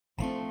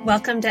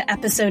Welcome to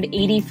episode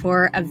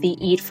 84 of the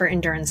Eat for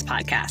Endurance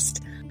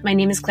podcast. My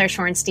name is Claire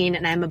Shorenstein,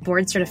 and I'm a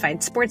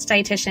board-certified sports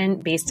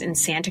dietitian based in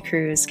Santa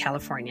Cruz,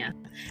 California.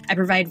 I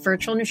provide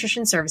virtual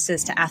nutrition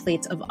services to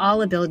athletes of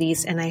all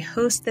abilities, and I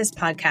host this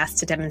podcast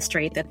to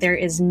demonstrate that there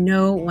is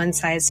no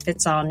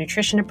one-size-fits-all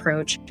nutrition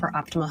approach for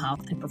optimal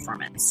health and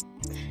performance.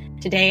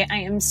 Today, I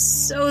am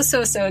so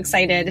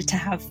excited to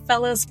have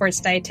fellow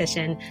sports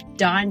dietitian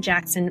Dawn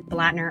Jackson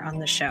Blatner on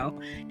the show.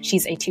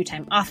 She's a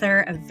two-time author,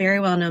 a very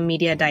well-known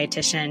media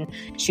dietitian.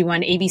 She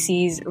won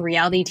ABC's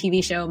reality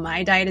TV show,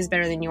 My Diet is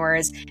Better Than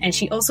Yours, and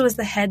she also is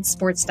the head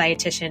sports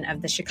dietitian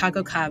of the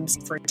Chicago Cubs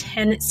for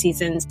 10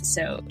 seasons,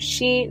 so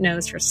she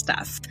knows her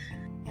stuff.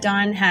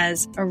 Dawn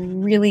has a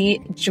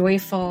really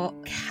joyful,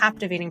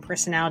 captivating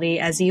personality,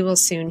 as you will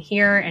soon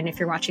hear. And if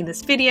you're watching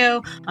this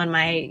video on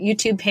my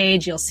YouTube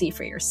page, you'll see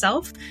for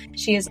yourself.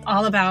 She is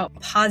all about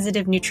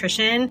positive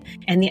nutrition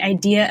and the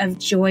idea of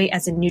joy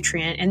as a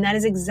nutrient. And that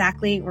is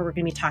exactly what we're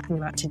going to be talking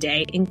about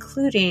today,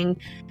 including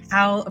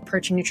how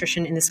approaching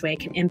nutrition in this way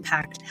can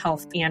impact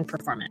health and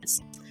performance.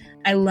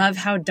 I love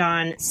how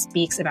Dawn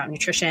speaks about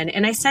nutrition,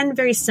 and I send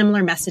very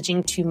similar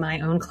messaging to my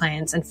own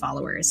clients and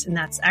followers, and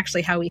that's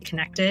actually how we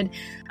connected.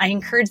 I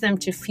encourage them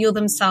to fuel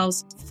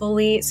themselves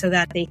fully so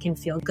that they can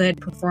feel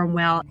good, perform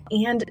well,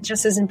 and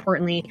just as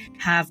importantly,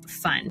 have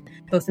fun,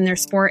 both in their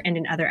sport and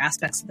in other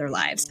aspects of their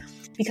lives.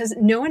 Because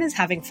no one is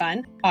having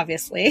fun,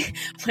 obviously,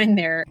 when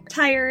they're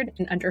tired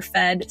and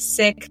underfed,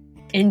 sick,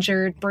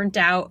 injured, burnt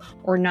out,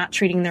 or not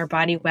treating their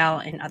body well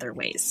in other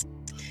ways.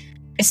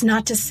 It's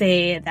not to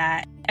say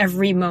that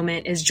every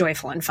moment is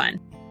joyful and fun.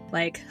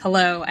 Like,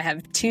 hello, I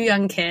have 2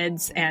 young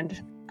kids and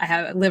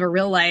I live a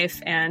real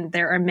life, and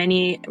there are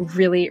many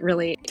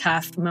really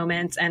tough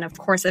moments. And of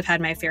course, I've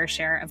had my fair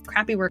share of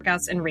crappy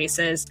workouts and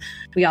races.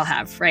 We all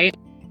have, right?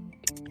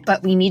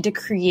 But we need to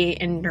create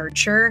and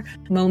nurture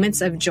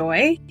moments of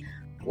joy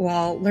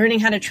while learning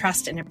how to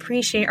trust and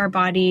appreciate our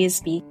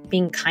bodies,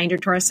 being kinder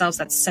to ourselves.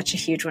 That's such a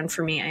huge one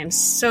for me. I am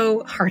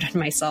so hard on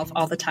myself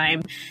all the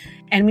time.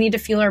 And we need to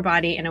feel our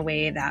body in a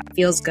way that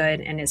feels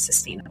good and is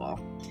sustainable.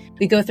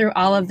 We go through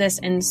all of this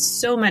and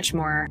so much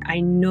more. I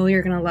know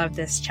you're going to love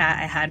this chat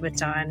I had with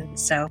Dawn.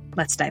 So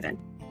let's dive in.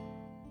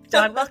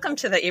 Dawn, welcome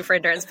to the Eat for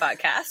Endurance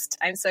podcast.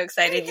 I'm so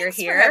excited you're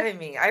here. Thanks for having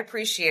me. I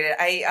appreciate it.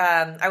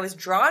 I was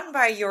drawn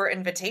by your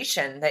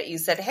invitation that you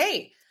said,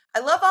 "Hey,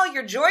 I love all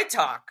your joy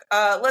talk.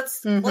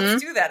 Let's do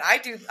that. I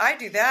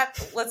do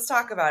that. Let's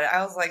talk about it."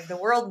 I was like, the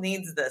world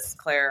needs this,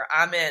 Claire.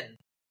 I'm in.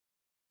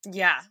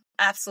 Yeah.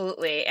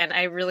 Absolutely. And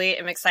I really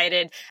am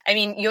excited. I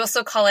mean, you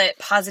also call it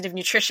positive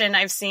nutrition.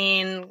 I've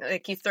seen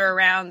like you throw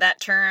around that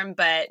term,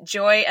 but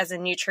joy as a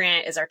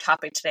nutrient is our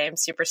topic today. I'm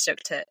super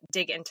stoked to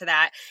dig into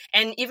that.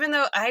 And even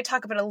though I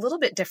talk about it a little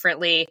bit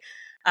differently,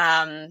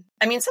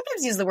 I mean,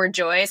 sometimes use the word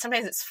joy,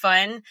 sometimes it's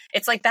fun.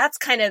 It's like, that's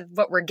kind of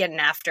what we're getting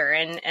after.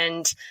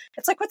 And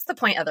it's like, what's the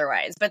point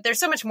otherwise? But there's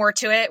so much more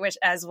to it, which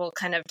as we'll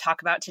kind of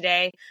talk about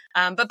today.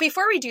 But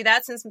before we do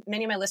that, since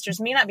many of my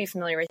listeners may not be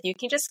familiar with you,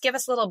 can you just give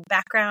us a little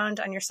background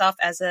on yourself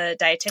as a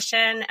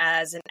dietitian,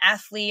 as an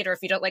athlete, or if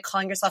you don't like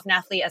calling yourself an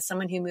athlete, as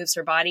someone who moves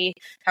her body,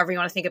 however you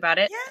want to think about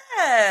it?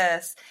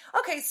 Yes.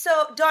 Okay.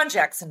 So Dawn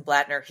Jackson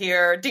Blatner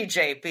here,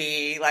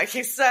 DJB, like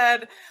you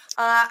said.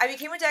 I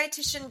became a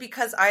dietitian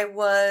because I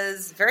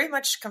was very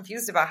much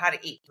confused about how to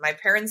eat. My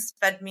parents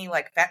fed me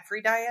like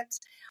fat-free diet.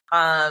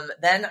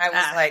 Then I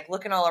was like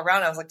looking all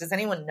around. I was like, does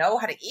anyone know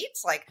how to eat?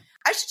 Like,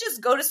 I should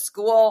just go to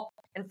school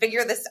and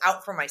figure this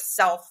out for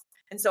myself.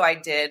 And so I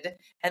did.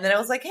 And then I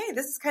was like, hey,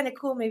 this is kind of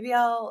cool. Maybe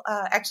I'll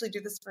actually do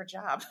this for a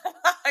job,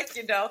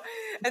 you know?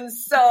 And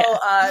so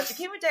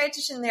became a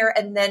dietitian there.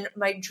 And then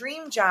my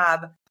dream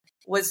job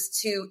was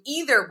to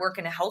either work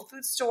in a health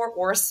food store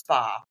or a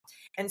spa.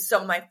 And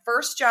so my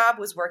first job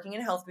was working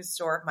in a health food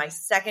store. My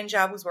second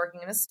job was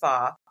working in a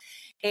spa.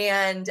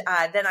 And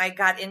then I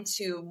got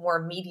into more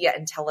media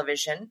and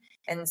television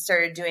and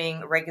started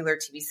doing regular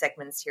TV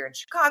segments here in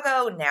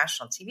Chicago,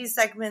 national TV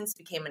segments,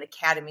 became an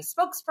Academy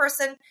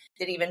spokesperson,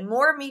 did even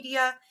more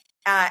media.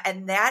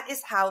 And that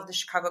is how the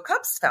Chicago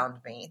Cubs found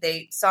me.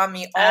 They saw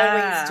me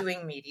always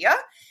doing media.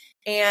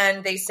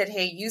 And they said,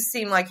 hey, you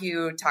seem like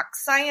you talk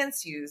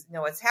science. You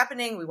know what's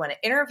happening. We want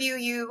to interview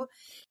you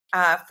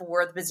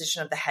for the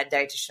position of the head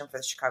dietitian for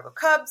the Chicago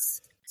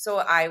Cubs. So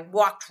I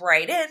walked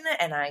right in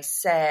and I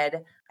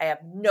said, I have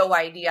no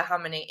idea how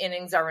many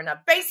innings are in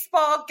a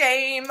baseball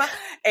game.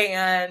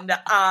 And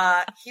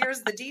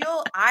here's the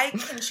deal. I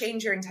can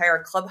change your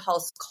entire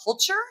clubhouse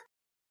culture.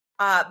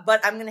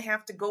 But I'm going to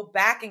have to go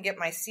back and get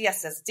my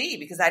CSSD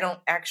because I don't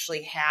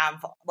actually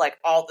have like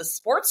all the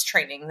sports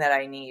training that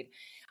I need.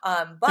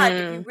 But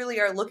if you really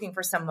are looking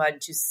for someone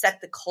to set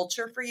the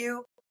culture for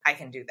you, I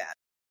can do that.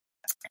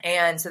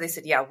 And so they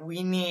said, yeah,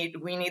 we need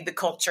the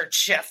culture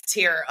shift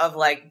here of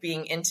like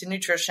being into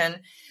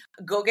nutrition.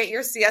 Go get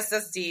your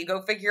CSSD,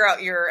 go figure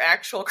out your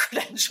actual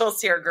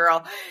credentials here,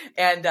 girl,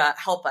 and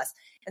help us.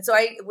 And so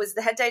I was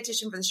the head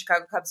dietitian for the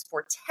Chicago Cubs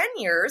for 10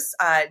 years,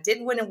 did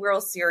win a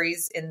World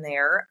Series in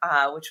there,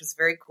 which was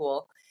very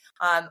cool.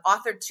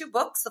 Authored 2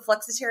 books, The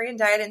Flexitarian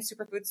Diet and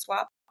Superfood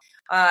Swap.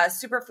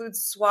 Superfood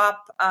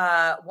Swap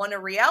won a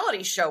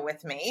reality show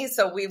with me.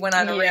 So we went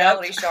on a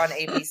reality show on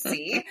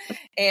ABC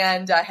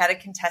and had a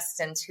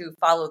contestant who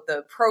followed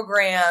the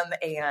program.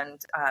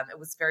 And it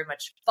was very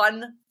much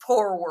fun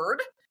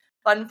forward.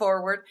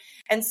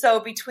 And so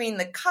between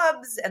the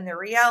Cubs and the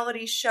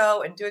reality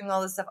show and doing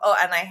all this stuff,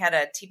 and I had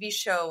a TV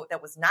show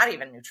that was not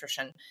even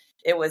nutrition.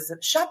 It was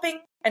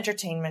shopping,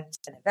 entertainment,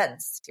 and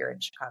events here in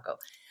Chicago.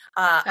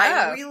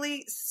 I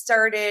really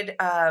started,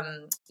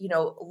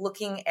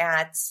 looking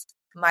at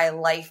my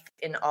life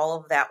in all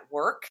of that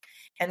work.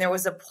 And there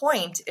was a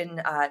point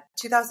in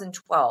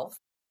 2012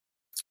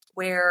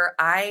 where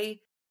I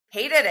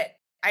hated it.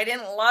 I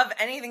didn't love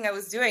anything I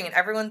was doing, and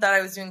everyone thought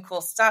I was doing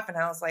cool stuff. And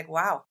I was like,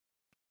 wow,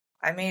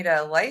 I made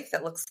a life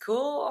that looks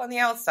cool on the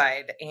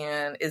outside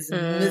and is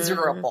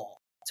miserable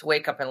to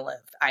wake up and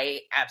live.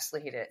 I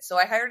absolutely hate it. So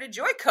I hired a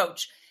joy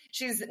coach.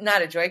 She's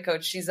not a joy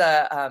coach. She's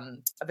a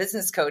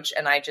business coach.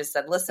 And I just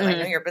said, listen, I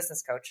know you're a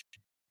business coach,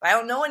 but I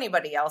don't know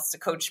anybody else to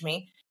coach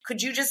me.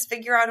 Could you just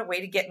figure out a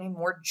way to get me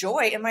more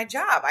joy in my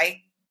job?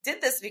 I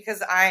did this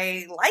because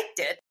I liked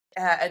it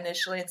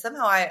initially, and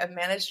somehow I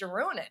managed to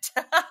ruin it.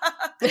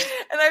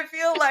 And I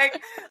feel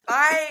like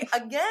I,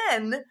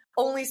 again,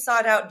 only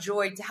sought out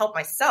joy to help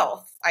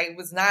myself. I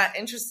was not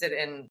interested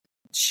in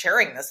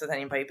sharing this with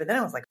anybody. But then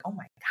I was like, oh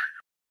my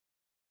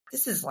God,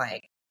 this is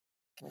like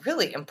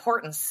really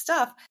important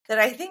stuff that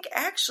I think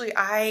actually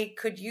I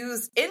could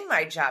use in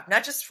my job,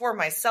 not just for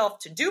myself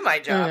to do my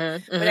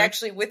job, but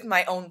actually with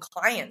my own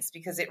clients,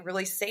 because it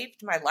really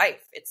saved my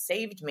life. It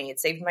saved me. It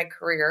saved my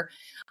career.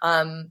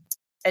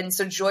 And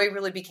so joy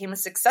really became a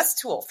success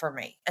tool for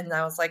me. And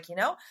I was like,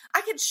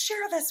 I could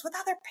share this with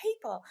other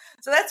people.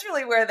 So that's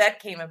really where that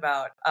came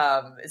about,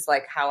 is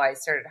like how I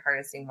started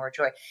harnessing more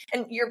joy.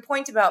 And your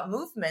point about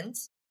movement,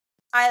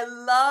 I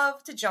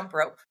love to jump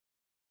rope.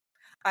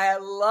 I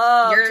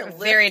love You're to lift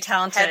very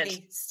talented.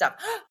 Heavy stuff.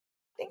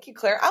 Thank you,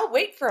 Claire. I'll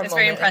wait for a moment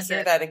very impressive.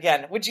 and hear that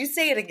again. Would you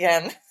say it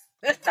again?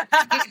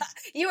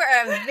 You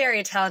are a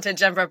very talented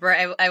jump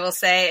roper, I will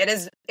say. It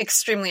is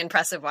extremely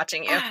impressive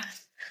watching you.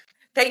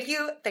 Thank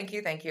you.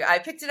 I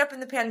picked it up in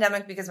the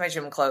pandemic because my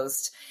gym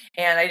closed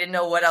and I didn't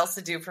know what else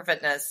to do for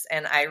fitness.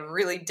 And I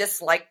really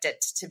disliked it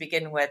to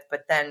begin with,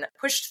 but then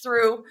pushed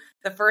through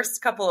the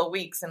first couple of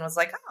weeks and was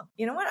like, oh,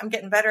 you know what? I'm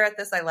getting better at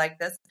this. I like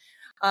this.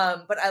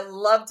 But I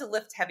love to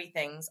lift heavy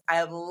things.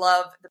 I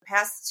love the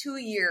past 2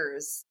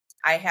 years.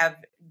 I have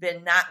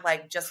been not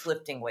like just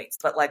lifting weights,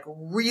 but like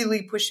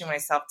really pushing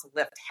myself to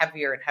lift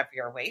heavier and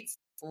heavier weights.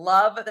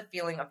 Love the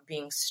feeling of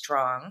being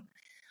strong.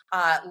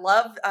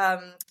 Love a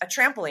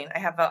trampoline. I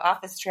have an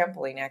office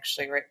trampoline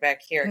actually right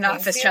back here. An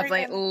office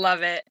trampoline.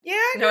 Love it. Yeah.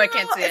 No, I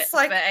can't see it,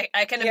 like, but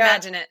I can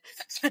imagine it.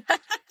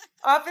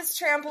 Office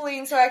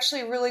trampoline. So I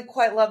actually really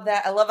quite love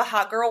that. I love a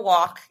hot girl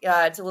walk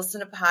to listen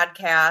to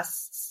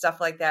podcasts,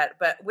 stuff like that.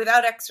 But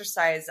without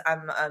exercise,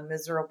 I'm a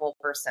miserable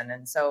person.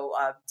 And so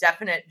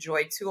definite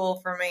joy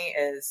tool for me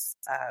is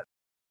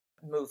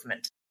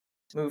movement.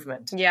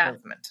 Yeah.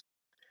 Movement.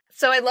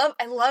 So I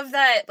love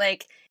that,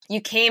 like, you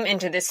came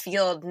into this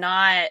field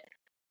not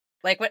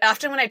like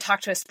often when I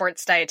talk to a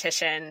sports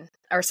dietitian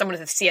or someone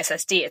with a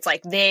CSSD, it's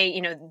like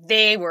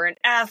they were an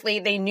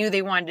athlete. They knew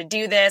they wanted to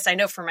do this. I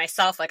know for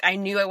myself, like I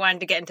knew I wanted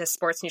to get into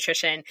sports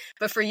nutrition,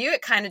 but for you,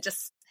 it kind of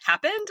just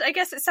happened, I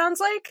guess it sounds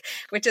like,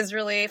 which is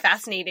really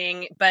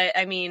fascinating. But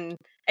I mean,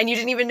 and you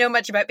didn't even know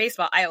much about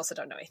baseball. I also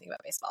don't know anything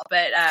about baseball,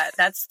 but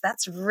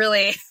that's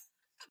really,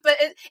 but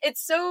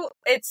it's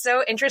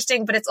so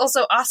interesting, but it's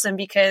also awesome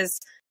because,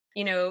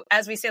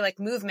 as we say, like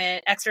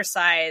movement,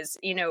 exercise,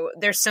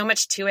 there's so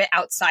much to it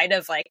outside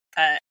of like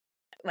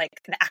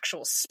an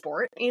actual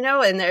sport, and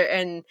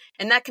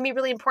that can be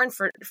really important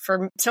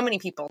for so many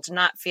people to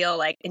not feel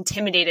like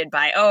intimidated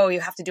by, oh,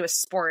 you have to do a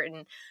sport.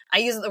 And I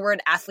use the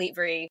word athlete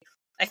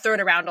I throw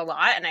it around a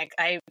lot. And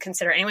I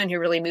consider anyone who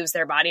really moves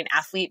their body an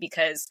athlete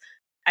because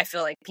I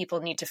feel like people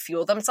need to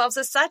fuel themselves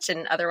as such.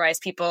 And otherwise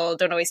people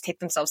don't always take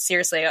themselves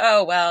seriously.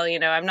 Oh, well,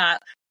 I'm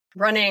not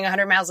running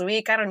 100 miles a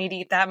week. I don't need to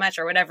eat that much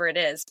or whatever it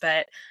is.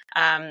 But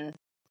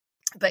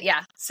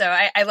yeah, so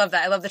I love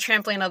that. I love the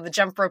trampoline, I love the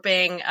jump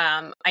roping.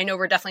 I know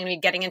we're definitely going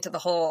to be getting into the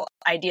whole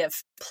idea of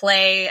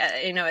play,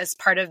 as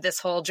part of this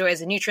whole joy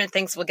as a nutrient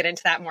thing. So we'll get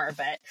into that more,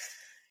 but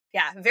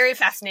yeah, very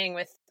fascinating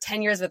with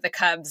 10 years with the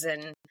Cubs.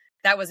 And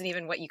that wasn't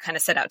even what you kind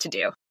of set out to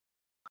do.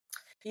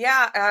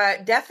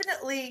 Yeah,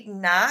 definitely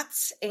not.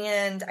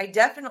 And I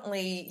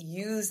definitely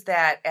use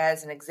that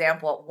as an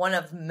example, one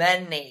of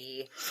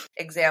many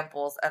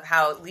examples of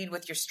how lead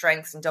with your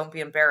strengths and don't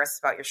be embarrassed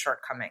about your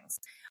shortcomings.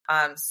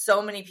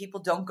 So many people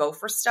don't go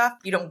for stuff.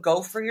 You don't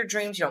go for your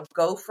dreams. You don't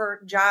go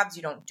for jobs.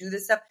 You don't do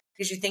this stuff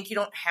because you think you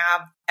don't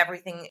have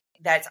everything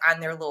that's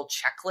on their little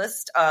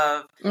checklist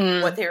of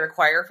what they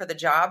require for the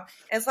job.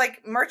 And it's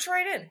like, march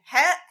right in.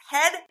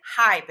 Head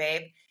high,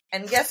 babe.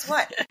 And guess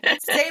what?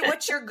 Say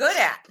what you're good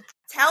at.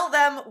 tell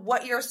them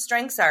what your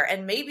strengths are,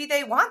 and maybe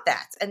they want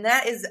that. And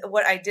that is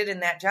what I did in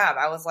that job.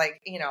 I was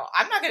like,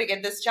 I'm not going to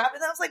get this job.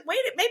 And I was like, wait,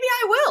 maybe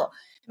I will.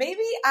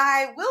 Maybe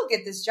I will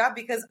get this job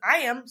because I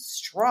am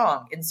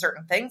strong in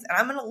certain things and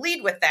I'm going to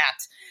lead with that.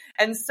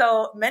 And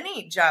so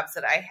many jobs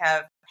that I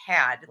have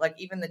had, like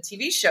even the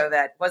TV show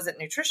that wasn't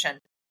nutrition,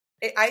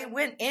 I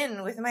went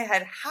in with my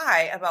head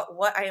high about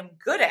what I am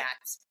good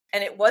at.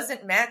 And it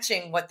wasn't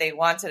matching what they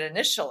wanted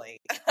initially,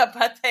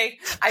 but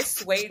I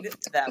swayed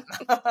them.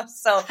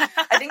 So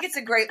I think it's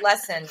a great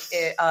lesson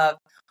of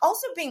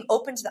also being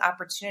open to the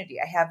opportunity.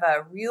 I have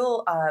a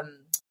real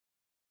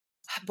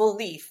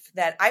belief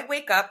that I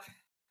wake up,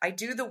 I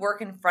do the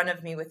work in front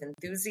of me with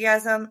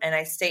enthusiasm, and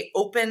I stay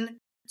open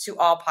to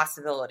all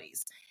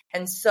possibilities.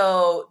 And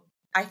so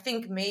I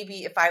think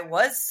maybe if I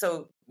was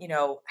so,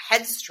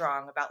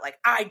 headstrong about like,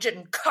 I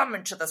didn't come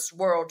into this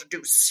world to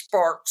do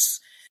sports,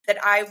 that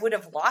I would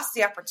have lost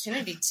the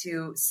opportunity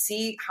to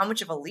see how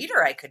much of a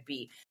leader I could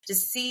be, to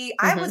see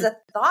I was a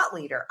thought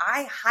leader.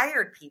 I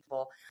hired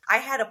people. I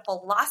had a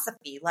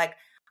philosophy. Like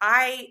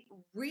I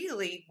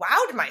really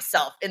wowed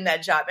myself in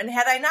that job. And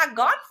had I not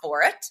gone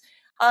for it,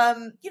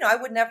 I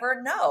would never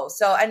know.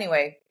 So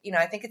anyway,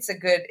 I think it's a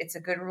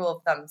good rule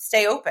of thumb.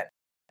 Stay open,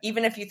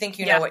 even if you think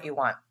you know what you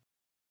want.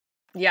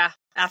 Yeah,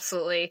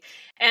 absolutely.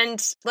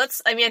 And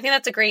I think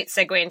that's a great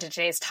segue into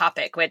today's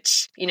topic,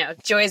 which,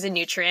 joy is a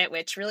nutrient,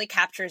 which really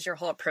captures your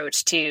whole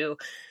approach to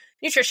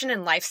nutrition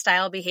and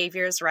lifestyle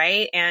behaviors,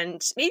 right? And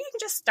maybe you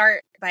can just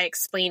start by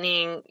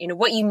explaining,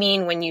 what you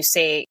mean when you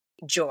say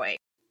joy.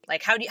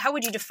 Like, how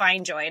would you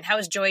define joy, and how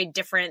is joy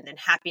different than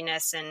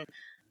happiness, and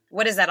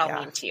what does that all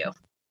mean to you?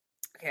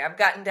 Okay, I've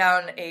gotten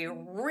down a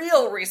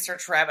real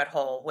research rabbit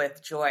hole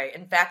with joy.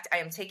 In fact, I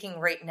am taking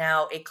right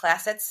now a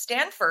class at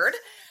Stanford.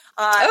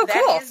 Cool.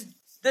 That is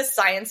the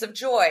science of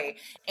joy.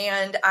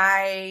 And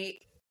I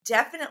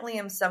definitely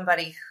am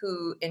somebody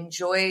who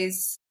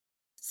enjoys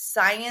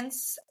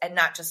science and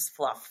not just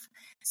fluff.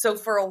 So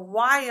for a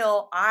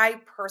while, I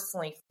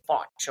personally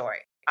fought joy.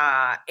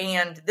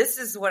 And this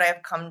is what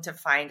I've come to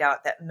find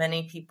out that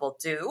many people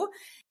do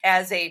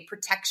as a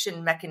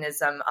protection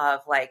mechanism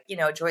of like,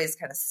 joy is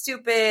kind of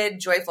stupid.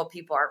 Joyful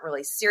people aren't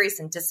really serious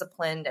and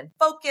disciplined and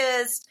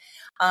focused.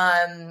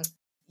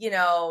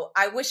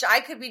 I wish I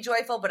could be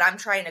joyful, but I'm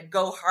trying to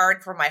go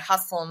hard for my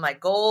hustle and my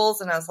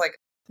goals. And I was like,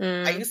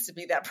 I used to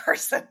be that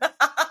person.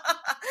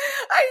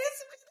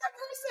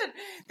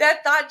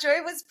 That thought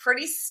joy was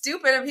pretty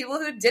stupid, and people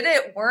who did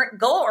it weren't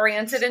goal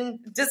oriented and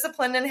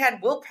disciplined and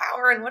had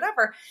willpower and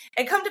whatever.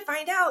 And come to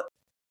find out,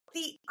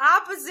 the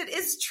opposite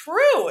is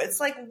true. It's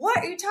like, what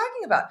are you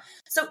talking about?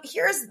 So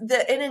here's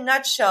in a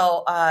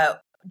nutshell,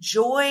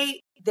 joy.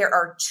 There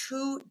are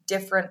two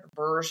different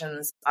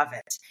versions of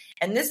it.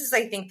 And this is,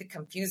 I think, the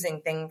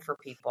confusing thing for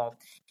people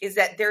is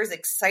that there's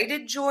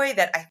excited joy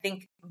that I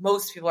think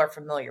most people are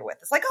familiar with.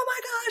 It's like, oh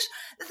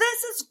my gosh,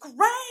 this is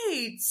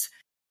great.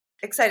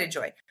 Excited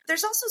joy.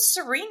 There's also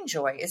serene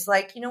joy. It's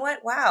like, you know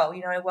what? Wow.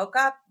 I woke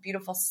up,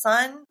 beautiful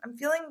sun. I'm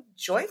feeling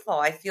joyful.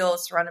 I feel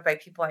surrounded by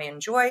people I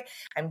enjoy.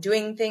 I'm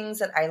doing things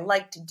that I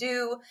like to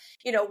do,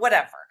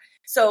 whatever.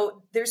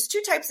 So there's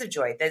two types of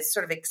joy. There's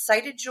sort of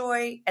excited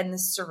joy and the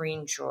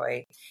serene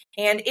joy.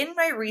 And in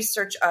my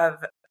research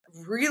of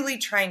really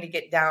trying to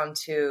get down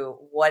to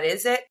what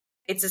is it?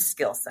 It's a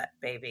skill set,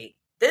 baby.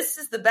 This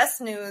is the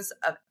best news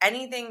of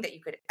anything that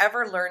you could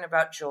ever learn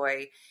about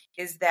joy,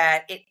 is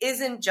that it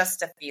isn't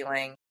just a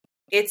feeling.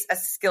 It's a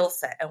skill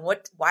set. And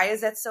why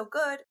is that so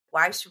good?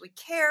 Why should we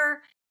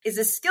care? Is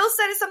a skill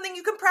set is something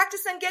you can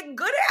practice and get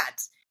good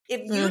at.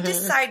 If you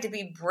decide to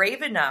be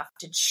brave enough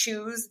to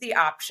choose the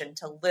option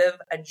to live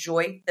a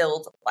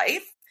joy-filled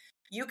life,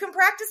 you can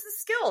practice the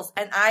skills.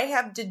 And I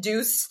have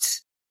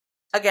deduced,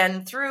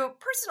 again, through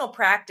personal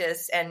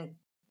practice and,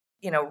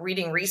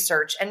 reading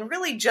research, and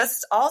really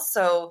just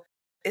also,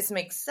 this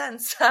makes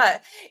sense,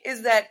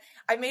 is that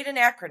I made an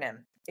acronym.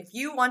 If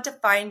you want to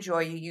find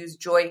joy, you use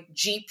joy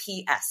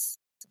GPS.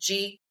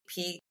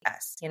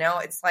 GPS.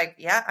 It's like,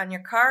 on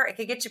your car, it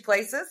could get you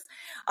places.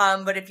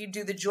 But if you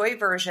do the joy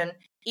version,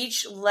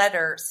 each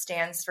letter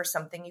stands for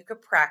something you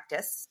could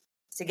practice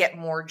to get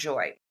more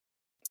joy.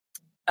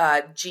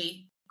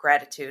 G,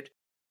 gratitude.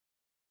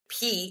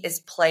 P is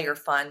play or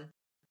fun.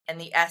 And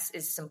the S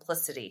is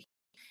simplicity.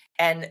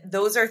 And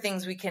those are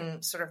things we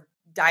can sort of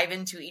dive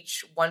into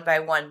each one by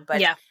one.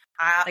 But yeah,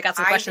 I got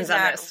some questions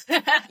on this.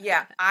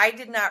 I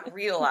did not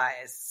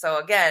realize. So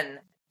again,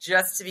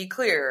 just to be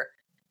clear,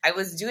 I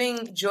was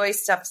doing joy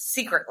stuff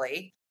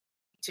secretly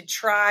to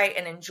try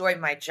and enjoy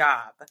my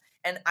job.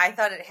 And I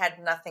thought it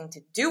had nothing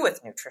to do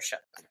with nutrition.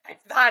 I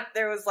thought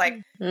there was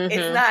like,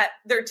 it's not,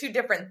 they're two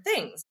different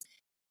things.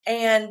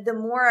 And the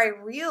more I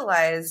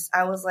realized,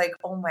 I was like,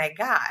 oh my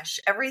gosh,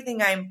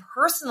 everything I'm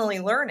personally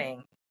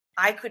learning,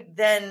 I could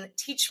then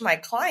teach my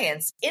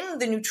clients in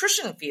the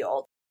nutrition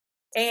field.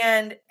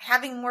 And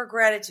having more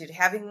gratitude,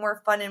 having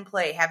more fun and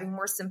play, having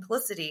more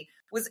simplicity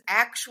was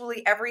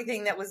actually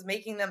everything that was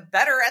making them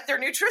better at their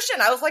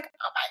nutrition. I was like,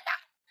 oh my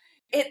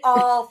God, it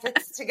all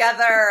fits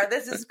together.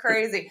 This is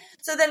crazy.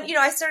 So then,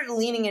 I started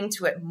leaning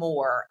into it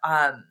more.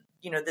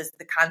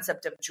 the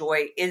concept of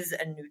joy is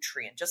a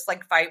nutrient, just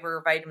like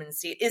fiber, vitamin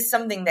C is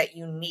something that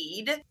you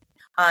need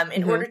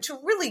in order to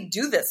really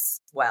do this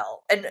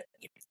well. And,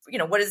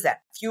 what is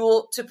that?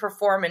 Fuel to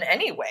perform in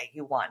any way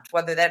you want,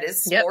 whether that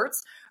is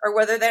sports or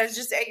whether that is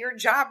just at your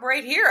job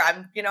right here.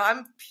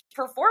 I'm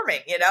performing,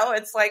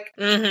 it's like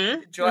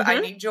joy. I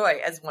need joy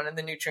as one of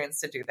the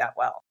nutrients to do that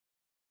well.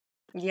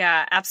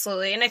 Yeah,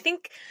 absolutely. And I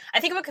think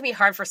what can be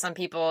hard for some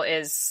people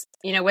is,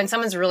 when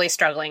someone's really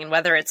struggling, and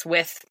whether it's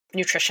with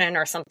nutrition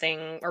or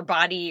something, or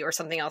body or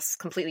something else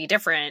completely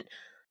different,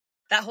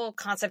 that whole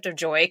concept of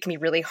joy can be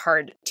really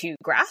hard to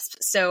grasp.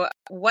 So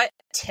what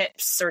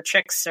tips or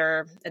tricks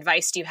or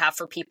advice do you have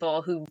for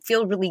people who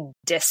feel really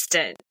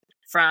distant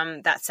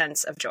from that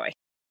sense of joy?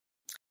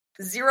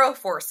 Zero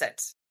force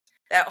it.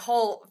 That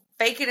whole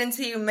fake it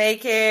until you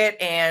make it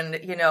and,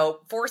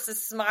 force a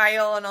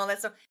smile and all that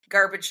stuff.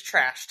 Garbage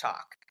trash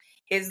talk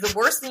is the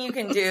worst thing you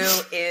can do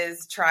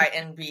is try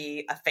and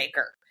be a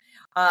faker.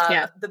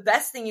 The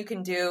best thing you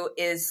can do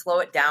is slow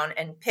it down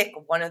and pick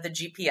one of the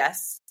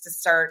GPS to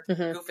start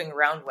goofing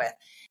around with.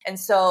 And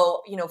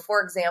so,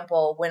 for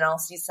example, when I'll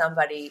see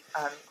somebody,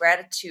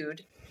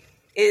 gratitude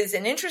is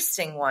an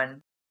interesting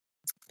one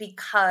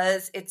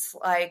because it's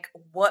like,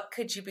 what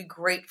could you be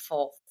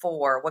grateful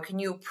for? What can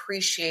you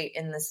appreciate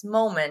in this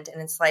moment?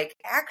 And it's like,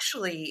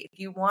 actually, if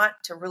you want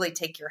to really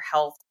take your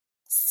health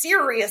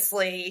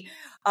seriously,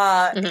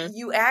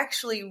 you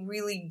actually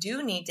really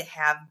do need to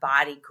have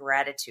body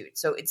gratitude.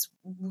 So it's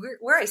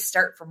where I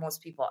start for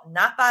most people,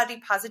 not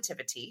body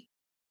positivity,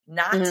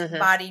 not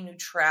body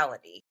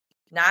neutrality,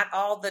 not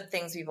all the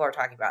things people are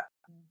talking about,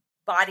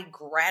 body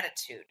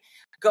gratitude.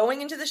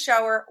 Going into the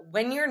shower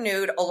when you're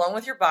nude alone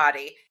with your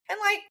body and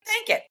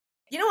thank it.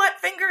 You know what,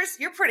 fingers,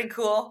 you're pretty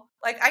cool.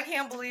 I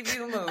can't believe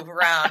you move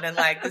around and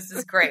this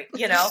is great,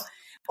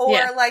 Or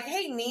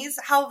hey, knees,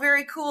 how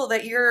very cool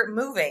that you're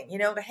moving.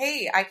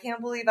 Hey, I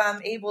can't believe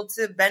I'm able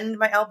to bend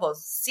my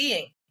elbows.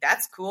 Seeing,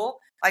 that's cool.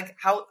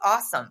 How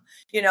awesome.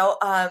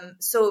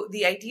 So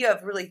the idea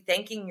of really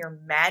thanking your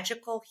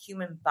magical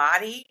human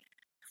body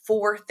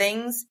for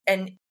things,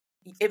 and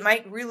it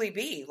might really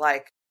be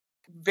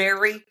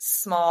very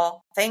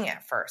small thing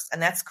at first.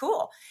 And that's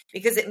cool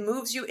because it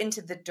moves you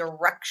into the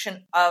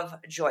direction of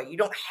joy. You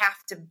don't have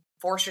to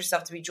force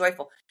yourself to be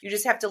joyful. You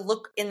just have to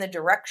look in the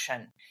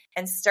direction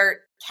and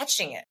start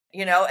catching it,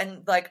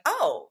 and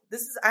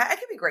this is, I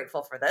can be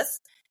grateful for this.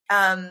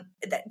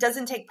 That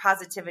doesn't take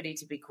positivity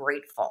to be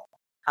grateful,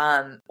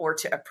 or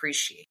to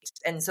appreciate.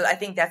 And so I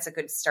think that's a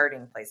good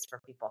starting place for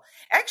people.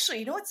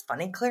 Actually, what's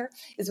funny, Claire,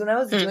 is when I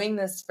was doing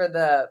this for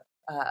the,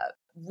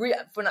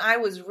 when I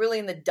was really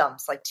in the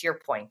dumps, to your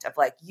point of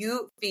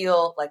you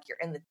feel like you're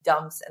in the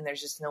dumps and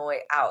there's just no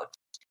way out.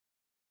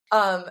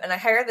 And I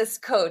hired this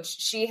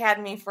coach. She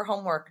had me for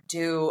homework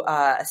do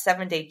a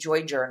 7-day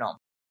joy journal.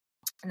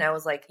 And I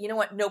was like, you know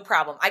what? No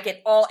problem. I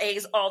get all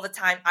A's all the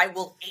time. I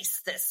will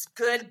ace this.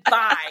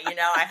 Goodbye.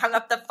 I hung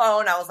up the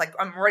phone. I was like,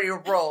 I'm ready to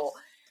roll.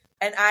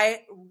 And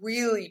I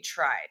really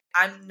tried.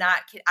 I'm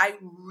not kidding. I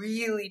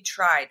really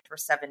tried for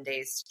 7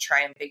 days to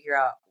try and figure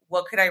out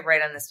what could I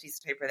write on this piece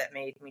of paper that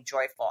made me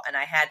joyful. And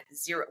I had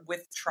zero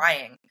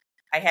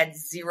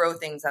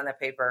things on the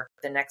paper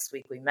the next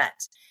week we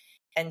met.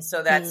 And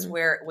so that's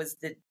where it was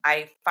that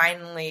I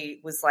finally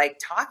was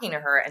talking to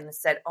her and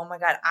said, oh my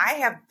God, I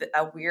have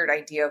a weird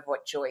idea of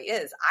what joy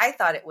is. I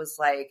thought it was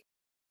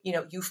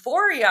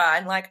euphoria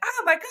and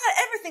oh my God,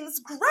 everything's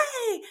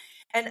great.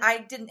 And I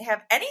didn't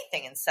have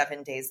anything in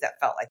 7 days that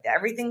felt like that.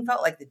 Everything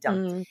felt like the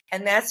dump.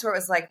 And that's where it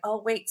was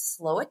oh wait,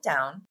 slow it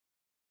down.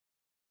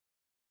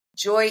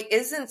 Joy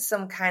isn't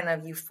some kind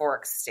of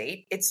euphoric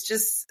state. It's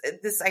just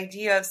this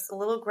idea of a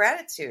little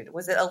gratitude.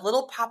 Was it a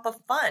little pop of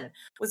fun?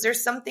 Was there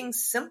something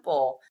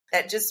simple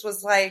that just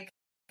was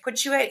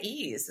put you at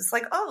ease? It's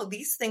oh,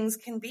 these things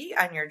can be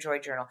on your joy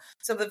journal.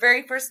 So the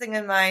very first thing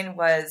in mind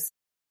was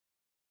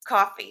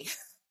coffee.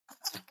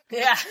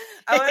 Yeah.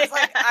 I was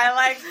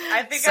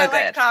I think so I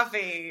like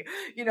coffee,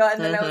 and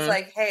then I was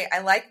hey, I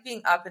like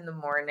being up in the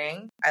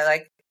morning. I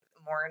like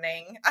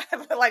morning.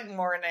 I like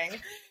morning.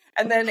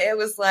 And then it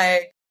was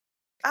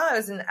I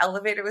was in an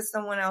elevator with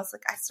someone else.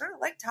 I sort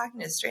of like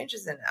talking to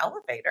strangers in an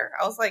elevator.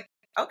 I was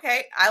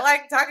okay, I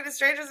like talking to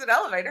strangers in an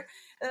elevator.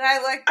 And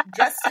I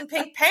dressed in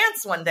pink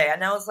pants one day.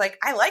 And I was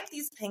I like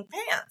these pink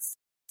pants.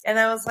 And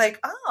I was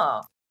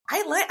oh,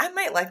 I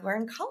might like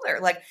wearing color.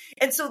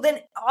 And so then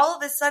all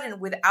of a sudden,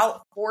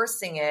 without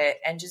forcing it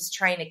and just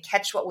trying to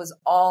catch what was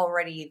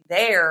already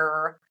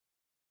there,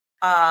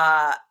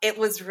 it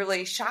was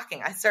really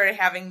shocking. I started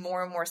having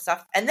more and more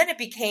stuff. And then it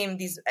became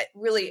these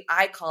really,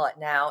 I call it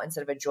now,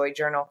 instead of a joy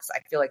journal, because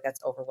I feel like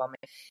that's overwhelming,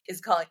 is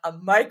calling a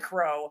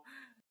micro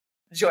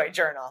joy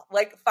journal.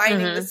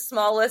 Finding the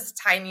smallest,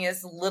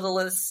 tiniest,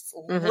 littlest,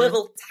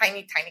 little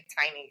tiny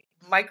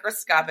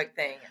microscopic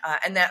thing.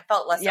 And that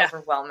felt less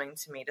overwhelming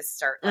to me to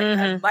start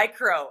a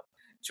micro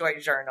joy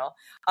journal.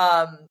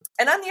 And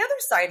on the other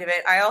side of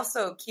it, I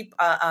also keep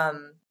a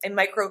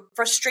micro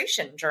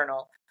frustration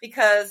journal,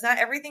 because not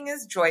everything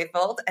is joy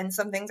filled and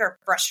some things are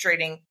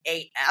frustrating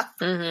AF.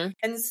 Mm-hmm.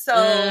 And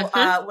so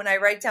when I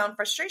write down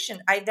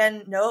frustration, I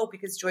then know,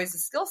 because joy is a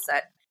skill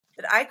set,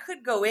 that I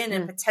could go in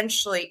and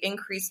potentially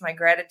increase my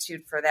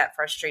gratitude for that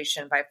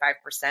frustration by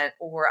 5%,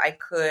 or I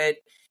could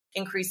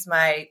increase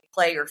my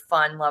play or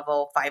fun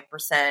level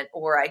 5%,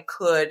 or I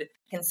could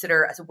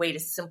consider as a way to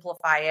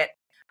simplify it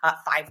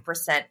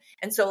 5%.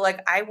 And so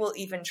like, I will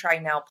even try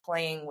now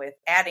playing with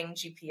adding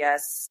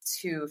GPS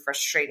to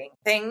frustrating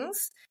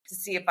things to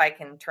see if I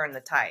can turn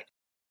the tide.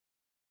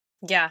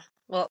 Yeah.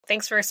 Well,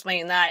 thanks for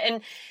explaining that.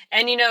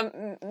 And you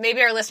know,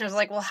 maybe our listeners are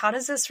like, well, how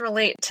does this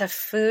relate to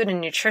food and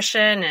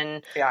nutrition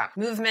and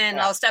movement and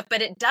all this stuff?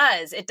 But it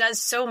does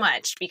so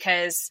much,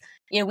 because,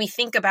 you know, we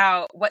think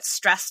about what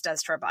stress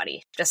does to our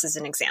body, just as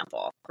an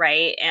example,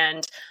 right?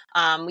 And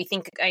we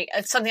think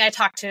something I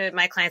talk to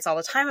my clients all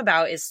the time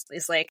about is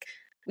like,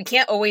 we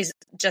can't always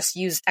just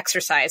use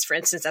exercise, for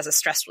instance, as a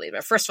stress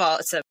reliever. First of all,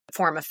 it's a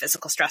form of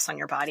physical stress on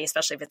your body,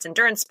 especially if it's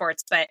endurance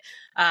sports. But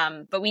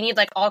we need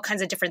like all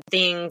kinds of different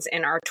things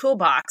in our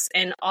toolbox,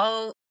 and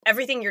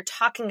everything you're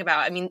talking about.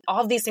 I mean,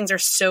 all of these things are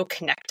so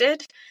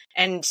connected,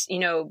 and, you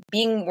know,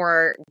 being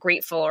more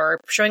grateful or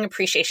showing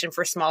appreciation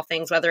for small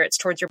things, whether it's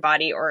towards your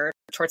body or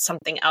towards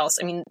something else.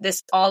 I mean,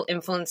 this all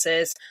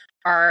influences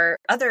our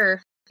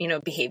other, you know,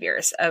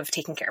 behaviors of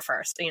taking care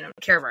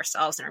of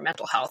ourselves and our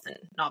mental health and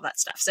all that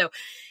stuff. So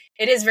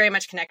it is very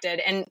much connected.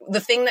 And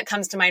the thing that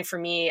comes to mind for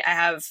me, I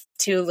have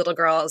 2 little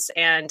girls,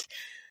 and,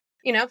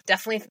 you know,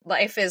 definitely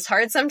life is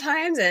hard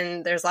sometimes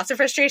and there's lots of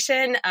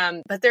frustration.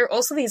 But there are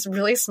also these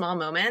really small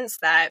moments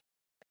that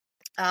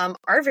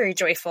are very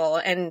joyful.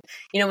 And,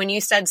 you know, when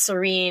you said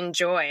serene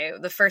joy,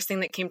 the first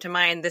thing that came to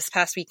mind this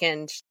past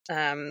weekend,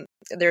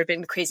 there have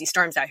been crazy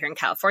storms out here in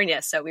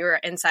California. So we were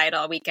inside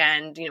all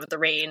weekend, you know, with the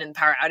rain and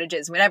power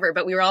outages and whatever,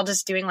 but we were all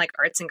just doing like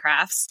arts and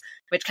crafts,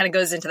 which kind of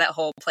goes into that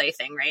whole play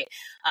thing, right?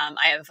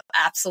 I have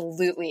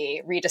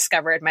absolutely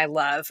rediscovered my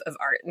love of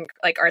art, and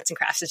like arts and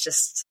crafts is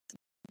just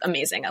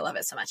amazing. I love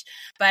it so much.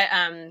 But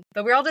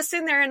we're all just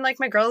sitting there, and like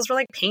my girls were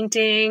like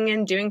painting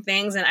and doing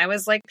things, and I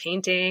was like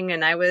painting,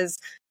 and I was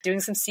doing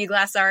some sea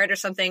glass art or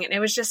something. And it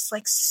was just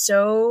like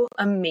so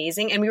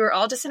amazing. And we were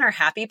all just in our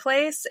happy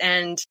place.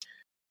 And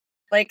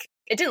like,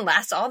 it didn't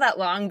last all that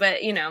long,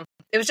 but, you know,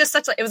 it was just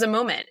it was a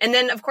moment. And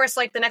then of course,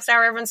 like the next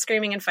hour, everyone's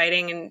screaming and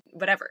fighting and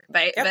whatever,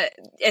 right? Yep.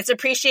 But it's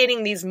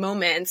appreciating these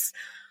moments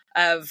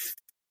of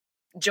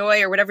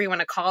joy, or whatever you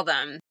want to call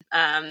them.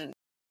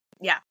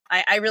 Yeah,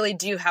 I really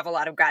do have a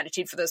lot of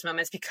gratitude for those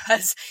moments,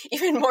 because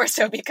even more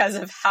so because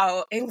of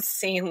how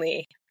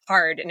insanely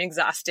hard and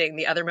exhausting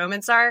the other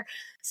moments are.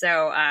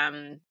 So,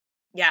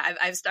 yeah,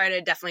 I've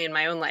started definitely in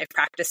my own life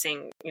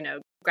practicing, you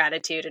know,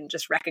 gratitude and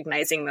just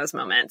recognizing those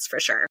moments for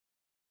sure.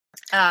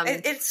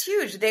 It's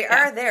huge. They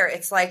are there.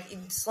 It's like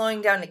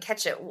slowing down to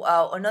catch it.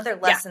 Another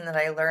lesson that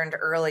I learned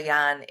early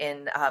on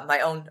in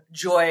my own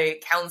joy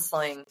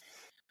counseling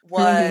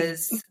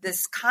was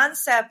this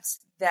concept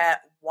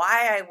that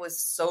why I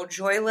was so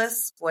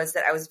joyless was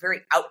that I was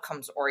very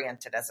outcomes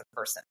oriented as a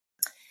person.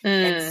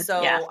 And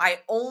so I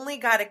only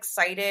got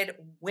excited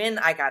when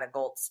I got a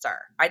gold star.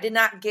 I did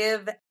not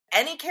give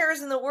any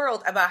cares in the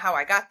world about how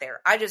I got there.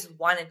 I just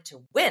wanted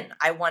to win.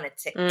 I wanted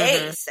to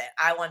ace it.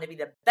 I wanted to be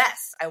the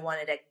best. I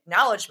wanted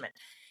acknowledgement.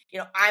 You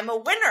know, I'm a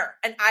winner,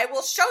 and I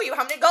will show you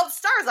how many gold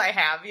stars I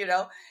have, you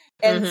know?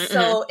 And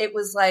so it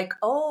was like,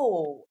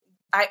 oh,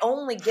 I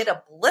only get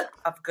a blip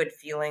of good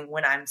feeling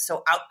when I'm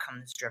so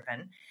outcomes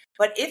driven.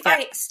 But if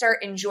I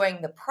start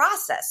enjoying the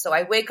process, so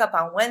I wake up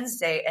on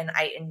Wednesday and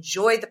I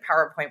enjoy the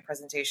PowerPoint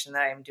presentation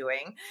that I'm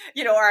doing,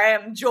 you know, or I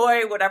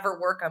enjoy whatever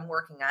work I'm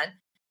working on,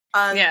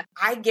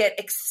 I get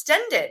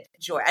extended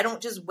joy. I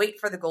don't just wait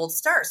for the gold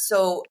star.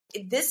 So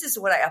this is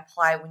what I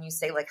apply when you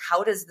say, like,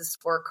 how does this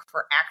work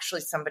for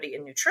actually somebody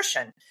in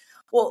nutrition?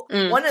 Well,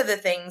 one of the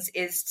things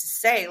is to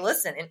say,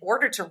 listen, in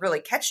order to really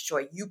catch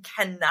joy, you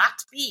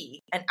cannot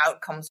be an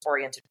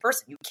outcomes-oriented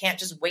person. You can't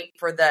just wait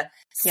for the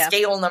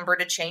scale number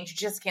to change. You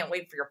just can't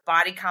wait for your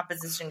body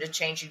composition to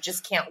change. You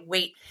just can't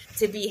wait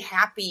to be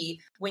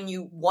happy when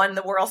you won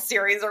the World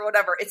Series or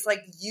whatever. It's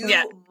like you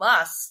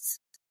must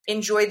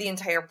enjoy the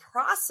entire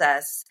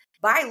process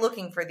by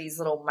looking for these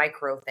little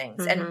micro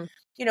things. And,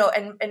 you know,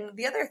 and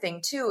the other thing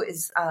too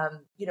is,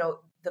 you know,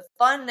 the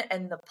fun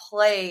and the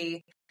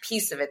play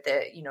piece of it,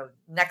 the, you know,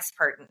 next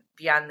part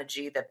beyond the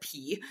G, the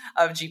P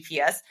of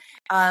GPS,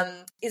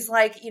 is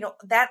like, you know,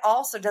 that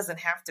also doesn't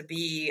have to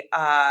be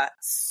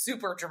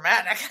super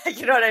dramatic.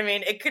 You know what I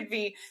mean? It could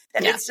be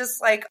that it's just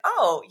like,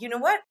 oh, you know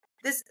what?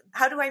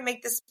 How do I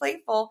make this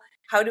playful?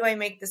 How do I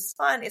make this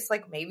fun? It's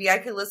like, maybe I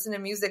could listen to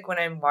music when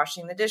I'm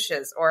washing the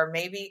dishes, or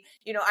maybe,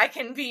 you know, I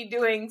can be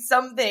doing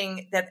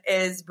something that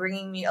is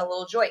bringing me a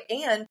little joy.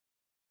 And,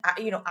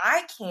 you know,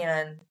 I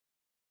can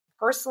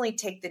personally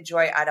take the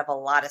joy out of a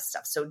lot of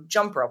stuff. So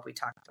jump rope, we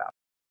talked about.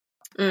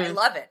 I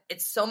love it.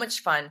 It's so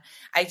much fun.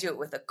 I do it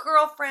with a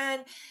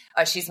girlfriend.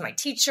 She's my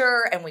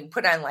teacher, and we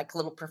put on like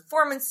little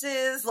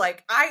performances.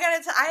 Like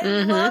I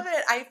love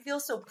it. I feel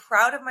so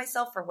proud of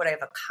myself for what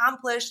I've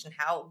accomplished and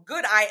how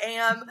good I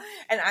am.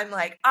 And I'm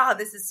like,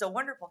 this is so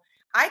wonderful.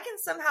 I can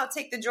somehow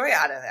take the joy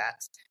out of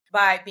that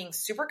by being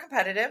super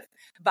competitive,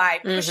 by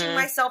pushing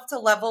myself to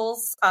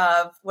levels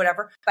of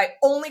whatever, by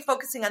only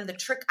focusing on the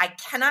trick I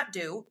cannot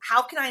do.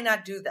 How can I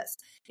not do this?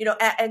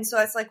 And so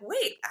it's like,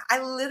 wait,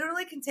 I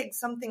literally can take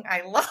something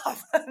I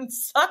love and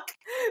suck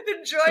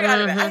the joy out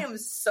of it. I am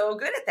so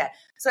good at that.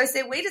 So I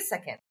say, wait a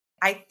second.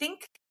 I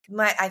think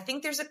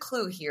there's a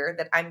clue here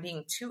that I'm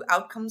being too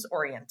outcomes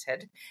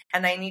oriented,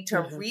 and I need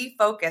to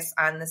refocus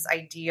on this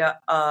idea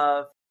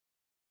of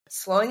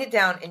slowing it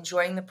down,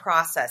 enjoying the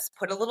process,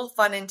 put a little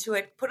fun into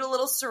it, put a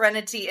little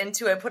serenity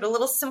into it, put a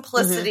little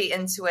simplicity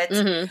into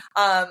it,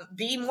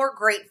 be more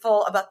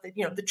grateful about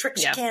the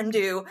tricks you can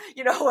do,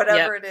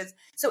 whatever it is.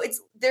 So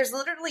there's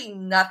literally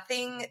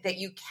nothing that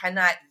you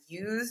cannot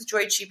use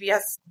Joy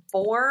GPS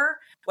for,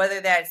 whether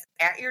that's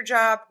at your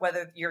job,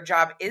 whether your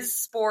job is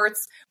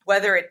sports,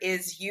 whether it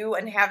is you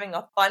and having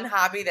a fun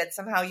hobby that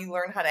somehow you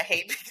learn how to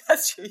hate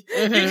because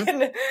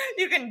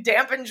you can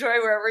dampen joy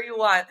wherever you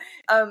want.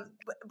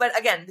 But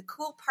again, the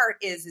cool part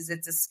is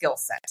it's a skill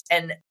set,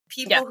 and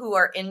people who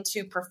are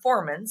into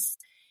performance,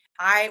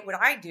 what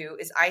I do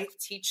is I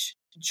teach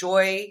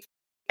joy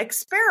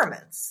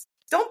experiments.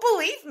 Don't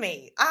believe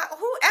me.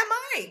 Who am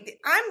I?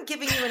 I'm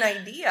giving you an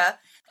idea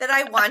that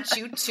I want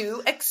you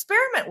to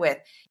experiment with.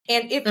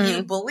 And if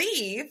you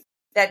believe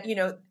that,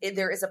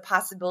 there is a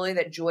possibility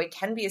that joy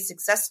can be a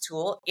success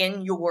tool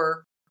in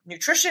your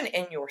nutrition,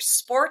 in your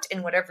sport,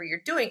 in whatever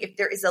you're doing, if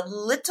there is a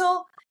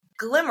little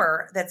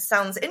glimmer that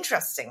sounds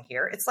interesting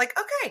here, it's like,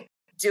 okay,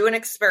 do an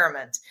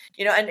experiment,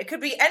 and it could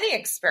be any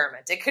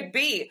experiment. It could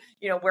be,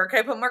 where can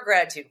I put more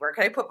gratitude? Where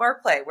can I put more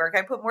play? Where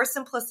can I put more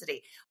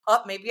simplicity?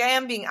 Maybe I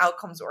am being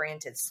outcomes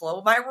oriented,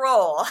 slow my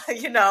roll,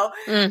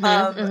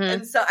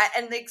 and so,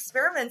 and the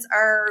experiments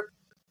are,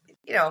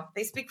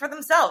 they speak for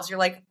themselves. You're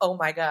like, oh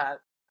my God,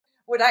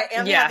 when I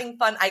am having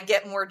fun, I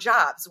get more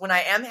jobs. When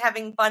I am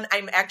having fun,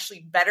 I'm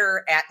actually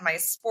better at my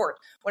sport.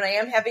 When I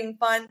am having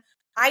fun,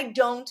 I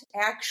don't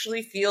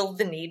actually feel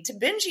the need to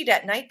binge eat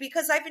at night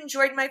because I've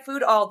enjoyed my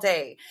food all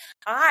day.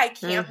 I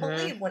can't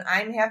believe when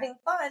I'm having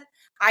fun,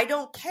 I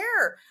don't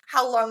care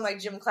how long my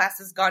gym class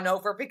has gone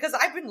over because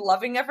I've been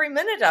loving every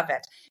minute of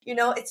it.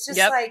 It's just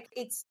like,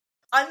 it's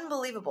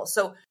unbelievable.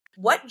 So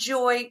what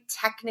joy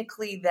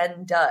technically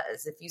then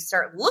does, if you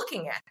start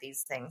looking at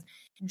these things,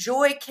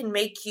 joy can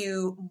make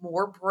you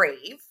more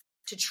brave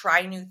to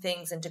try new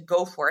things and to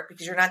go for it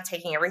because you're not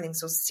taking everything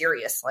so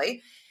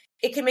seriously.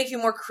 It can make you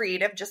more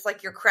creative, just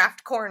like your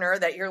craft corner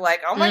that you're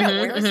like, oh my God,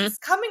 where is this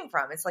coming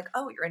from? It's like,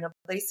 oh, you're in a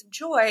place of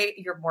joy.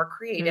 You're more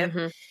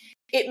creative.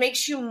 It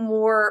makes you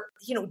more,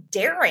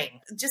 daring,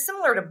 just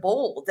similar to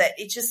bold, that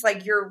it's just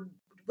like you're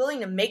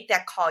willing to make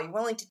that call. You're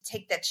willing to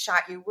take that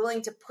shot. You're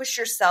willing to push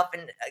yourself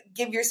and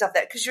give yourself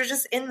that because you're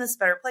just in this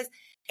better place.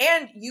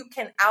 And you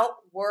can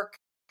outwork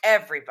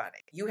everybody.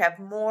 You have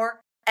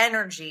more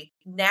energy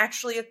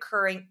naturally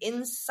occurring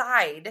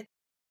inside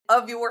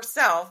of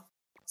yourself.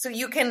 So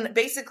you can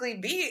basically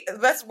be the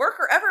best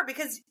worker ever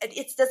because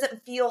it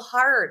doesn't feel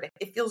hard.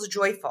 It feels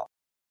joyful.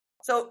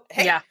 So,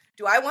 hey,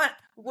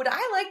 would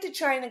I like to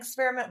try an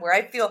experiment where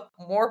I feel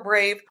more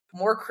brave,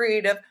 more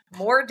creative,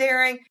 more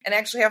daring, and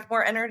actually have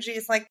more energy?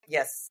 It's like,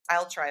 yes,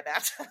 I'll try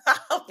that.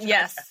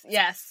 Yes.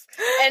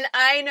 And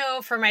I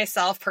know for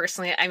myself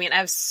personally, I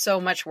have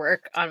so much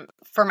work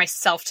for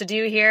myself to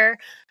do here.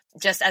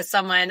 Just as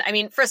someone,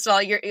 first of all,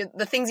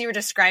 the things you were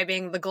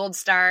describing, the gold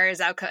stars,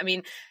 outcome,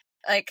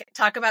 like,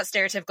 talk about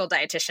stereotypical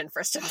dietitian,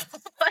 first of all,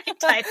 like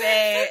type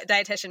A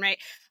dietitian, right?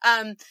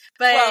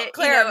 But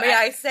Claire, may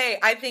I say,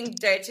 I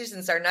think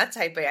dietitians are not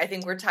type A. I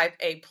think we're type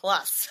A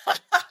plus.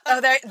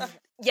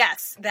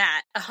 Yes,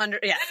 that 100%,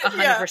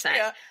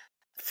 yeah.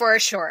 For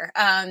sure.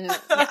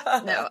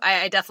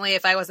 I definitely,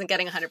 if I wasn't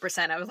getting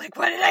 100%, I was like,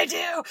 what did I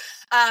do?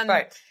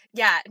 Right.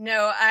 Yeah,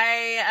 no,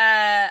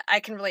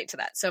 I can relate to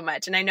that so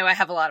much. And I know I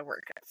have a lot of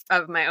work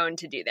of my own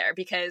to do there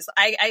because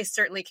I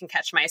certainly can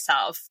catch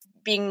myself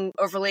being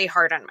overly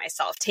hard on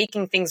myself,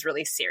 taking things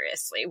really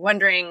seriously,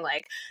 wondering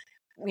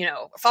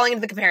falling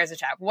into the comparison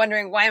trap,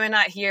 wondering why am I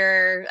not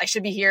here? I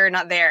should be here,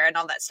 not there, and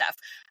all that stuff.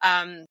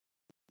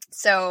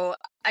 So,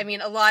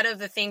 a lot of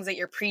the things that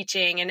you're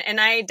preaching, and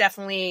I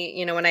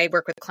definitely, when I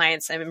work with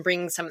clients, I'm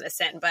bringing some of this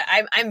in, but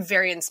I'm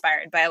very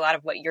inspired by a lot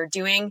of what you're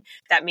doing.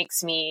 That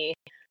makes me,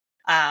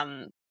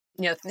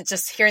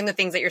 just hearing the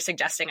things that you're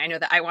suggesting, I know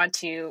that I want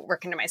to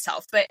work into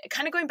myself. But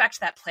kind of going back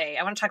to that play,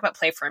 I want to talk about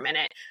play for a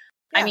minute.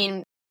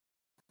 Yeah.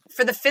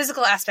 For the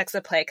physical aspects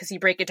of play, because you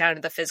break it down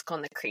to the physical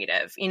and the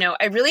creative,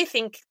 I really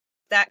think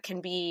that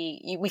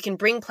we can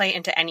bring play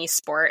into any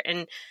sport.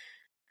 And,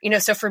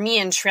 so for me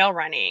in trail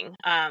running,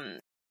 I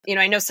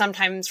know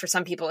sometimes for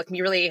some people, it can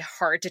be really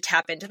hard to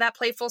tap into that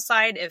playful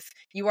side if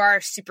you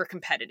are super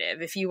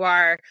competitive, if you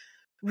are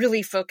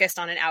really focused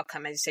on an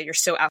outcome, as you say, you're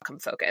so outcome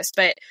focused.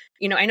 But,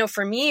 I know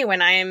for me,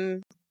 when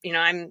I'm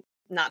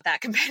not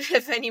that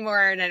competitive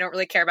anymore and I don't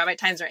really care about my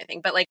times or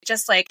anything, but like,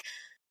 just like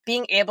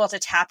being able to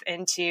tap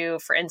into,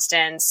 for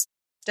instance,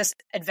 just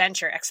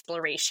adventure,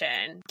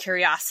 exploration,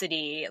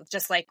 curiosity,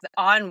 just like the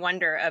awe and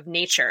wonder of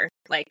nature.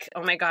 Like,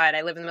 oh my God,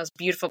 I live in the most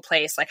beautiful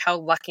place. Like, how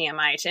lucky am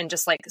I? And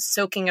just like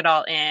soaking it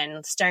all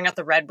in, staring at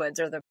the redwoods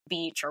or the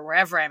beach or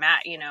wherever I'm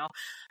at,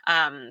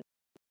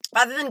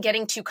 rather than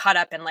getting too caught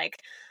up in like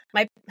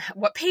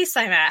what pace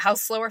I'm at, how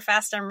slow or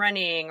fast I'm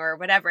running or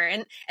whatever.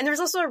 And there's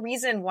also a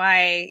reason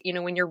why,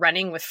 when you're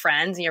running with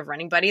friends and you have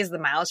running buddies, the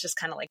miles just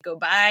kind of like go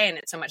by and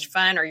it's so much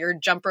fun, or you're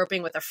jump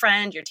roping with a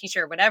friend, your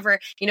teacher or whatever,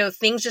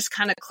 things just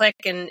kind of click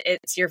and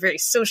you're very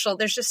social.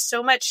 There's just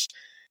so much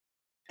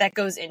that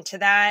goes into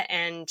that.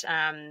 And,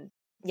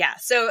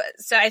 so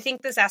I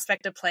think this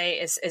aspect of play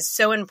is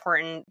so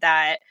important,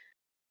 that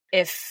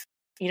if,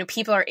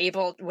 people are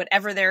able,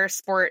 whatever their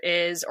sport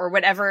is or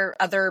whatever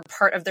other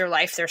part of their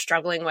life they're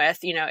struggling with,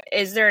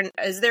 is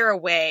there a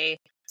way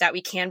that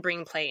we can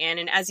bring play in?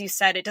 And as you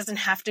said, it doesn't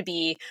have to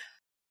be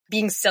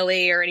being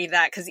silly or any of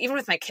that. Cause even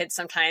with my kids,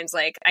 sometimes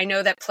like I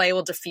know that play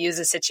will diffuse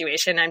a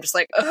situation. I'm just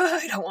like, oh,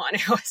 I don't want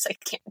to. I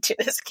can't do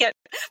this. Can't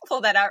pull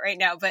that out right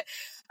now. But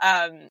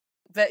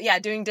yeah,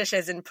 doing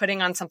dishes and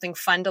putting on something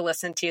fun to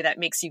listen to that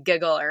makes you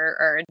giggle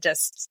or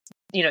just,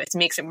 it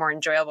makes it more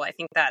enjoyable. I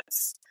think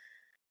that's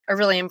a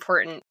really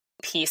important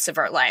piece of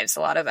our lives.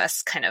 A lot of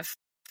us kind of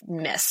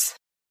miss.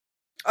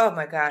 Oh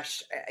my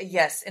gosh.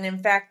 Yes. And in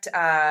fact,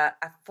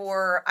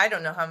 for I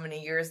don't know how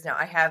many years now,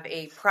 I have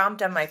a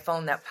prompt on my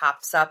phone that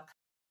pops up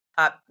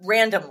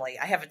randomly.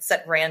 I have it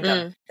set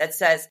random that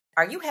says,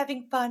 "Are you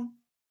having fun?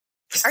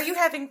 Are you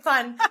having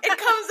fun?"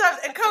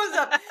 It comes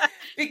up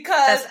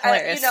because,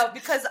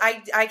 because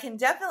I can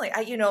definitely,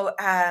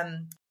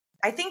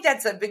 I think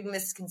that's a big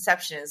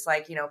misconception. Is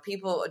like,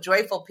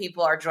 joyful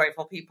people are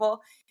joyful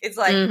people. It's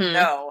like,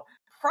 no,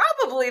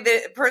 probably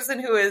the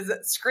person who is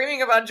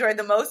screaming about joy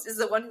the most is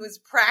the one who is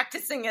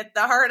practicing it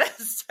the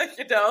hardest, And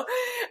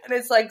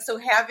it's like, so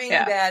having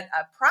that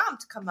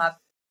prompt come up,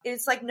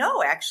 it's like,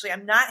 no, actually,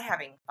 I'm not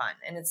having fun.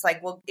 And it's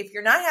like, well, if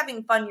you're not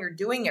having fun, you're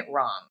doing it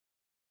wrong.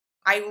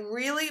 I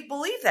really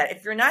believe that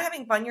if you're not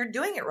having fun, you're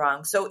doing it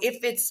wrong. So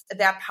if it's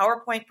that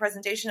PowerPoint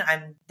presentation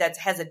that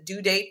has a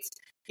due date,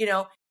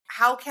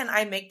 how can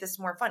I make this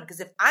more fun?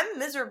 Because if I'm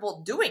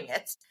miserable doing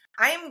it,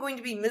 I am going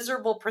to be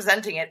miserable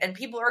presenting it, and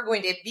people are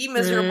going to be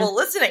miserable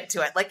listening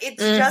to it. Like,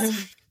 it's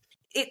just,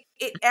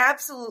 it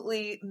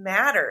absolutely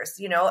matters,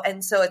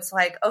 And so it's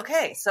like,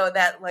 okay, so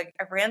that like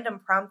a random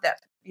prompt that,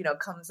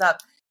 comes up,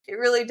 it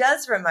really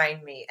does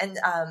remind me. And,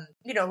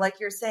 like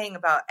you're saying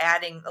about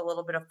adding a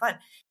little bit of fun.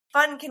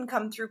 Fun can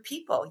come through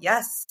people.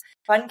 Yes.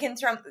 Fun can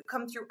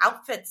come through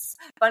outfits.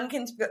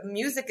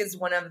 Music is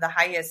one of the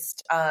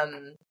highest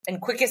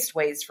and quickest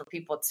ways for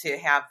people to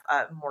have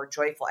a more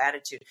joyful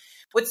attitude.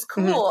 What's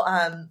cool,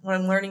 what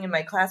I'm learning in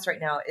my class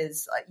right now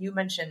is you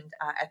mentioned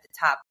at the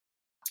top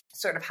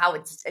sort of how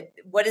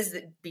what is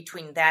it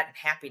between that and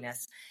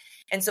happiness?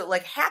 And so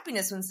like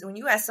happiness, when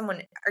you ask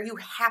someone, are you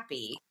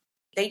happy?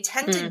 They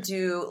tend to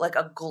do like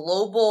a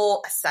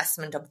global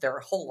assessment of their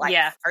whole life.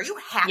 Yeah. Are you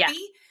happy? Yeah.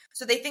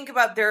 So they think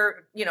about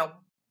their,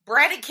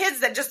 bratty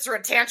kids that just threw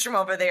a tantrum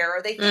over there,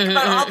 or they think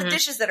about all the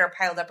dishes that are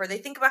piled up, or they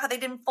think about how they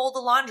didn't fold the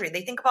laundry.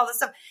 They think about all this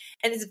stuff.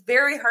 And it's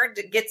very hard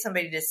to get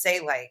somebody to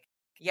say like,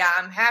 yeah,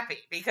 I'm happy,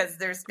 because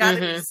there's got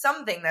to be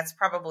something that's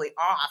probably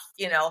off,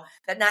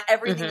 that not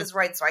everything is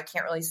right. So I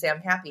can't really say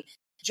I'm happy.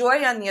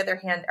 Joy, on the other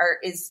hand,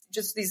 is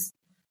just these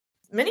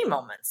mini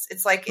moments.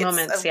 It's like,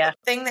 it's a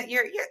thing that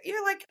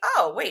you're like,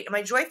 oh, wait, am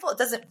I joyful? It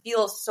doesn't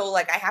feel so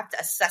like I have to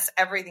assess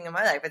everything in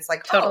my life. It's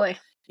like, totally.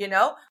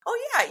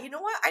 Oh yeah, you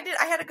know what?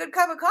 I had a good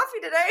cup of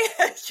coffee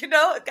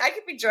today. I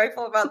could be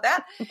joyful about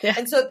that. Yeah.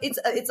 And so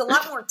it's a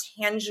lot more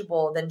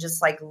tangible than just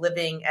like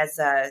living as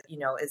a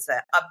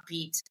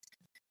upbeat,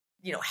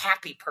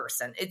 happy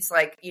person. It's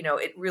like,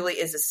 it really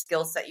is a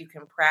skill set you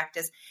can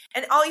practice.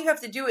 And all you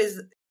have to do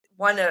is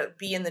want to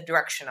be in the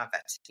direction of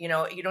it. You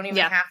don't even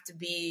have to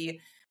be,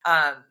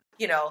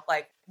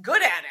 like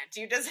good at it.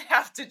 You just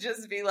have to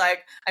just be like,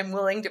 I'm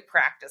willing to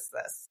practice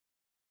this.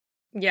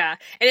 Yeah.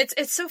 And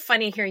it's so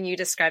funny hearing you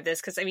describe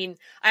this, because I mean,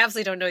 I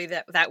obviously don't know you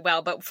that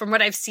well, but from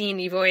what I've seen,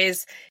 you've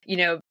always,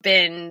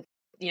 been,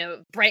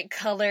 bright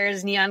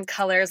colors, neon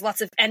colors,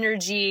 lots of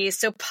energy,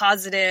 so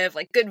positive,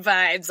 like good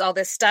vibes, all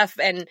this stuff.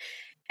 And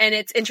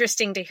it's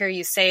interesting to hear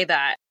you say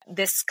that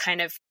this kind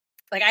of,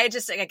 like, I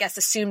guess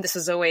assumed this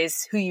was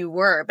always who you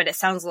were, but it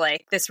sounds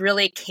like this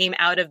really came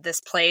out of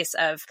this place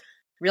of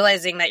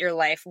realizing that your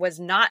life was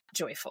not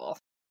joyful,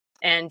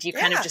 and you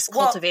kind of just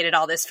cultivated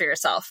all this for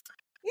yourself.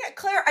 Yeah,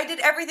 Claire, I did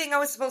everything I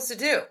was supposed to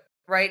do,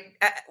 right?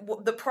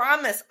 The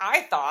promise,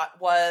 I thought,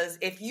 was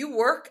if you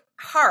work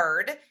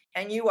hard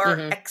and you are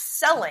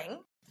excelling,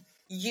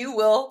 you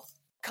will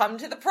come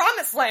to the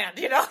promised land.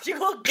 You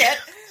will get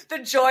the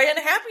joy and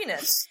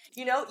happiness.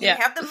 You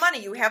have the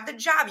money, you have the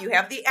job, you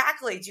have the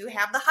accolades, you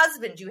have the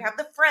husband, you have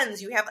the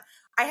friends,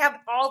 I have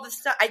all the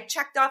stuff. I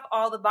checked off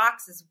all the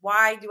boxes.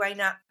 Why do I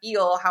not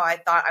feel how I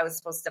thought I was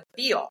supposed to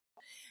feel?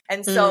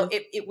 And so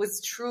it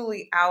was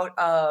truly out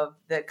of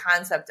the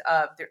concept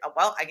of,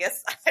 well, I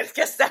guess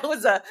that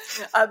was a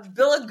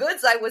bill of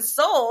goods I was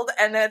sold,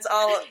 and that's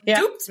all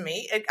duped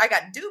me. I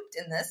got duped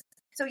in this.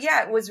 So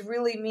yeah, it was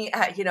really me.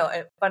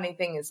 A funny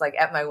thing is, like,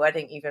 at my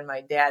wedding, even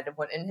my dad,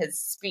 in his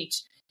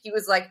speech, he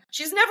was like,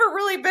 she's never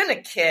really been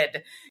a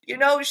kid.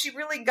 She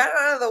really got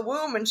out of the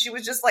womb and she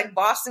was just like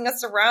bossing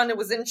us around and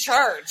was in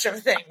charge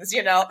of things,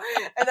 And I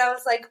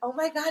was like, oh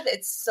my God,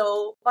 it's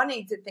so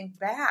funny to think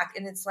back.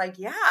 And it's like,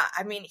 yeah,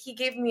 I mean, he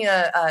gave me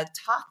a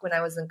talk when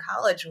I was in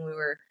college, when we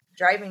were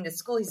driving to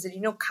school. He said,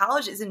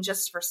 college isn't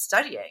just for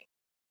studying.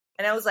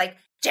 And I was like,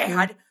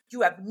 Dad,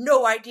 you have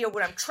no idea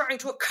what I'm trying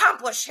to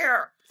accomplish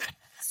here.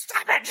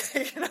 Stop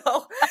it.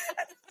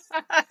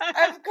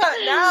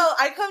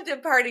 I come to a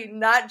party,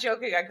 not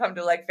joking. I come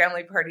to like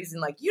family parties in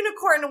like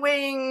unicorn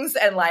wings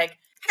and like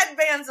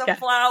headbands of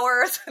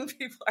flowers, and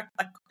people are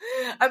like,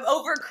 I'm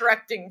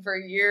overcorrecting for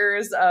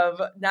years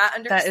of not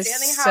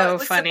understanding how it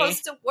was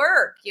supposed to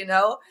work,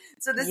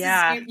 So this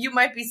is, you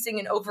might be seeing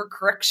an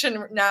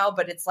overcorrection now,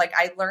 but it's like,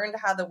 I learned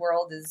how the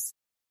world is,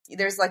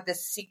 there's like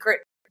this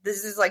secret,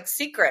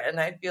 and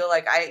I feel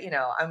like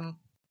I'm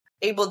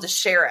able to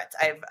share it.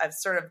 I've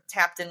sort of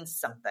tapped into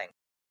something.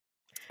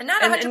 And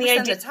not 100%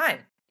 of the time.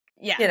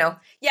 Yeah.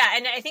 Yeah.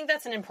 And I think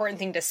that's an important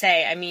thing to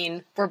say. I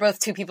mean, we're both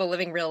two people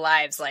living real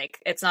lives. Like,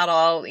 it's not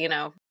all,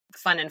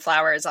 fun and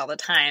flowers all the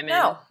time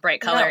and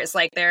bright colors.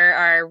 Like, there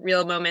are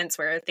real moments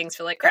where things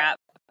feel like crap.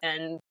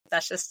 And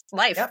that's just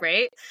life,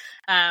 right?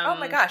 Oh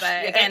my gosh.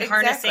 But again,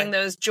 harnessing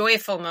those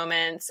joyful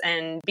moments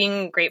and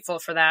being grateful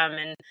for them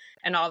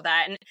and all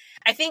that. And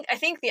I think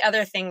the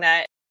other thing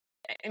that,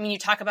 I mean, you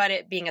talk about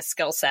it being a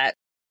skill set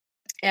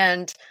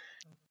and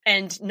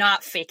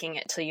not faking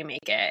it till you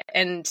make it.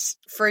 And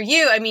for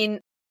you, I mean,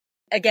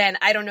 again,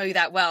 I don't know you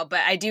that well, but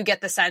I do get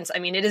the sense, I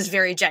mean, it is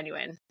very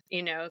genuine,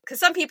 because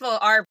some people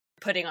are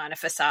putting on a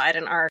facade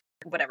and are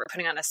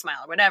putting on a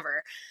smile or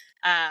whatever.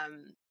 I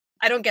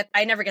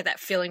never get that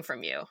feeling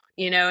from you,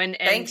 and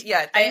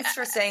thanks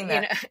for saying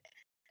that.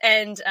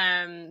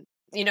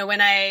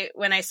 When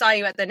I saw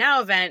you at the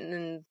Now event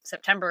in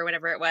September or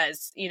whatever it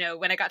was,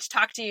 when I got to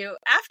talk to you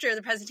after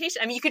the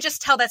presentation, I mean, you could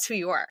just tell that's who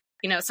you are.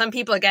 Some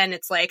people, again,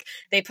 it's like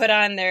they put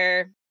on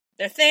their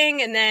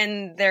thing and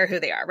then they're who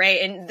they are, right?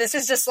 And this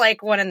is just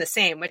like one and the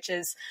same, which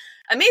is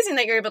amazing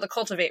that you're able to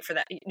cultivate for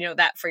that,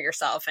 that for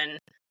yourself. And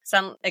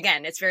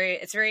again, it's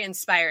very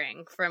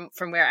inspiring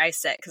from where I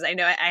sit, because I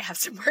know I have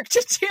some work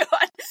to do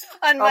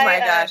on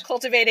my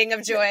cultivating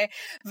of joy.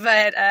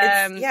 But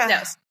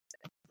no.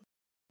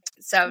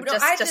 So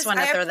just want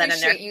to throw that in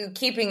there. I appreciate you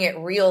keeping it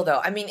real, though.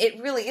 I mean, it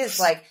really is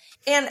like.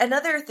 And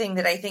another thing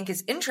that I think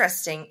is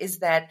interesting is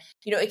that,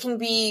 it can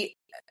be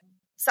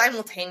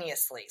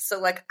simultaneously. So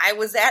like, I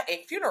was at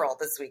a funeral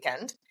this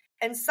weekend,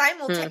 and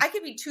I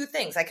could be two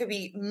things. I could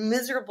be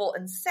miserable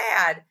and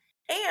sad,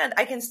 and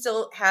I can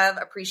still have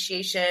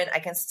appreciation. I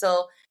can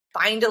still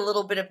find a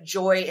little bit of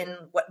joy in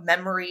what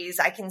memories.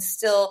 I can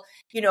still,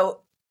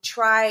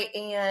 try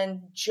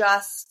and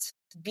just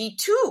be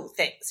two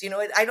things.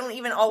 I don't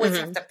even always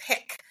have to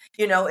pick,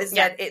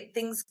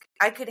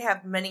 I could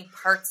have many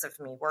parts of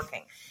me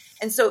working.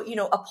 And so,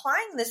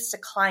 applying this to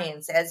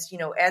clients, as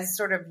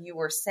sort of you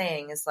were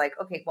saying, is like,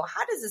 okay, well,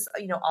 how does this,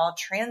 all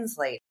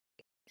translate?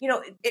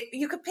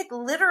 You could pick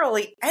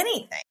literally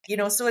anything,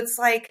 so it's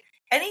like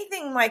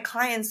anything my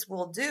clients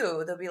will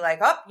do, they'll be like,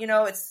 oh,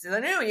 it's the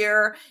new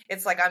year.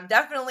 It's like, I'm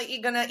definitely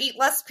going to eat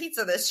less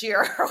pizza this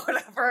year or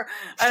whatever.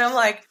 And I'm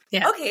like,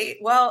 okay,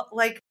 well,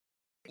 like,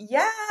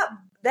 yeah,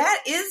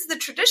 that is the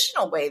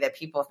traditional way that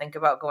people think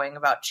about going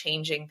about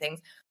changing things.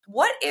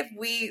 What if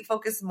we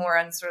focus more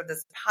on sort of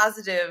this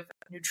positive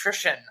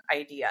nutrition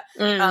idea?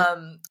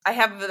 I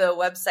have the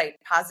website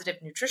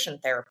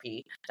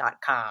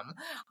positivenutritiontherapy.com.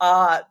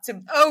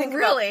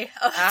 Really?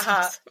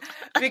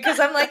 Because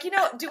I'm like, do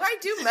I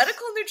do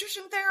medical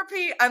nutrition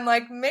therapy? I'm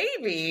like,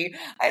 maybe.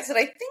 I said,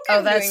 I think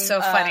I'm that's doing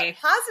so funny.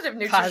 Positive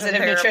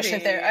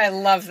nutrition therapy. I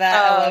love that.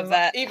 I love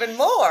that. Even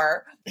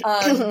more.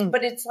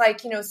 But it's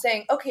like,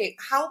 saying, okay,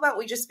 how about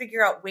we just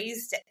figure out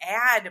ways to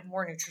add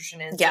more nutrition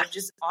in, so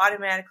just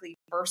automatically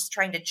first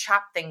trying to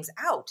chop things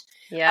out.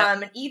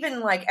 And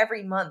even like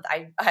every month,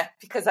 I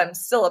because I'm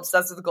still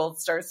obsessed with gold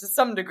stars to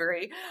some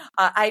degree,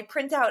 I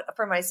print out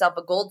for myself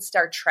a gold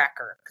star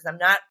tracker, because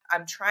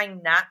I'm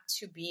trying not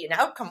to be an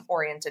outcome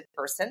oriented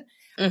person,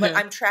 but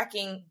I'm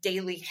tracking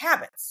daily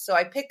habits. So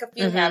I pick a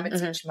few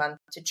habits each month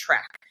to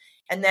track.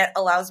 And that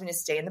allows me to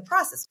stay in the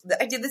process.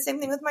 I did the same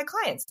thing with my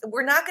clients.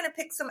 We're not going to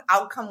pick some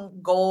outcome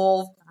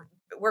goal.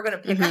 We're going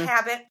to pick a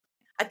habit,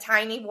 a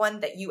tiny one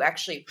that you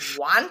actually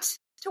want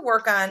to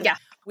work on.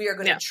 We are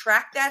going to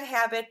track that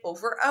habit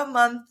over a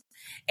month,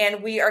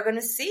 and we are going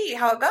to see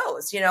how it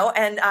goes,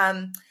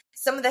 and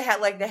some of the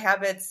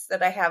habits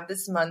that I have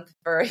this month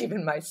for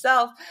even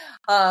myself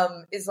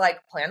is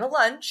like plan a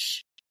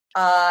lunch,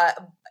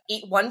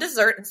 eat one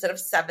dessert instead of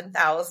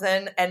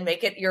 7,000 and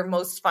make it your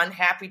most fun,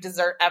 happy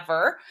dessert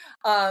ever.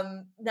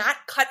 Not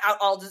cut out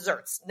all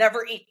desserts.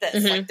 Never eat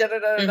this. Like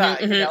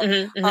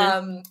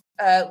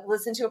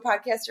listen to a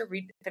podcast or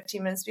read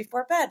 15 minutes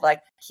before bed.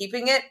 Like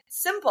keeping it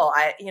simple,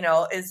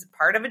 is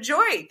part of a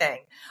joy thing.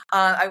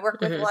 I work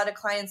with a lot of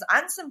clients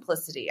on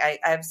simplicity.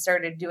 I've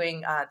started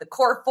doing the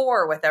core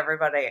 4 with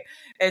everybody.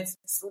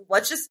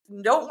 Let's just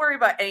don't worry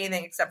about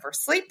anything except for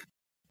sleep,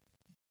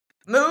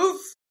 move,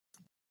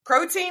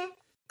 protein,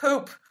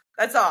 poop.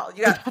 That's all.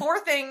 You got 4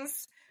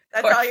 things.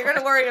 That's all you're going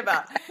to worry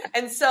about.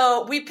 And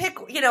so we pick,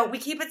 we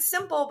keep it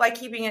simple by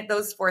keeping it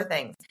those 4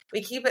 things.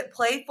 We keep it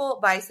playful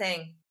by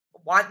saying,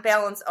 want,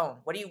 balance, own.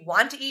 What do you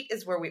want to eat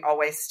is where we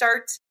always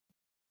start.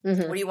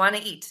 What do you want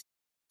to eat?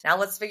 Now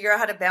let's figure out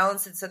how to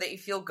balance it so that you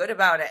feel good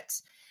about it.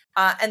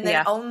 And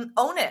then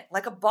own it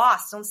like a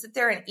boss. Don't sit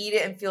there and eat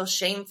it and feel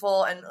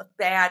shameful and look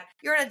bad.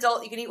 You're an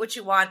adult. You can eat what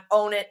you want.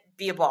 Own it.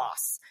 Be a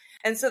boss.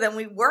 And so then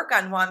we work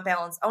on want,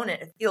 balance, own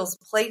it. It feels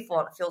playful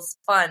and it feels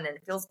fun and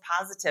it feels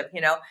positive.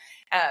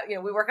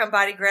 We work on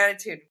body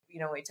gratitude,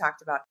 we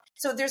talked about.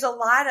 So there's a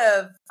lot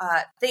of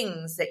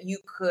things that you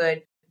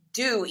could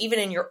do even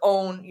in your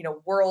own,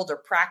 world or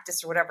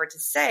practice or whatever to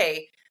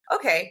say,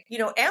 okay,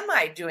 am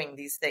I doing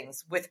these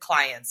things with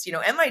clients?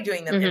 Am I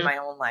doing them in my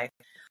own life?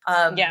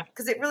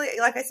 Because it really,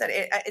 like I said,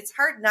 it's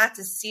hard not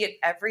to see it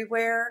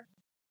everywhere.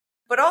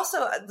 But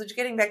also,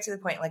 getting back to the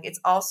point, like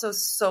it's also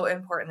so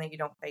important that you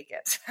don't fake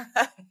it.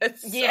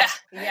 It's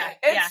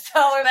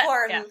so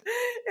important.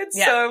 It's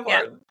so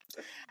important.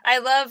 I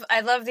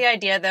love the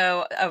idea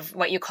though of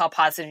what you call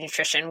positive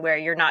nutrition, where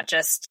you're not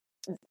just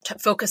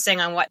focusing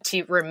on what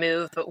to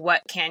remove, but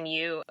what can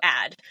you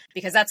add?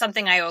 Because that's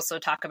something I also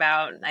talk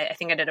about. I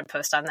think I did a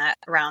post on that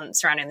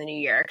surrounding the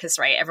new year. Because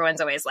everyone's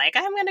always like,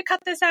 I'm going to cut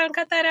this out and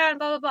cut that out and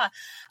blah, blah,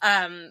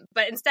 blah.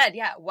 But instead,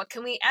 what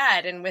can we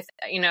add? And with,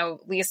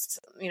 at least,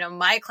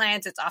 my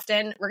clients, it's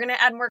often, we're going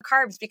to add more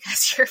carbs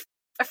because you're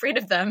afraid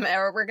of them,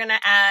 or we're going to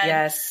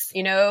add,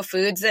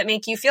 foods that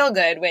make you feel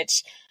good,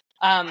 which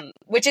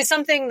is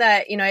something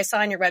that, I saw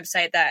on your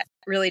website that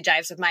really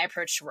jives with my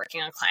approach to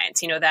working on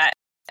clients,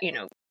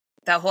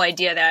 that whole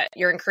idea that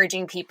you're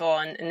encouraging people,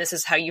 and this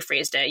is how you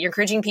phrased it, you're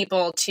encouraging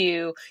people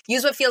to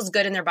use what feels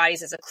good in their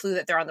bodies as a clue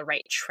that they're on the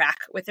right track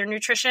with their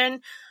nutrition.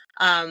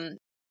 And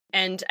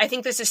I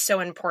think this is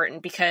so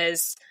important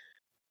because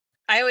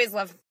I always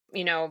love,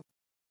 to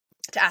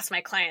ask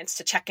my clients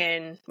to check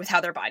in with how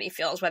their body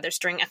feels, whether it's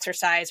during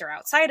exercise or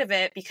outside of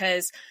it,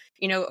 because,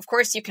 of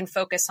course you can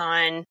focus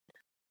on,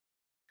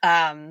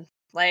 oh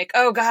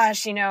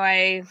gosh,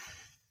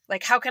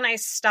 how can I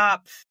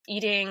stop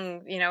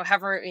eating,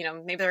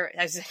 maybe I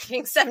was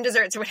eating 7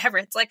 desserts or whatever.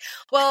 It's like,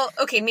 well,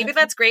 okay, maybe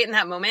that's great in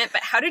that moment,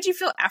 but how did you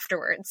feel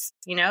afterwards?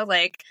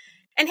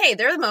 And hey,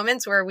 there are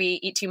moments where we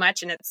eat too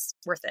much and it's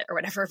worth it or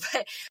whatever.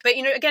 But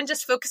again,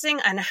 just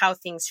focusing on how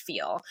things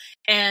feel.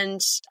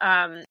 And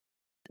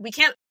we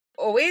can't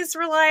always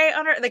rely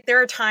on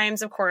there are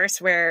times, of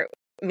course, where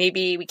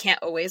maybe we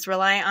can't always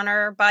rely on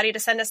our body to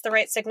send us the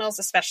right signals,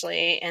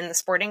 especially in the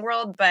sporting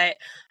world,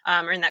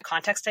 or in that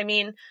context, I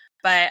mean.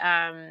 But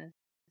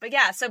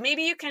yeah, so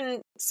maybe you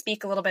can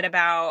speak a little bit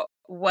about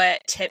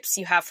what tips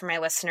you have for my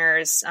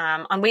listeners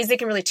on ways they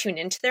can really tune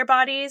into their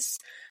bodies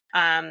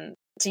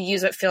to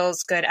use what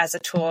feels good as a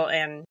tool,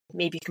 and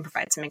maybe you can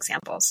provide some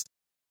examples.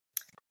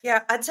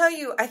 Yeah, I tell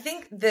you, I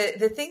think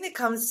the thing that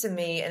comes to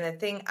me and the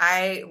thing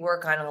I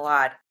work on a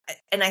lot,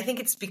 and I think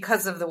it's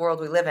because of the world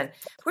we live in,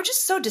 we're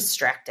just so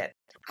distracted.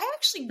 I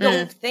actually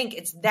don't think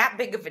it's that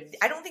big of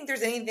I don't think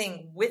there's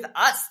anything with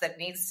us that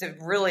needs to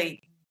really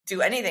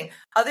do anything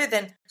other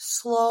than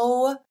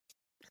slow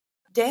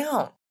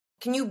down.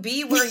 Can you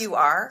be where you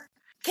are?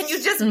 Can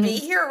you just be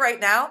here right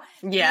now?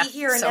 Yeah, be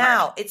here so now.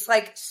 Hard. It's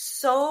like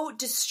so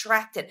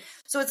distracted.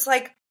 So it's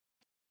like,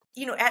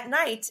 at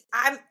night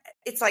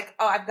it's like,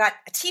 oh, I've got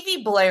a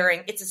TV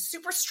blaring. It's a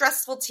super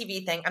stressful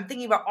TV thing. I'm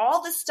thinking about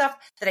all this stuff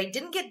that I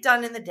didn't get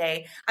done in the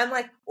day. I'm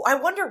like, I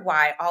wonder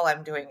why all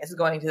I'm doing is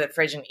going to the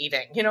fridge and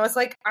eating. It's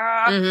like,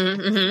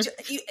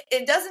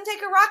 it doesn't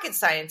take a rocket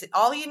science.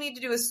 All you need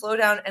to do is slow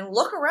down and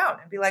look around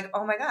and be like,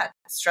 oh my God,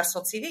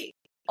 stressful TV.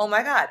 Oh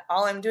my God,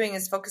 all I'm doing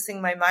is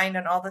focusing my mind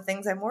on all the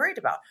things I'm worried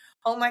about.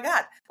 Oh my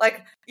God,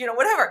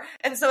 whatever.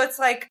 And so it's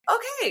like,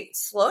 okay,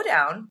 slow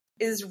down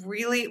is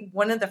really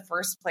one of the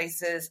first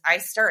places I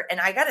start. And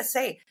I got to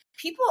say,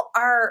 people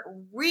are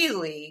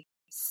really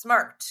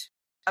smart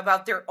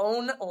about their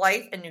own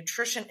life and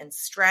nutrition and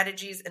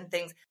strategies and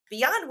things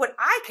beyond what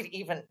I could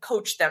even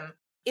coach them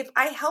if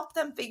I help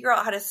them figure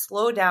out how to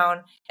slow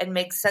down and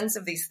make sense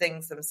of these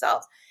things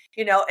themselves.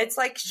 It's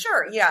like,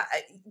 sure, yeah.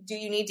 Do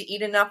you need to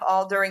eat enough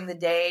all during the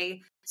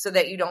day so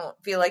that you don't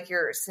feel like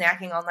you're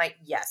snacking all night?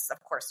 Yes,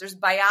 of course. There's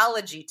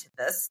biology to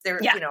this.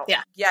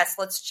 Yes,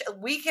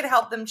 we could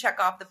help them check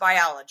off the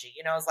biology.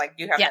 It's like,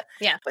 you have that.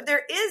 Yeah. But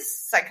there is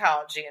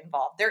psychology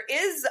involved. There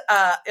is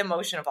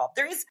emotion involved.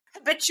 There is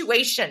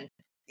habituation.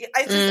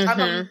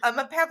 I'm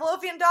a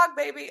Pavlovian dog,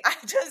 baby.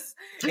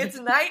 It's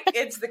night,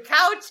 it's the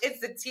couch, it's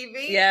the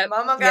TV. Yep.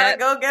 Mama gotta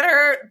go get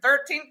her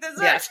 13th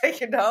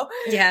dessert, you know?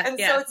 Yeah. And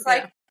so it's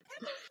like,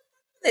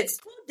 let's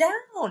slow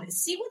down,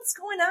 see what's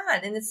going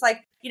on. And it's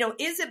like, you know,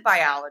 is it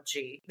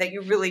biology that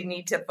you really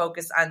need to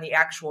focus on the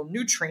actual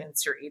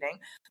nutrients you're eating?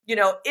 You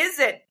know, is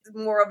it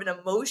more of an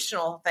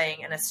emotional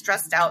thing and a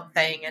stressed out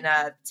thing and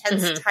a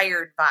tense,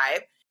 tired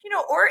vibe? You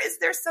know, or is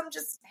there some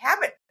just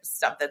habit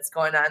stuff that's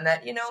going on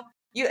that, you know,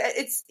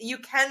 you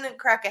can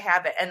crack a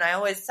habit. And I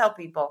always tell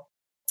people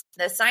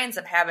the science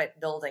of habit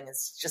building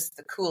is just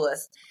the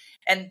coolest.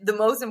 And the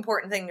most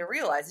important thing to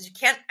realize is you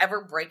can't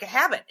ever break a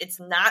habit. It's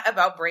not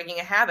about breaking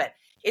a habit.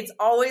 It's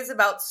always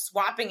about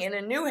swapping in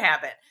a new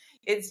habit.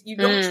 It's you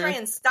don't try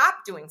and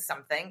stop doing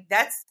something.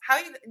 That's how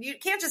you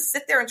can't just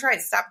sit there and try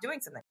to stop doing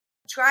something.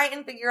 Try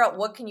and figure out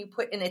what can you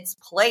put in its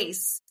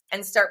place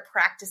and start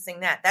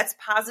practicing that. That's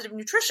positive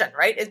nutrition,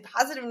 right? And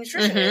positive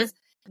nutrition is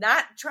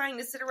not trying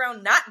to sit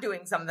around not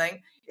doing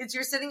something. It's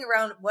you're sitting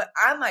around, what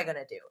am I going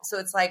to do? So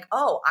it's like,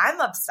 oh, I'm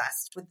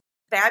obsessed with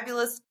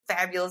fabulous,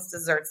 fabulous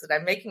desserts that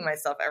I'm making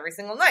myself every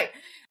single night.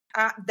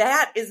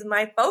 That is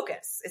my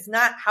focus. It's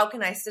not how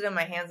can I sit on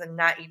my hands and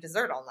not eat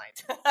dessert all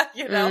night,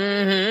 you know?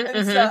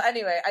 And so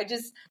anyway,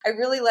 I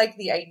really like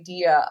the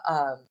idea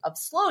of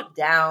slow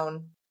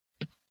down.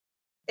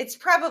 It's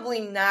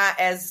probably not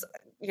as,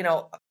 you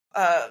know,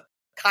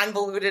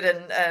 convoluted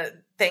and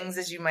things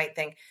as you might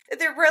think.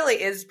 There really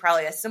is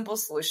probably a simple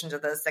solution to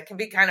this that can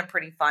be kind of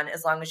pretty fun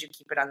as long as you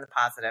keep it on the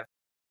positive.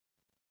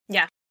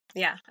 Yeah.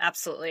 Yeah,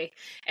 absolutely.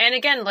 And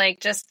again, like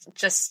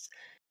just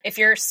if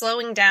you're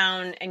slowing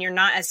down and you're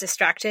not as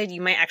distracted,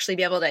 you might actually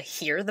be able to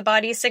hear the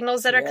body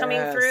signals that are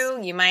coming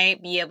through. You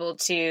might be able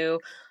to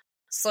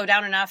slow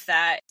down enough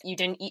that you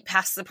didn't eat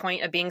past the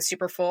point of being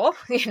super full.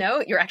 You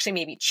know, you're actually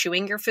maybe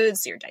chewing your food,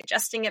 so you're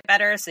digesting it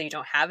better, so you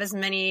don't have as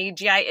many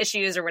GI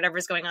issues or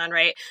whatever's going on,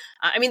 right?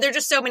 I mean, there are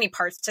just so many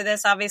parts to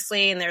this,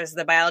 obviously, and there's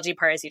the biology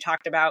part, as you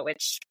talked about,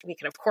 which we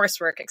can, of course,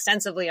 work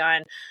extensively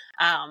on.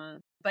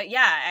 But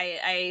yeah,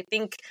 I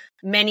think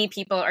many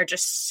people are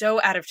just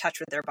so out of touch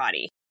with their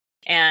body.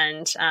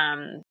 And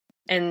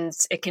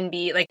it can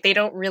be like, they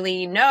don't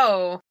really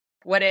know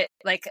what it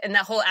like, and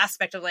that whole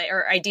aspect of like,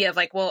 or idea of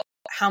like, well,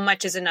 how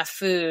much is enough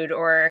food?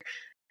 Or,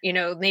 you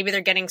know, maybe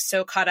they're getting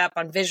so caught up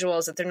on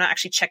visuals that they're not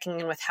actually checking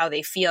in with how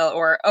they feel,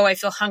 or, oh, I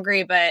feel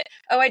hungry, but,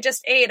 oh, I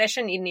just ate, I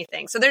shouldn't eat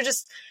anything. So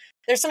there's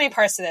so many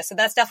parts to this. So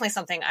that's definitely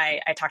something I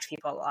talk to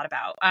people a lot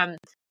about.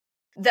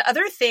 The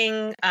other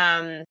thing,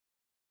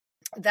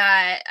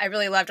 that I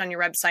really loved on your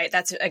website,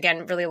 that's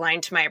again really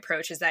aligned to my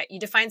approach, is that you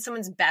define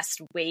someone's best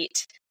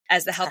weight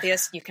as the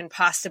healthiest you can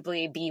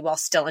possibly be while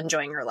still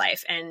enjoying your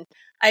life. And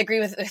I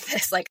agree with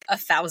this like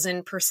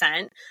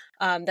 1,000%,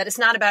 that it's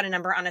not about a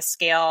number on a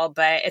scale,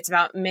 but it's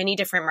about many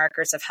different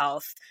markers of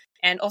health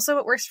and also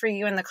what works for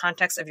you in the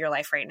context of your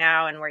life right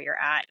now and where you're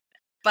at.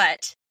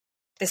 But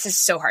this is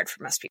so hard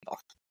for most people,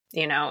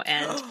 you know,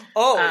 and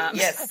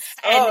yes.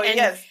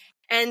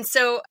 And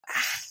so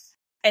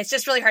it's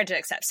just really hard to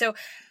accept. So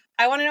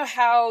I want to know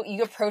how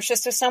you approach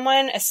this with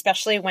someone,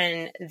 especially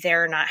when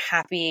they're not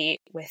happy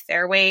with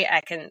their weight.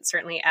 I can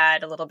certainly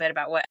add a little bit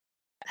about what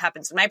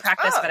happens in my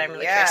practice, but I'm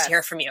really curious to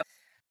hear from you.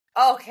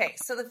 Okay.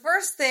 So the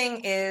first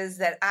thing is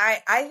that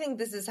I think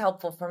this is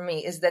helpful for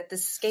me is that the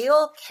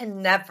scale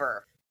can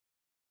never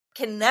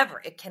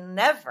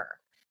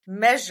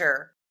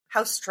measure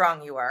how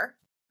strong you are.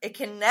 It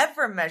can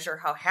never measure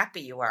how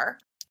happy you are.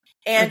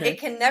 And it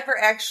can never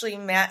actually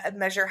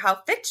measure how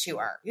fit you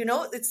are. You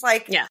know, it's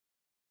like,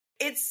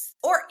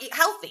 or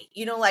healthy,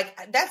 you know,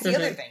 like that's the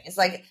other thing. It's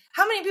like,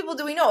 how many people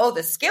do we know? Oh,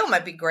 the scale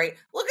might be great.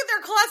 Look at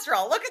their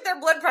cholesterol. Look at their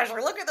blood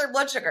pressure. Look at their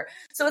blood sugar.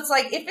 So it's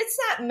like, if it's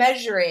not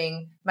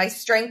measuring my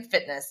strength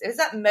fitness, if it's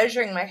not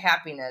measuring my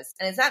happiness,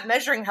 and it's not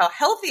measuring how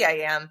healthy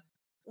I am,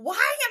 why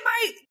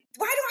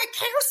do I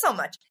care so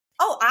much?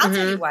 Oh, I'll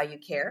tell you why you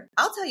care.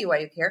 I'll tell you why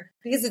you care.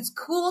 Because it's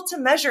cool to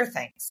measure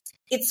things.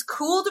 It's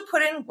cool to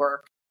put in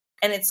work,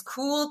 and it's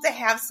cool to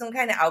have some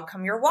kind of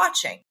outcome you're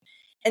watching.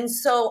 And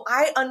so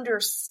I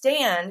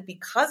understand,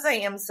 because I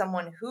am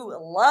someone who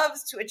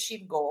loves to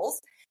achieve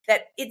goals,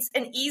 that it's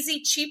an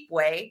easy, cheap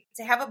way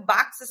to have a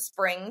box of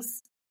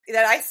springs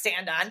that I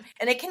stand on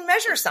and it can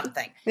measure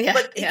something.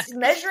 But it's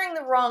measuring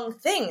the wrong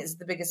thing is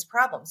the biggest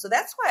problem. So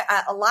that's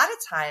why a lot of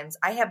times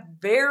I have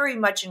very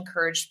much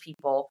encouraged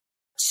people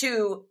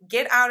to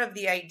get out of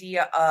the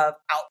idea of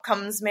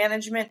outcomes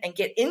management and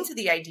get into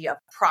the idea of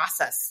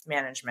process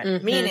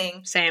management,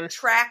 meaning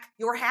track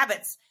your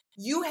habits.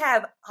 You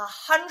have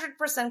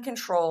 100%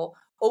 control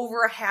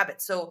over a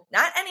habit. So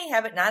not any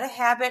habit, not a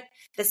habit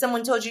that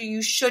someone told you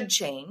you should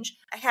change,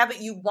 a habit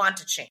you want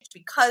to change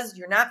because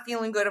you're not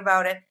feeling good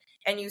about it.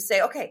 And you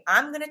say, okay,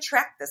 I'm going to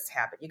track this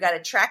habit. You got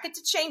to track it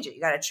to change it. You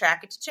got to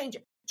track it to change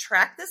it.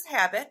 Track this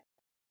habit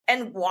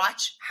and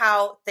watch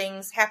how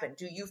things happen.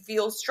 Do you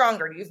feel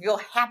stronger? Do you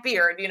feel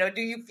happier? You know,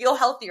 do you feel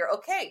healthier?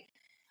 Okay.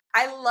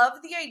 I love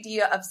the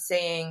idea of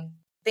saying,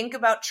 think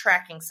about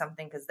tracking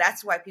something because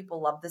that's why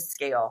people love the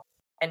scale.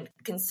 and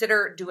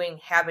consider doing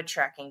habit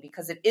tracking,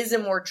 because it is a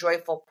more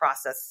joyful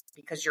process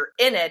because you're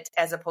in it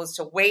as opposed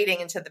to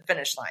waiting into the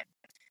finish line.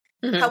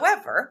 Mhm.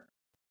 However,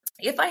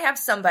 if I have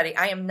somebody,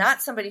 I am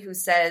not somebody who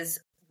says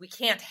we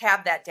can't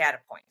have that data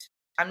point.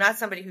 I'm not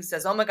somebody who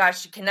says, oh my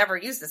gosh, you can never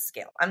use this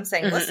scale. I'm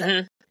saying,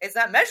 listen, it's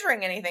not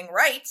measuring anything,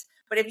 right?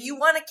 But if you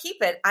want to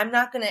keep it, I'm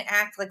not going to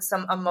act like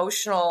some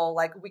emotional,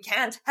 like we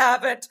can't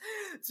have it,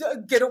 so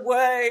get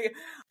away.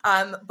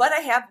 But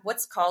I have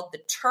what's called the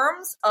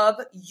terms of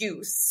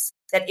use,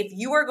 that if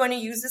you are going to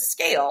use a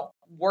scale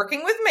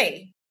working with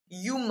me,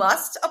 you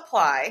must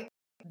apply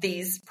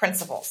these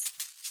principles.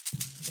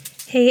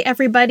 Hey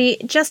everybody,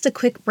 just a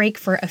quick break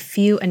for a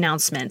few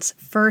announcements.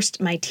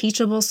 First, my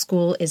Teachable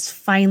School is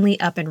finally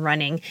up and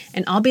running,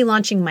 and I'll be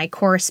launching my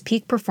course,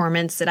 Peak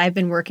Performance, that I've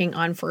been working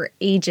on for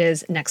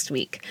ages next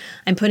week.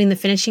 I'm putting the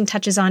finishing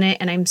touches on it,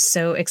 and I'm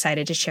so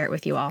excited to share it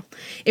with you all.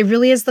 It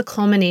really is the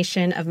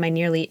culmination of my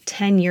nearly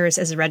 10 years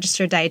as a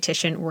registered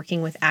dietitian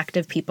working with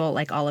active people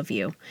like all of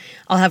you.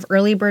 I'll have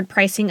early bird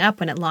pricing up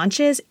when it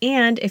launches,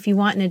 and if you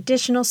want an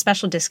additional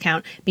special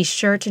discount, be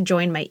sure to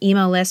join my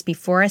email list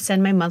before I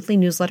send my monthly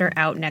newsletter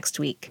out next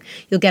week.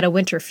 You'll get a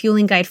winter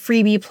fueling guide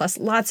freebie plus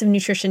lots of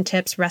nutrition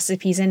tips,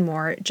 recipes, and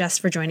more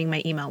just for joining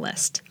my email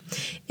list.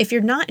 If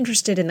you're not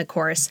interested in the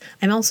course,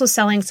 I'm also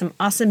selling some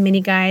awesome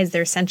mini guides.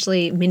 They're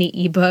essentially mini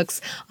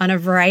ebooks on a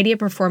variety of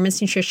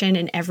performance nutrition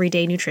and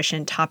everyday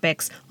nutrition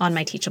topics on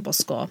my Teachable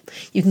School.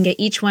 You can get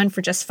each one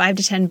for just $5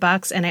 to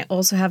 $10, and I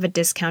also have a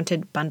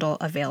discounted bundle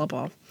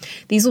available.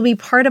 These will be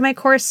part of my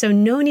course, so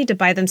no need to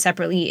buy them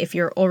separately if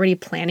you're already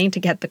planning to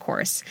get the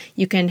course.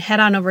 You can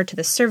head on over to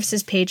the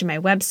services page of my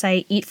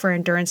website,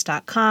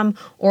 eatforendurance.com,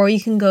 or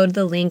you can go to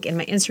the link in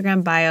my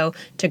Instagram bio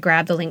to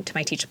grab the link to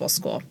my Teachable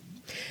School.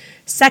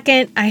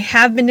 Second, I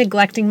have been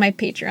neglecting my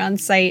Patreon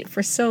site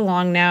for so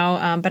long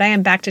now, but I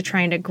am back to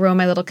trying to grow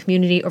my little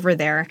community over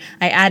there.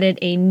 I added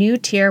a new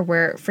tier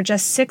where for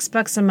just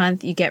 $6 a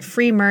month, you get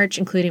free merch,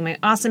 including my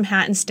awesome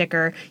hat and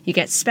sticker. You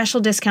get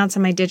special discounts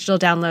on my digital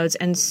downloads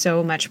and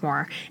so much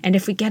more. And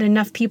if we get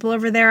enough people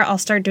over there, I'll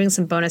start doing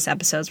some bonus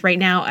episodes. Right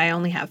now, I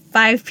only have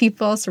 5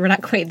 people, so we're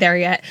not quite there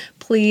yet.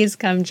 Please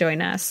come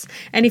join us.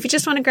 And if you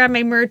just want to grab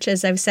my merch,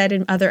 as I've said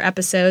in other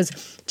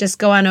episodes, just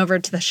go on over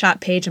to the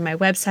shop page on my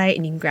website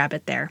and you can grab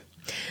it there.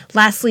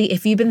 Lastly,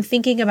 if you've been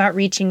thinking about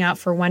reaching out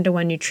for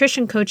one-to-one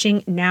nutrition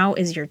coaching, now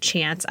is your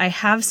chance. I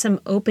have some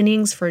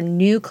openings for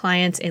new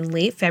clients in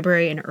late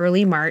February and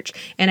early March,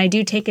 and I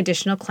do take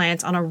additional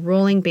clients on a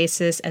rolling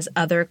basis as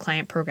other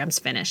client programs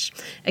finish.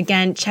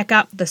 Again, check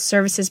out the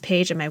services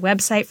page on my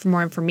website for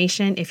more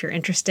information if you're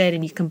interested,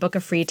 and you can book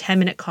a free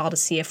 10-minute call to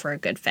see if we're a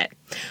good fit.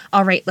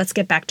 All right, let's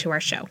get back to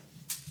our show.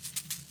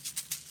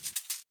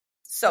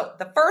 So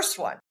the first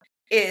one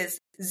is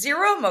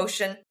zero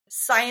emotion,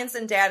 science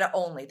and data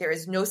only. There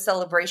is no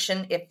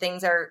celebration if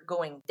things are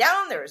going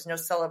down. There is no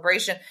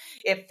celebration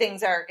if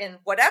things are in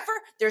whatever.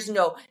 There's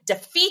no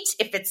defeat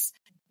if it's,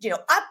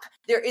 up.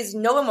 There is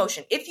no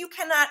emotion. If you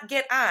cannot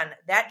get on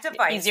that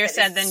device, easier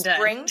said than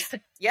done.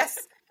 Yes.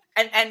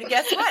 And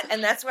guess what?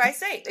 And that's why I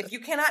say, if you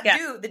cannot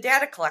do the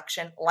data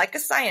collection like a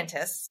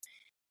scientist,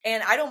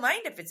 and I don't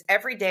mind if it's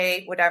every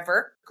day,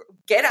 whatever,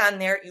 get on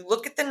there. You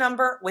look at the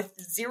number with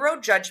zero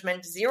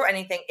judgment, zero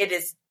anything. It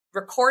is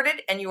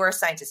recorded and you are a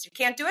scientist. You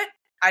can't do it.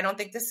 I don't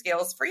think the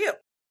scale is for you.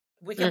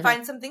 We can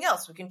find something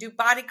else. We can do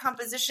body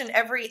composition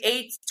every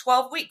 8,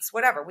 12 weeks,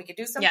 whatever. We could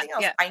do something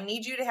else. I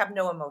need you to have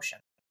no emotion.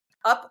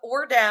 Up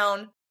or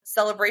down,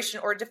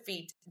 celebration or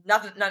defeat,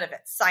 none of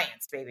it.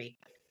 Science, baby.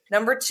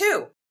 Number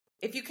 2,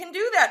 if you can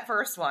do that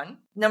first one,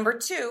 number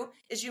 2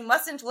 is you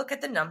mustn't look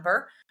at the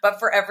number, but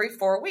for every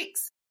 4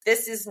 weeks.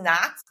 This is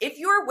not, if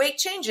your weight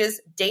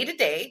changes day to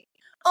day,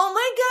 oh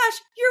my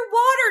gosh, your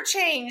water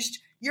changed.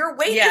 Your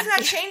weight is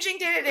not changing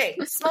day to day.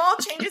 Small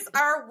changes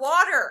are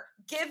water.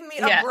 Give me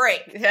a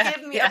break.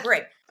 Give me a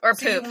break. Or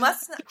so poop. You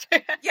must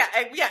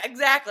not,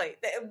 exactly.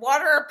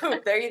 Water or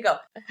poop. There you go.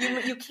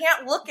 You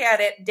can't look at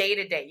it day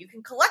to day. You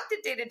can collect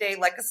it day to day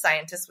like a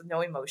scientist with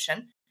no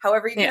emotion.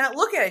 However, you cannot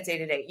look at it day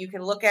to day. You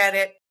can look at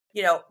it,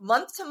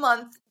 month to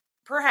month,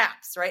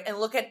 perhaps, right? And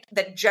look at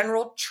the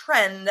general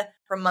trend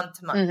from month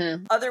to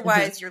month.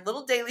 Otherwise, your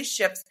little daily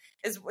shifts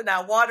is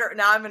now water.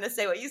 Now I'm going to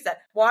say what you said,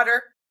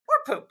 water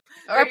or poop.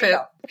 Or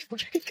poop.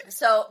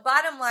 So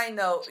bottom line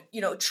though,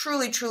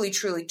 truly,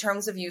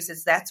 terms of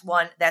uses, that's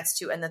 1, that's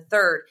 2. And the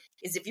third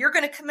is if you're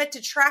going to commit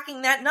to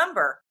tracking that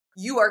number,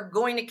 you are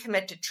going to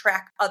commit to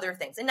track other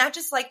things and not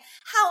just like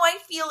how I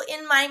feel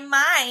in my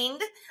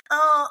mind.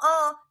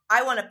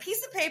 I want a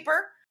piece of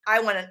paper. I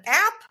want an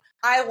app.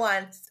 I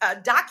want a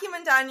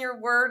document on your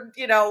Word,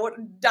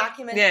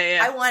 document.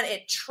 I want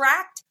it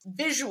tracked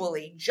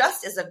visually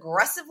just as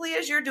aggressively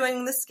as you're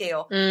doing the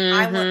scale.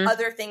 I want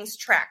other things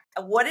tracked.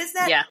 What is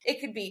that? Yeah.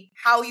 It could be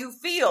how you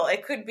feel.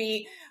 It could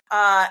be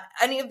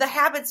any of the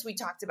habits we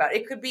talked about.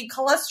 It could be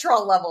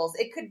cholesterol levels.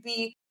 It could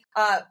be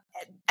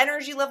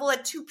energy level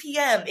at 2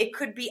 p.m. It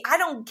could be, I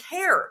don't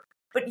care.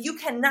 But you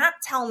cannot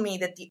tell me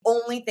that the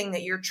only thing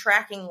that you're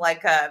tracking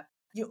like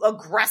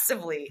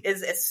aggressively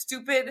is a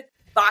stupid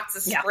box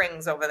of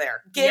springs over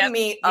there. Give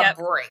me a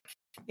break.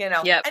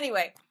 Yep.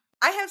 Anyway,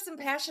 I have some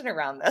passion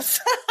around this.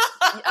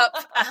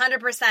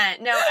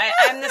 100%. No,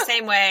 I'm the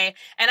same way.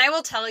 And I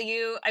will tell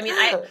you, I mean,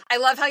 I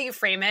love how you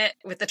frame it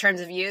with the terms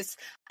of use.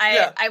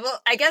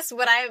 I guess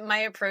my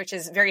approach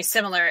is very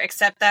similar,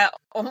 except that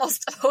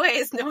almost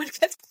always no one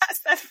gets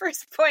past that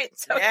first point.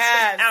 So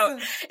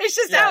it's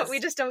just out. We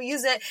just don't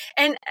use it.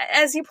 And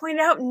as you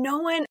pointed out, no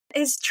one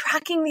is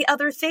tracking the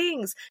other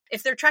things.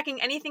 If they're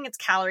tracking anything, it's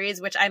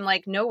calories, which I'm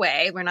like, no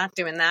way, we're not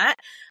doing that.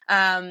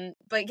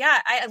 But yeah,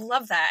 I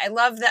love that. I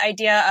love the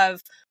idea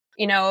of,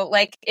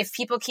 like if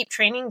people keep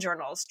training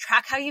journals,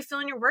 track how you feel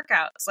in your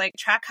workouts, like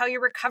track how you're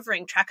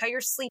recovering, track how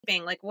you're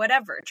sleeping, like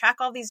whatever, track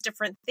all these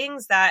different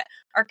things that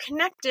are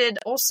connected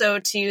also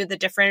to the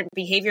different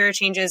behavior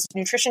changes,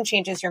 nutrition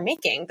changes you're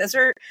making. Those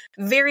are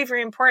very,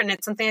 very important.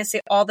 It's something I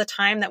say all the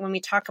time that when we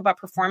talk about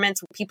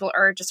performance, people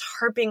are just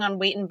harping on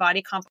weight and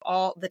body comp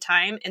all the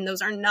time. And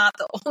those are not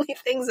the only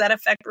things that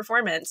affect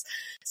performance.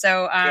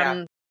 So,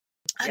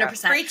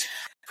 100%.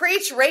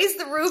 Preach, raise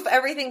the roof,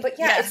 everything. But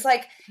it's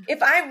like,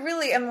 if I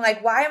really am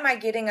like, why am I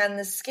getting on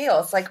this scale?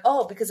 It's like,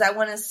 because I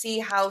want to see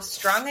how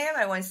strong I am.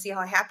 I want to see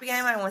how happy I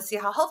am. I want to see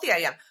how healthy I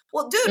am.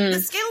 Well, dude,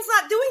 the scale's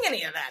not doing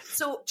any of that.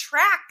 So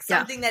track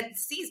something that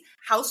sees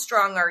how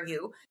strong are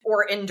you,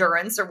 or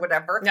endurance or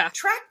whatever. Yeah.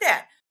 Track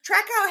that.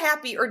 Track how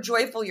happy or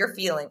joyful you're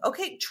feeling.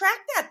 Okay, track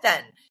that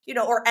then,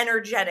 or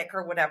energetic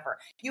or whatever.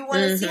 You want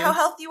to see how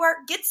healthy you are?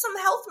 Get some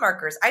health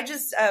markers. I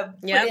just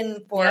put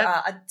in for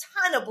a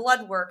ton of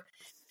blood work.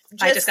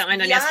 I just got mine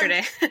done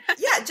yesterday.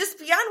 Just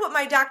beyond what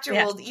my doctor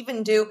will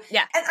even do.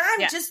 Yeah. And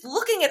I'm just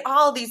looking at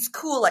all these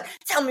cool, like,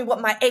 tell me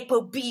what my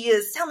ApoB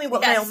is. Tell me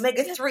what my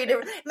omega-3 to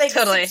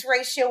omega-6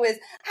 ratio is.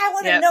 I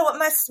want to know what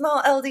my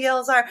small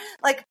LDLs are.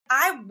 Like,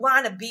 I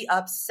want to be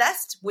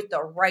obsessed with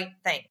the right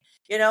thing.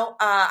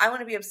 I want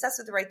to be obsessed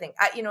with the right thing.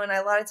 And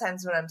a lot of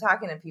times when I'm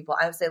talking to people,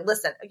 I would say,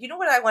 listen, you know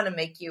what I want to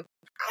make you?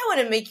 I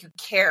want to make you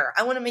care.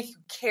 I want to make you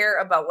care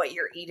about what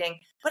you're eating,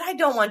 but I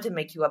don't want to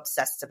make you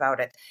obsessed about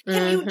it.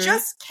 Can you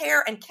just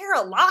care and care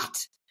a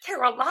lot?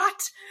 Care a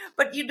lot,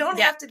 but you don't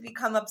have to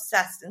become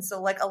obsessed. And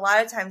so, like, a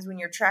lot of times when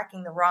you're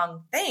tracking the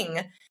wrong thing,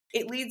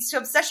 it leads to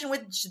obsession,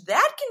 which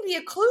that can be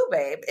a clue,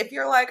 babe. If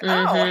you're like,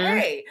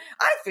 hey,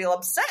 I feel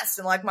obsessed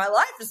and like my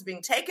life is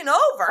being taken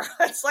over.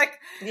 It's like,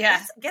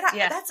 get out.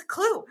 That's a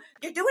clue.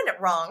 You're doing it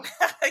wrong.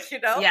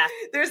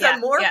 There's a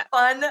more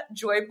fun,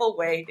 joyful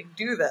way to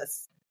do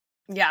this.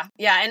 Yeah.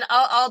 Yeah. And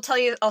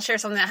I'll share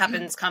something that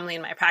happens commonly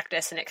in my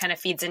practice, and it kind of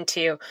feeds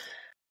into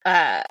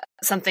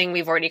something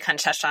we've already kind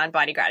of touched on,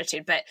 body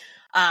gratitude. But,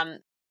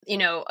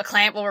 a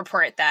client will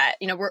report that,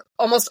 we're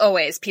almost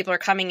always, people are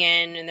coming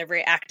in and they're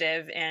very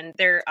active and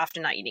they're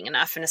often not eating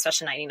enough, and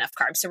especially not eating enough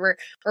carbs. So we're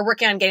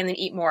working on getting them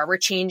to eat more. We're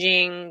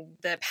changing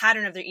the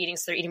pattern of their eating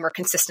so they're eating more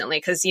consistently,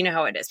 because you know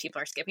how it is.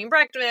 People are skipping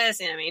breakfast.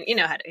 And you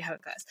know how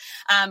it goes.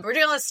 But we're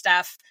doing all this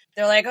stuff.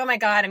 They're like, oh my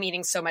God, I'm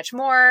eating so much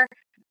more.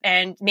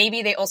 And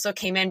maybe they also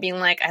came in being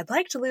like, I'd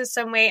like to lose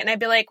some weight. And I'd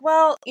be like,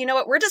 well, you know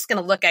what? We're just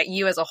going to look at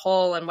you as a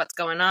whole and what's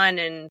going on,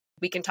 and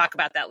we can talk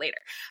about that later.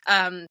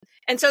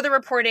 And so they're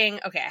reporting,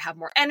 okay, I have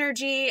more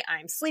energy.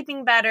 I'm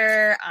sleeping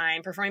better.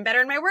 I'm performing better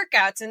in my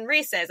workouts and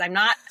races. I'm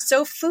not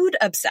so food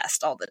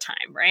obsessed all the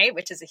time, right?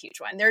 Which is a huge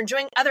one. They're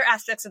enjoying other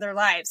aspects of their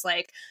lives.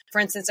 Like,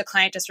 for instance, a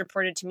client just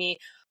reported to me,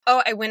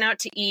 I went out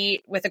to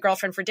eat with a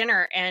girlfriend for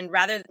dinner, and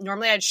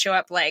normally I'd show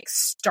up like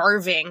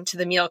starving to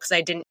the meal because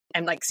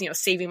I'm like,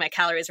 saving my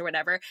calories or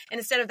whatever. And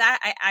instead of that,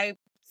 I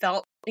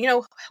felt,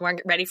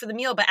 weren't ready for the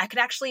meal, but I could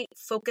actually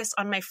focus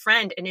on my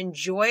friend and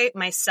enjoy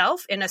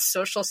myself in a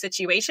social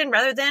situation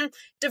rather than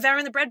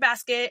devouring the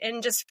breadbasket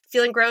and just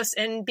feeling gross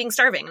and being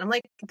starving. And I'm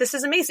like, this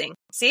is amazing.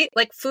 See,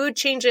 like, food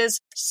changes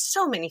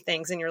so many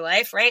things in your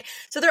life, right?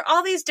 So there are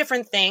all these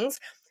different things.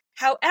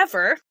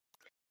 However,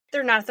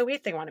 they're not the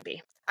weight they want to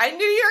be. I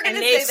knew you were going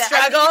to say that.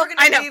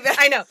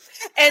 I know.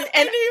 And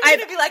I knew you were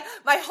going to be like,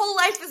 my whole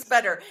life is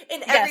better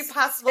in every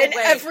possible way.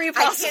 Every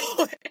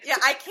possible way. Yeah,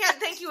 I can't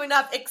thank you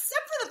enough, except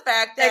for the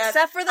fact that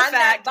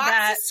that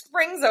box of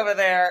springs over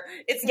there,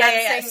 it's not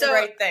saying the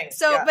right thing.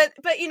 So, but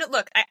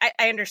look,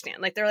 I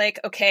understand. Like, they're like,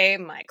 okay,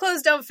 my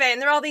clothes don't fit,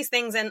 and there are all these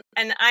things, and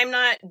I'm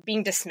not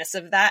being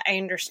dismissive of that. I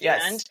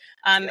understand.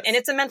 And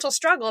it's a mental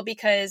struggle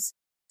because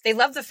they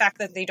love the fact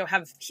that they don't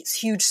have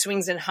huge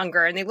swings in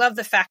hunger, and they love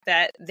the fact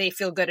that they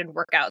feel good in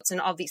workouts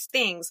and all these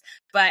things,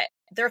 but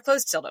their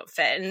clothes still don't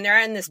fit and they're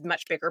in this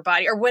much bigger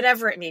body or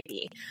whatever it may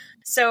be.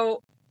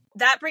 So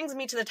that brings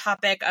me to the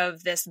topic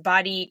of this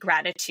body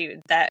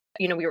gratitude that,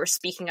 we were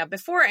speaking of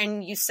before.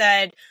 And you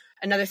said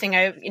another thing,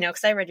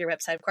 because I read your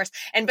website, of course,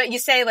 but you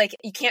say, like,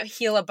 you can't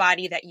heal a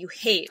body that you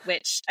hate,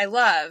 which I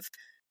love,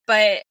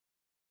 but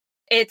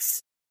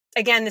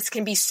again, this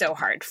can be so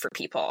hard for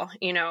people,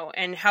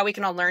 and how we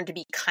can all learn to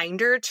be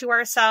kinder to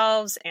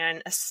ourselves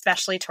and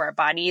especially to our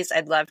bodies.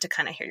 I'd love to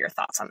kind of hear your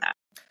thoughts on that.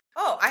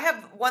 Oh, I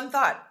have one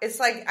thought. It's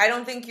like, I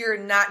don't think you're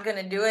not going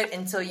to do it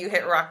until you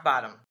hit rock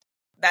bottom.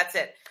 That's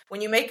it.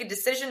 When you make a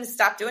decision,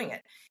 stop doing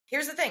it.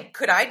 Here's the thing.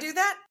 Could I do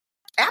that?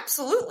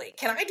 Absolutely.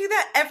 Can I do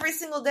that every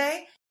single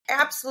day?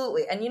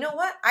 Absolutely. And you know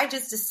what? I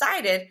just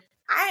decided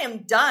I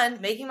am done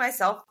making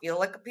myself feel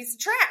like a piece of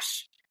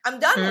trash. I'm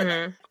done with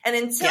it. And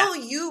until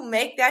you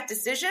make that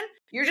decision,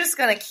 you're just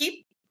going to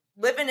keep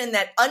living in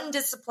that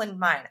undisciplined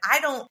mind.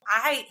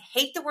 I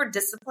hate the word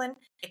discipline,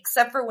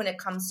 except for when it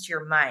comes to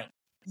your mind.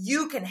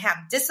 You can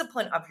have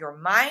discipline of your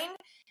mind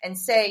and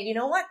say, you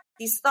know what?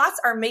 These thoughts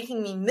are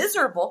making me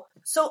miserable.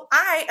 So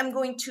I am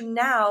going to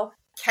now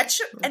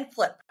catch and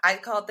flip. I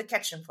call it the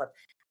catch and flip.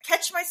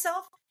 Catch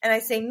myself and I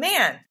say,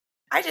 man,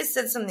 I just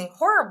said something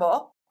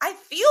horrible. I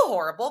feel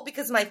horrible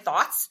because my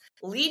thoughts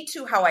lead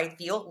to how I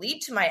feel,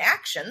 lead to my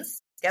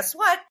actions. Guess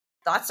what?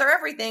 Thoughts are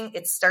everything.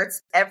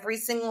 Every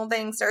single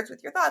thing starts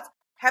with your thoughts.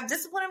 Have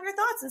discipline of your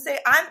thoughts and say,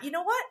 you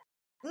know what?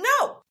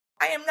 No,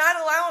 I am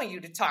not allowing you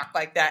to talk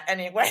like that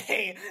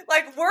anyway.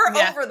 Like we're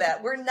over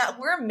that.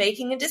 We're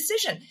making a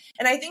decision.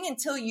 And I think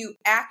until you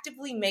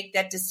actively make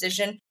that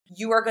decision,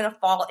 you are going to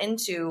fall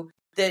into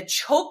the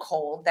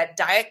chokehold that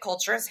diet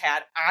culture has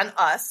had on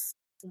us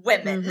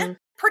women,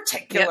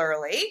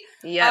 particularly.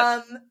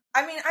 I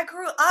mean, I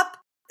grew up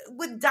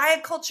with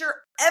diet culture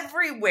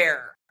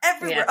everywhere. Of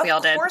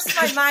course,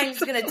 my mind is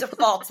going to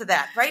default to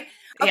that, right?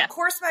 Of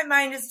course, my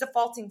mind is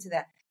defaulting to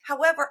that.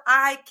 However,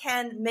 I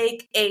can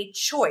make a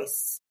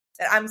choice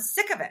that I'm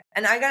sick of it.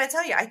 And I got to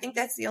tell you, I think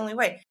that's the only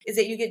way, is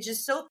that you get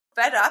just so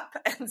fed up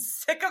and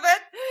sick of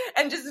it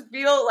and just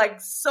feel like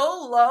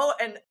so low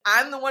and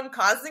I'm the one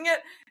causing it.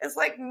 It's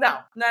like, no,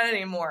 not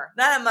anymore.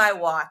 Not on my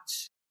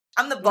watch.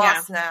 I'm the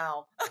boss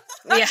now.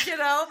 You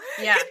know?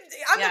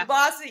 I'm the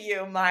boss of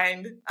you,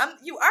 mind.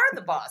 You are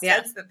the boss.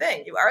 That's the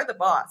thing. You are the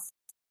boss.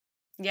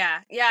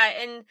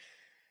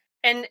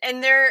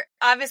 And there,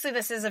 obviously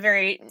this is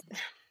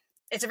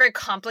it's a very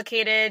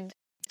complicated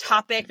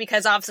topic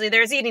because obviously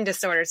there's eating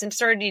disorders and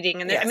disordered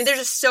eating. And there's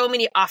just so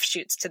many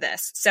offshoots to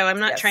this. So I'm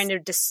not trying to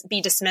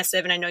be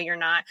dismissive, and I know you're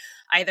not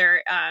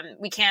either.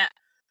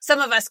 Some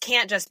of us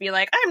can't just be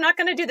like, I'm not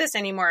going to do this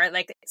anymore.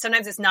 Like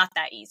sometimes it's not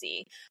that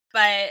easy,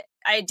 but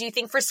I do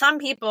think for some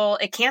people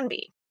it can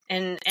be.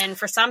 And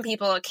for some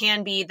people it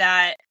can be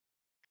that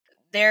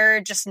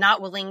they're just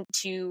not willing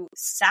to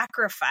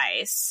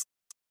sacrifice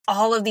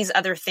all of these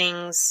other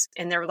things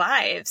in their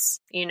lives,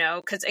 you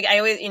know, because I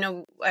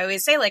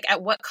always say, like,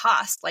 at what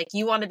cost? Like,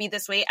 you want to be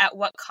this way at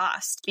what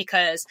cost?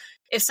 Because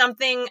if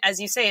something, as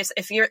you say,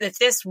 if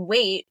this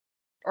weight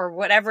or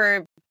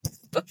whatever,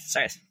 oops,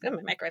 sorry, my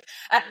microwave.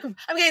 I'm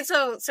getting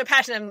so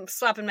passionate. I'm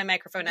swapping my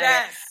microphone out.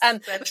 Yes,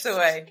 that's the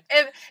way.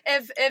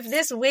 If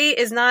this weight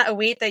is not a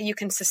weight that you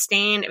can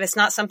sustain, if it's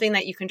not something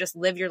that you can just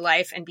live your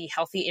life and be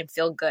healthy and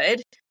feel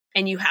good,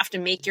 and you have to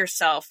make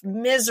yourself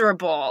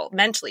miserable,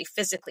 mentally,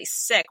 physically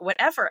sick,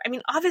 whatever. I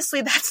mean,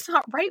 obviously that's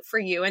not right for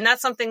you. And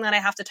that's something that I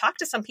have to talk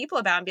to some people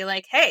about and be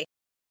like, hey,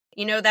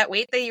 you know, that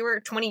weight that you were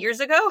 20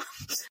 years ago,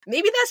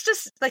 maybe that's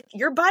just like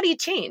your body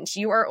changed.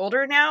 You are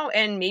older now,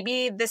 and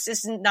maybe this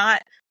is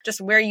not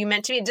just where you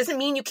meant to be. It doesn't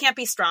mean you can't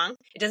be strong.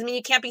 It doesn't mean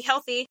you can't be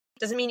healthy. It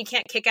doesn't mean you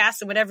can't kick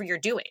ass at whatever you're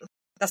doing.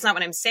 That's not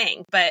what I'm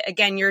saying. But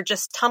again, you're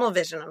just tunnel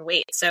vision on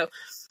weight. So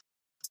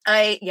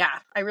I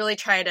really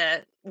try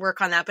to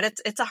work on that, but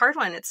it's a hard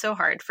one. It's so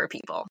hard for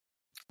people.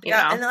 You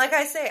know? And like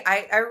I say,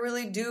 I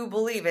really do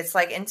believe it's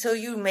like, until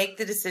you make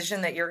the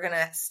decision that you're going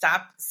to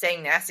stop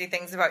saying nasty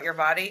things about your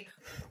body,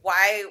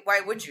 why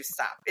would you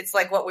stop? It's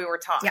like what we were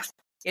taught.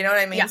 You know what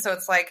I mean? So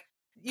it's like,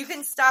 you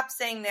can stop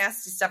saying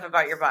nasty stuff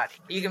about your body.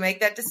 You can make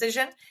that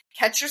decision.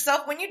 Catch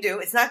yourself when you do.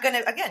 It's not going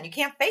to, again, you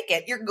can't fake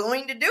it. You're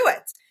going to do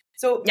it.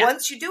 So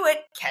once you do it,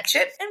 catch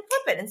it and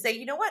flip it and say,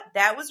 you know what?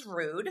 That was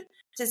rude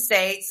to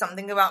say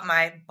something about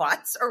my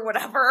butts or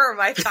whatever, or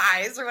my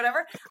thighs or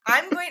whatever.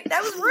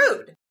 That was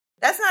rude.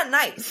 That's not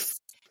nice.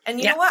 And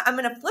you know what? I'm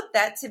going to flip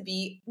that to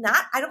be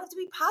I don't have to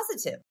be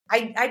positive.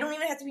 I don't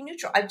even have to be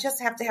neutral. I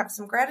just have to have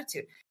some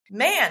gratitude.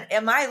 Man,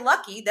 am I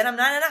lucky that I'm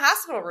not in a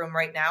hospital room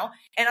right now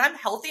and I'm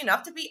healthy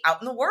enough to be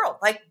out in the world.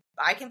 Like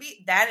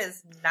that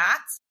is not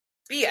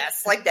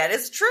BS. Like that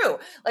is true.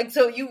 Like,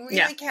 so you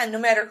really can, no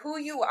matter who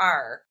you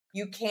are,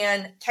 you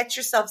can catch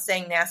yourself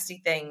saying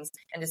nasty things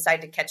and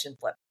decide to catch and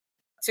flip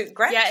to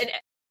gratitude.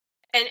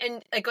 Yeah.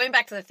 And like going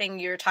back to the thing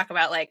you were talking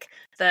about, like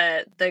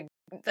the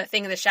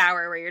thing in the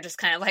shower where you're just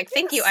kind of like,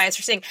 thank you, eyes,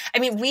 for saying, I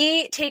mean,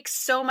 we take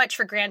so much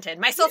for granted,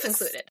 myself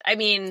included. I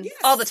mean,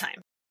 all the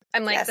time.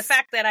 I'm like, the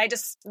fact that I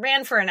just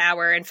ran for an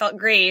hour and felt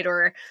great,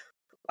 or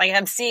like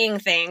I'm seeing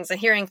things and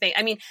hearing things.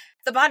 I mean,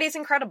 the body is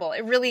incredible.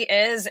 It really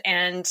is.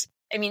 And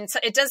I mean, so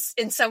it does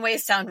in some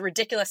ways sound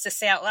ridiculous to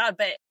say out loud,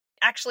 but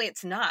actually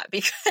it's not,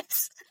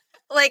 because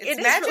like it's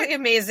really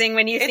amazing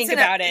when you think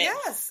about it.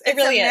 Yes, it's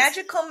really a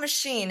magical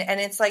machine, and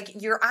it's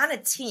like you're on a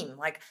team.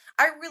 Like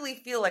I really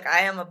feel like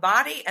I am a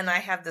body, and I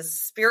have this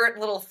spirit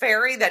little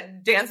fairy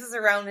that dances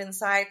around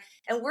inside,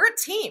 and we're a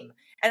team.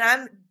 And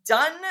I'm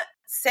done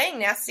saying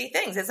nasty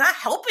things. It's not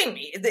helping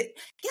me.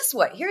 Guess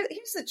what? Here's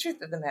the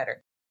truth of the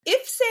matter.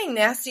 If saying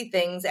nasty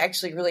things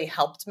actually really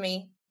helped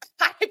me,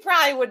 I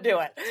probably would do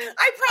it. You know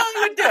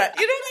what I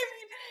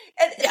mean?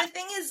 And the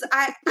thing is,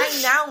 I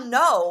now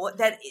know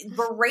that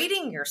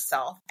berating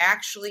yourself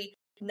actually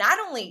not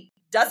only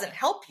doesn't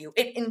help you.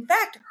 It, in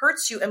fact,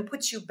 hurts you and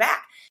puts you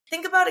back.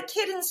 Think about a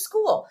kid in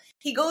school.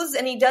 He goes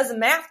and he does a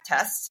math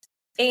test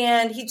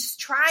and he's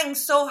trying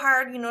so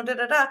hard,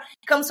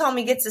 He comes home,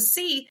 he gets a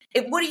C.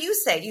 What do you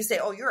say? You say,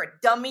 oh, you're a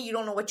dummy. You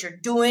don't know what you're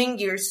doing.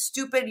 You're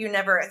stupid. You're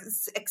never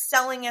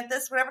excelling at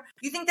this, whatever.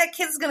 You think that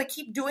kid's going to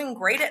keep doing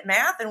great at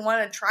math and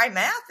want to try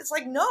math? It's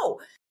like, no.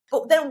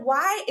 But then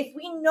why, if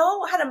we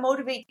know how to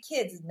motivate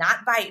kids,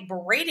 not by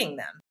berating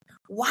them,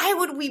 why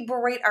would we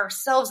berate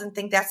ourselves and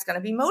think that's going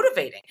to be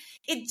motivating?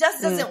 It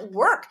just doesn't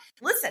work.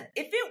 Listen,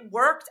 if it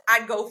worked,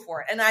 I'd go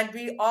for it and I'd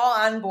be all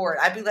on board.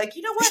 I'd be like,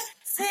 you know what?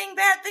 Saying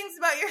bad things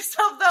about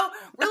yourself, though,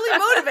 really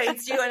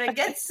motivates you and it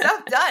gets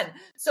stuff done.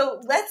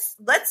 So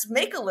let's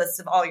make a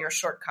list of all your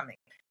shortcomings.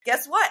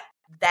 Guess what?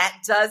 That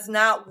does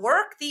not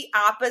work. The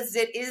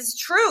opposite is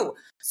true.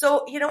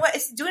 So you know what?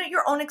 It's doing it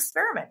your own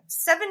experiment.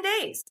 7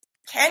 days.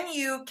 Can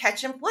you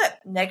catch and flip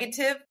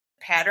negative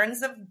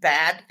patterns of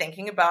bad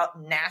thinking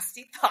about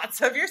nasty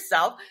thoughts of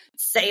yourself?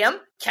 Say them,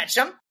 catch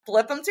them,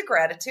 flip them to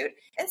gratitude,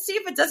 and see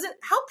if it doesn't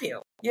help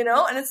you,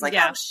 And it's like,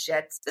 oh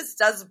shit, this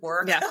does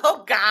work. Yeah.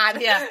 Oh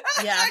God. Yeah.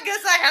 I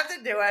guess I have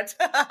to do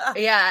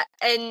it. Yeah.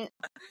 And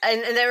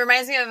that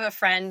reminds me of a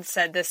friend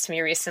said this to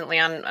me recently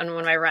on one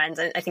of my runs.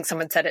 And I think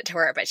someone said it to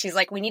her, but she's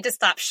like, we need to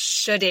stop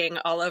shoulding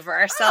all over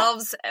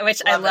ourselves,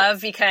 which I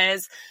love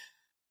because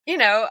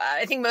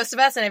I think most of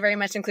us, and I very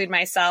much include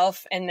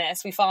myself in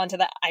this, we fall into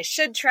the I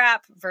should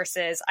trap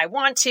versus I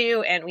want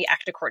to, and we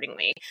act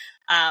accordingly.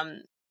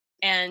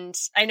 And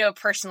I know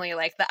personally,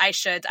 like the I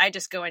should, I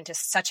just go into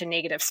such a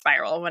negative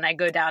spiral when I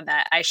go down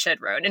that I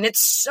should road. And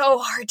it's so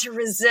hard to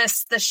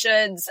resist the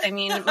shoulds. I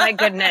mean, my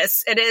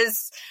goodness, it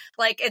is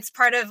like, it's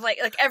part of like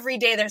every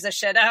day there's a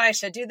should, I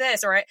should do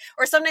this, or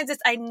sometimes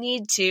it's I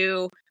need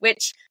to,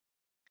 which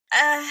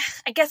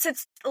I guess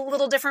it's a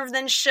little different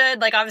than should.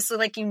 Like, obviously,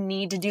 like you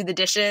need to do the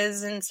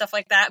dishes and stuff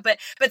like that. But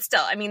still,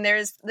 I mean,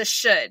 there's the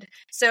should.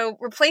 So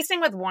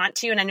replacing with want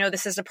to, and I know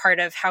this is a part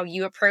of how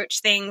you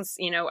approach things.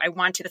 I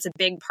want to, that's a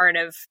big part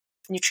of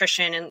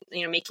nutrition and,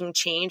 making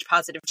change,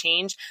 positive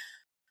change.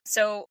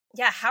 So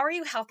yeah, how are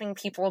you helping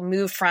people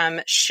move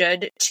from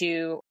should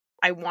to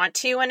I want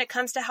to when it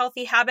comes to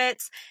healthy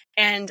habits?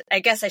 And I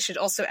guess I should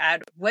also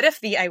add, what if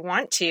the I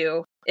want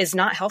to is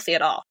not healthy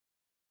at all?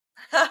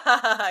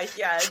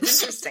 Yeah,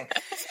 it's interesting.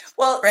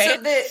 Well, right?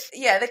 So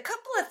the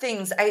couple of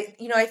things I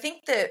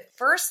think the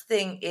first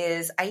thing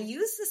is I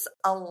use this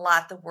a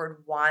lot, the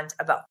word want,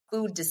 about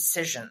food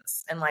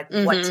decisions and like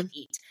what to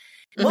eat.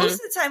 Most of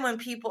the time when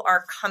people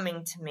are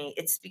coming to me,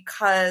 it's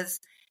because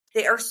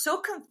they are so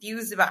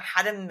confused about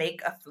how to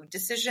make a food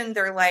decision.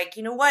 They're like,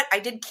 you know what? I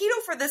did keto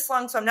for this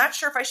long, so I'm not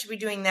sure if I should be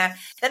doing that.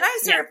 Then I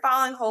started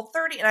following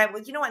Whole30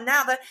 and you know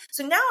what?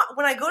 So now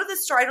when I go to the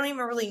store, I don't even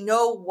really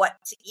know what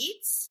to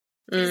eat.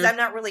 Because I'm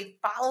not really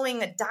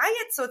following a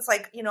diet. So it's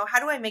like, how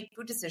do I make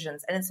food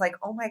decisions? And it's like,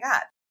 oh my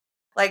God,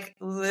 like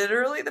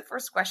literally the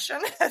first question,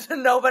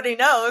 nobody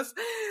knows.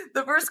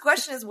 The first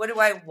question is, what do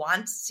I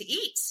want to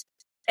eat?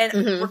 And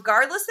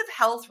regardless of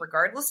health,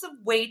 regardless of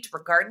weight,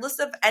 regardless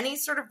of any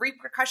sort of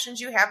repercussions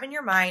you have in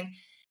your mind,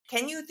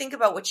 can you think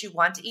about what you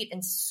want to eat?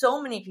 And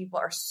so many people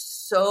are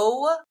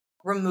so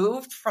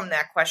removed from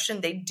that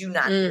question. They do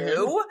not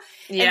know.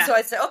 Yeah. And so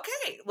I said,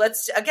 okay,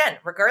 let's, again,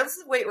 regardless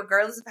of weight,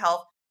 regardless of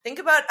health, think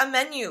about a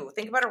menu.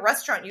 Think about a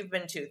restaurant you've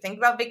been to. Think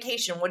about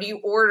vacation. What do you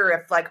order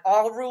if like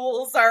all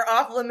rules are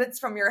off limits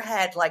from your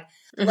head? Like,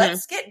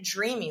 let's get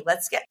dreamy.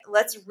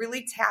 Let's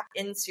really tap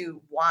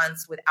into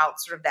wants without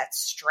sort of that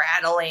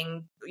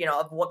straddling,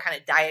 of what kind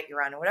of diet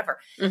you're on or whatever.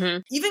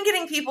 Even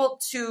getting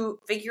people to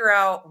figure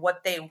out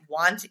what they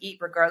want to eat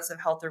regardless of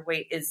health or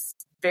weight is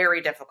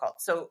very difficult.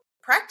 So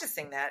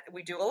practicing that,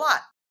 we do a lot.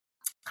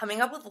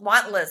 Coming up with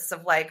want lists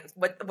of like,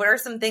 what are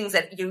some things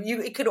that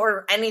you could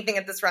order anything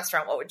at this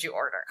restaurant. What would you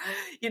order?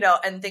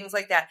 And things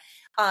like that.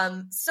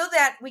 So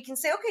that we can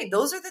say, okay,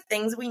 those are the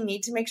things we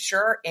need to make sure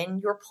are in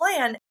your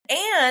plan.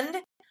 And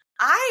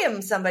I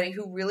am somebody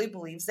who really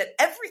believes that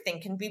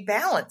everything can be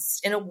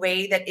balanced in a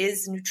way that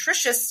is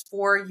nutritious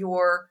for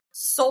your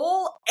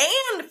soul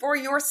and for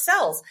your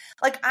cells.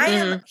 Like I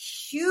am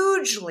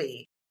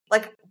hugely,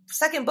 like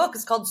second book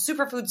is called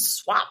Superfood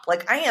Swap.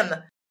 Like I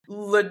am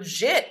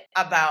legit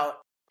about,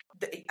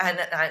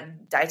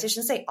 and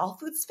dietitians say all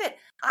foods fit.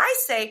 I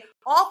say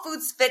all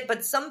foods fit,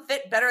 but some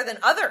fit better than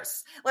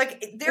others.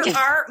 Like there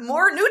are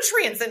more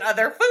nutrients in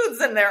other foods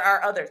than there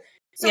are others.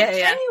 So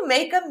can you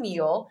make a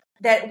meal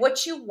that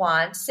what you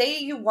want,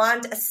 say you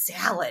want a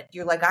salad,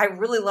 you're like, I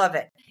really love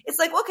it. It's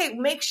like, okay,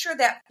 make sure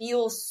that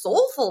feels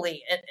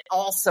soulfully and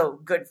also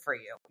good for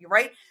you,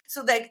 right?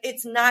 So that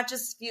it's not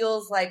just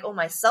feels like, oh,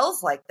 my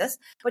cells like this,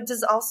 but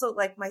does also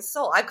like my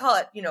soul. I call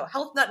it,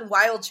 health nut and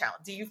wild child.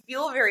 Do you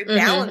feel very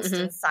balanced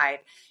inside?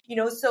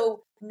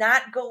 So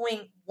not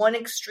going one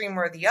extreme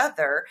or the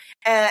other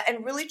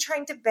and really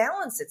trying to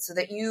balance it so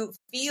that you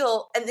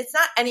feel, and it's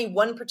not any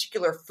one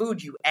particular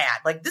food you add.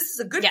 Like this is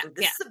a good food.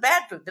 This is a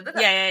bad food.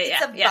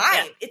 it's a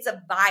vibe. It's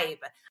a vibe.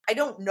 I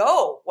don't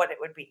know what it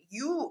would be.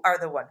 You are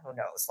the one who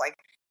knows. Like,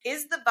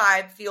 is the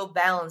vibe feel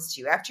balanced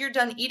to you? After you're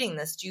done eating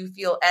this, do you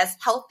feel as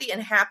healthy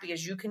and happy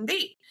as you can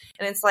be?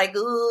 And it's like, I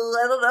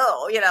don't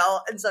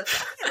know, And so,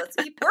 okay, let's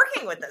keep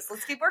working with this.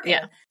 Let's keep working.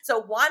 So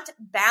want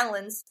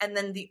balance. And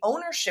then the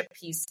ownership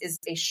piece is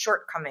a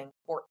shortcoming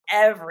for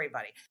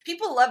everybody.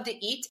 People love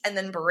to eat and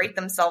then berate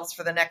themselves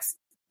for the next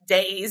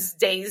days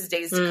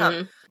to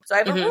come. So I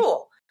have a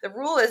rule. The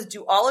rule is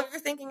do all of your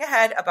thinking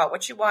ahead about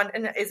what you want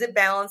and is it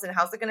balanced and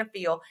how's it going to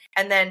feel?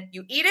 And then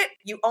you eat it,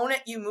 you own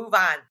it, you move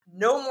on.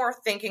 No more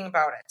thinking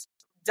about it.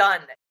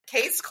 Done.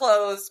 Case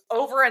closed,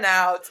 over and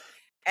out,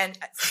 and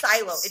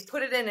silo.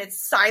 Put it in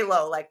its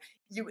silo. Like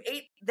you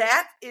ate,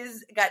 that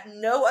is got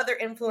no other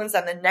influence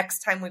on the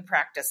next time we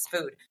practice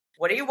food.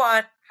 What do you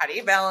want? How do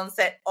you balance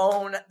it?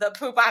 Own the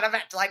poop out of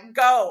it. Like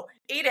go,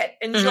 eat it,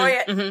 enjoy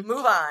it,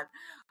 move on.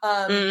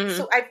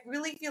 So I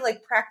really feel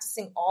like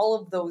practicing all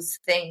of those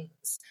things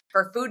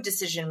for food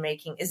decision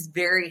making is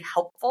very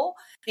helpful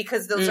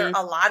because those are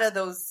a lot of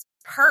those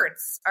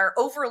parts are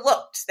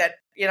overlooked that,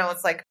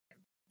 it's like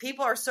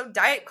people are so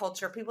diet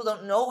culture. People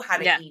don't know how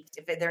to eat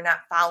if they're not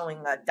following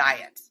a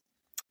diet.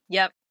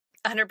 Yep.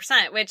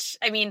 100%, which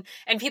I mean,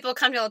 and people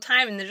come to me all the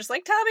time and they're just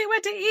like, tell me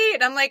what to eat.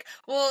 I'm like,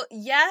 well,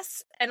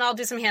 yes. And I'll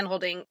do some hand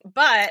holding,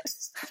 but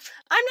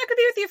I'm not going to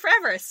be with you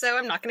forever. So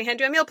I'm not going to hand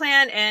you a meal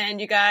plan and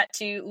you got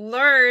to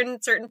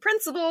learn certain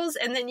principles.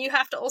 And then you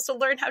have to also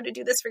learn how to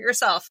do this for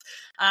yourself.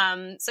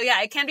 So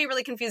yeah, it can be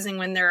really confusing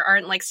when there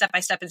aren't like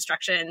step-by-step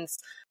instructions.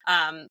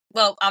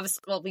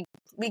 Obviously,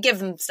 we give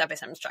them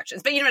step-by-step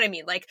instructions, but you know what I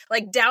mean?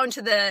 Like down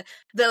to the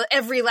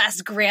every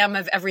last gram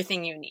of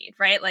everything you need,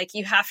 right? Like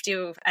you have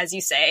to, as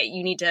you say,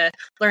 you need to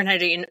learn how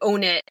to and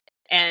own it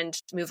and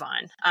move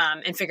on,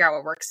 and figure out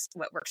what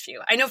works for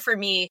you. I know for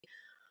me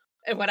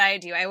and what I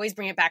do, I always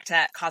bring it back to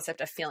that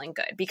concept of feeling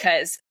good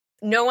because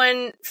no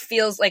one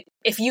feels like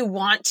if you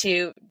want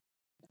to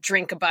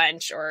drink a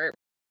bunch or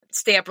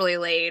stay up really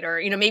late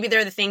or, maybe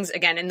there are the things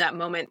again in that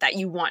moment that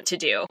you want to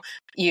do,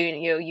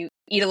 you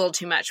eat a little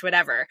too much,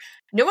 whatever.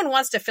 No one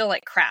wants to feel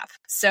like crap.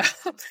 So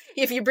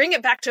if you bring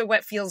it back to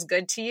what feels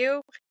good to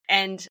you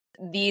and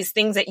these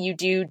things that you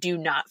do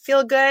not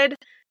feel good,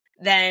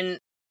 then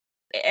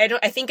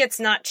I think it's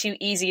not too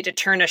easy to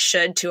turn a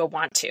should to a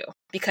want to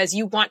because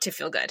you want to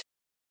feel good,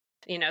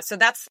 so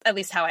that's at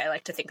least how I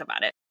like to think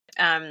about it.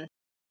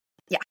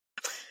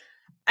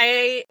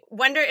 I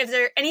wonder if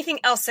there anything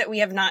else that we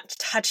have not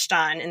touched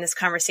on in this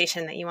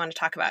conversation that you want to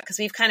talk about because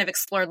we've kind of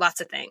explored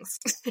lots of things.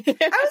 I was going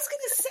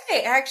to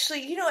say, actually,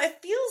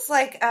 it feels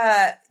like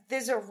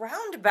there's a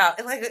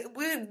roundabout. Like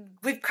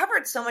we've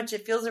covered so much,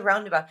 it feels a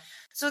roundabout.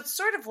 So it's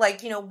sort of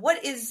like,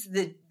 what is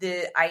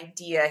the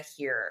idea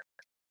here?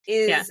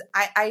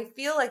 I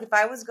feel like if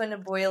I was going to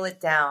boil it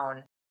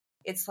down,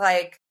 it's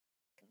like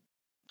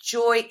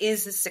joy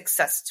is a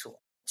success tool.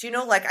 Do you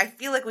know? Like I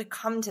feel like we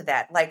come to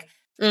that, like.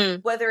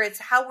 Whether it's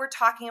how we're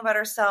talking about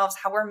ourselves,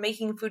 how we're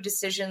making food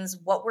decisions,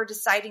 what we're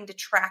deciding to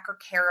track or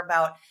care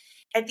about.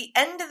 At the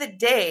end of the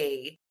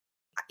day,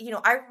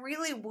 I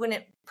really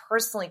wouldn't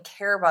personally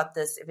care about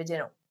this if it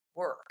didn't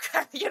work.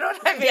 You know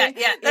what I mean?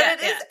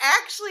 Is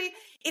actually,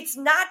 it's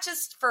not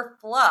just for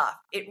fluff.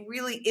 It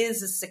really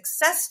is a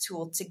success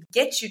tool to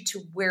get you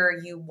to where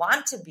you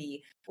want to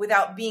be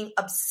without being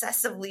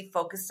obsessively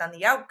focused on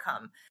the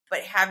outcome, but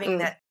having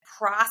that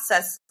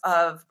process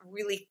of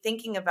really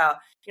thinking about,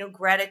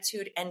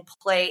 gratitude and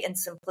play and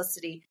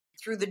simplicity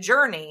through the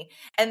journey.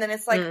 And then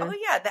it's like, oh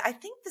yeah, I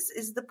think this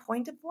is the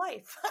point of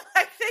life.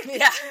 I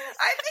think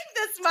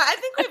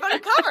we've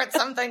uncovered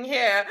something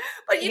here.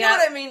 But you know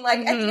what I mean?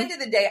 Like at the end of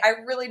the day, I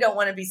really don't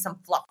want to be some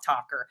fluff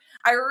talker.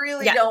 I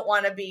really don't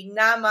want to be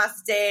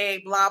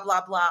namaste, blah,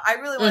 blah, blah. I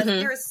really want to,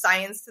 there is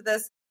science to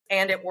this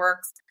and it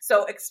works.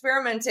 So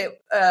experiment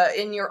it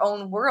in your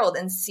own world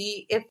and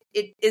see if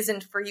it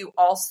isn't for you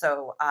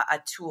also a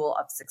tool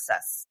of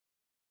success.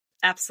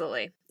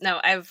 Absolutely. No,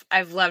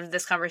 I've loved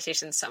this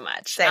conversation so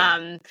much.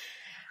 Same.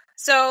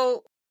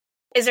 So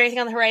is there anything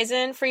on the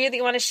horizon for you that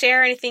you want to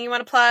share? Anything you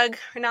want to plug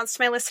or announce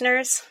to my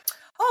listeners?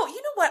 Oh,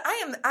 you know what?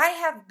 I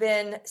have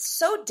been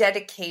so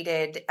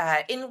dedicated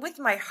with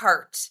my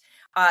heart,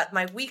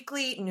 my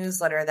weekly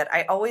newsletter that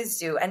I always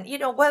do. And,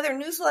 whether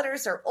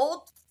newsletters are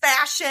old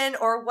fashioned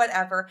or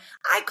whatever,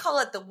 I call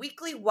it the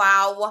weekly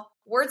wow,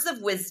 words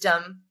of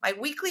wisdom, my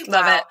weekly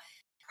Love wow. it.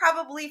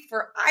 Probably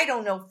for,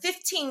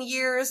 15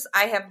 years,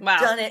 I have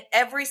done it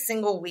every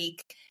single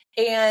week.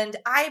 And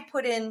I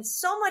put in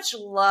so much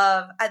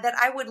love that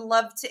I would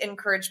love to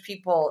encourage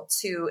people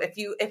to,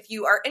 if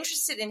you are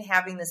interested in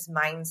having this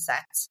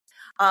mindset,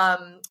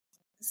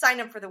 sign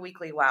up for the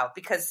weekly wow,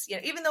 because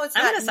even though it's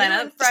not new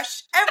and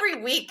fresh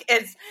every week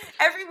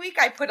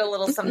I put a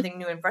little something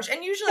new and fresh,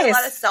 and usually a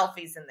lot of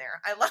selfies in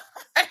there. I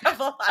have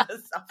a lot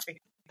of selfies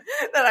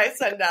that I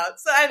send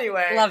out. So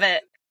anyway, love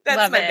it.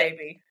 That's my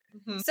baby.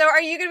 Mm-hmm. So are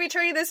you going to be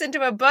turning this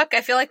into a book? I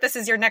feel like this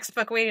is your next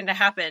book waiting to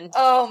happen.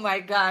 Oh my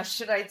gosh.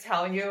 Should I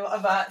tell you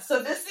about,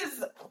 so this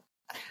is,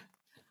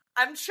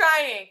 I'm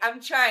trying. I'm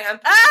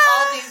putting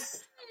all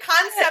these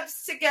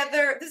concepts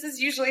together. This is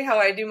usually how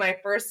I do my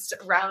first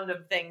round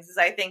of things is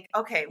I think,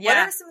 okay, what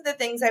are some of the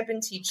things I've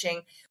been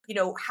teaching?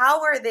 How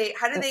do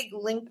they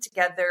link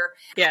together?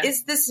 Yeah.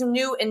 Is this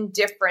new and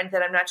different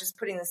that I'm not just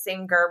putting the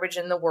same garbage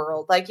in the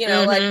world? So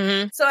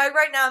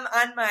right now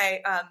I'm on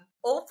my,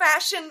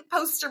 old-fashioned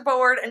poster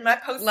board and my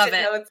post-it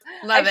notes.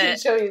 I can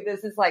show you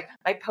this is like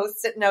my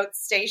post-it note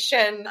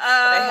station.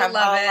 I have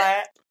all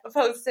my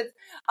post-its.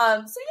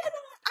 I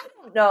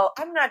don't know.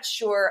 I'm not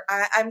sure.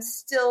 I'm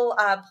still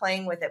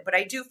playing with it, but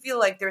I do feel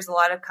like there's a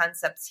lot of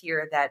concepts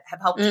here that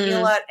have helped me a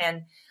lot.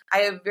 And I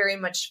have very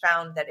much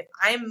found that if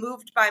I'm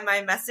moved by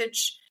my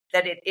message,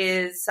 that it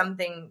is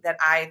something that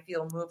I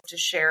feel moved to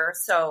share.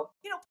 So,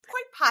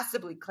 quite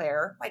possibly,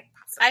 Claire. Quite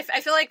possibly. I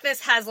feel like this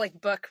has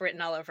book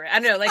written all over it. I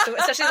don't know,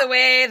 especially the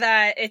way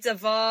that it's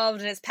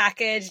evolved and it's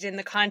packaged in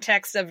the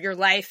context of your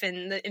life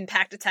and the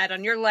impact it's had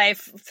on your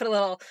life. Put a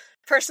little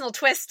personal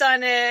twist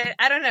on it.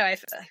 I don't know. I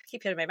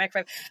keep hitting my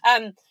microphone.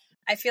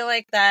 I feel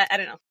like that. I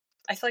don't know.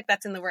 I feel like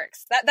that's in the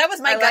works. That was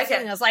my gut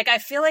feeling. I was like, I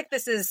feel like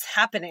this is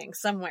happening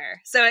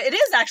somewhere. So it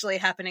is actually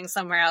happening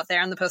somewhere out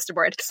there on the poster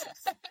board.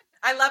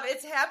 I love it.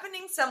 It's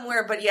happening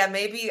somewhere, but yeah,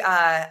 maybe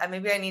I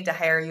need to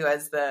hire you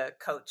as the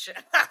coach.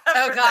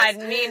 Oh God,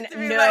 no.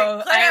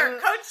 Like, Claire,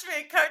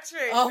 coach me.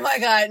 Oh my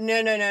God,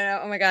 no.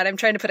 Oh my God, I'm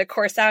trying to put a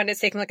course out and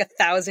it's taking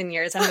 1,000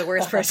 years. I'm the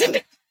worst person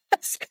to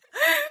ask.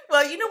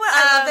 Well, you know what?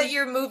 I love that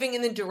you're moving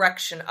in the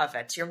direction of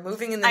it. We're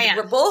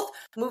both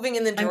moving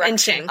in the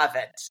direction of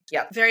it.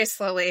 Yep. Very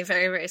slowly,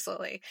 very, very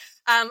slowly.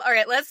 All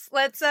right, let's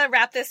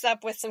wrap this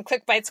up with some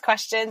quick bites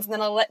questions, and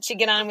then I'll let you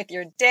get on with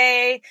your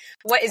day.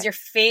 What is your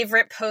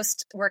favorite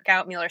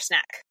post-workout meal or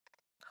snack?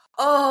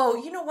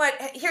 Oh, you know what?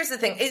 Here's the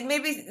thing.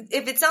 Maybe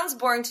if it sounds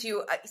boring to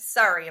you,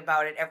 sorry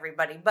about it,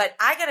 everybody. But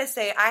I got to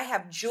say, I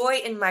have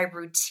joy in my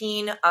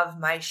routine of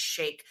my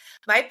shake.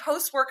 My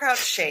post-workout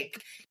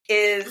shake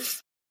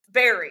is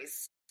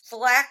berries,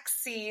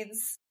 flax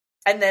seeds,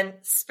 and then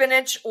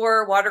spinach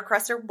or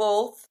watercress or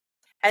both,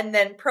 and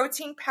then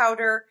protein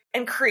powder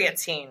and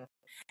creatine.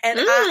 And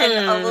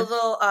a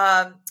little,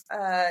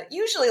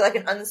 usually like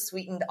an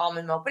unsweetened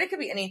almond milk, but it could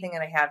be anything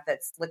that I have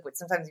that's liquid,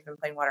 sometimes even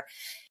plain water.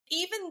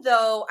 Even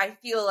though I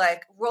feel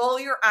like roll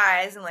your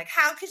eyes and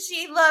how could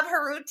she love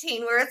her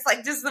routine where it's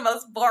just the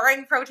most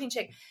boring protein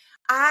shake?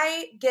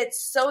 I get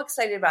so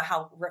excited about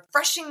how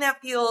refreshing that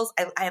feels.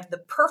 I have the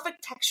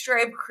perfect texture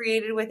I've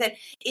created with it.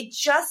 It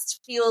just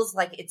feels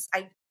like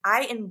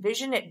I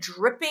envision it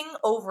dripping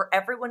over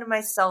every one of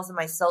my cells and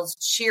my cells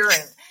cheering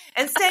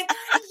and saying,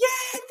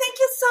 yay, thank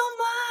you so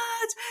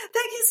much.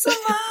 Thank you so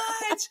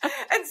much.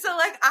 And so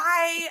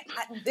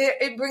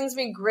it brings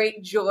me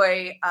great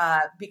joy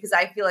because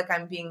I feel like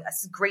I'm being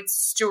a great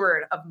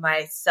steward of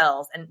my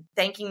cells and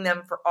thanking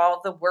them for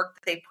all the work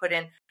that they put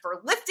in for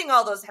lifting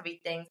all those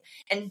heavy things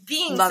and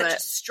being such a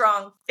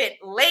strong, fit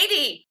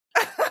lady.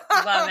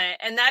 Love it.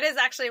 And that is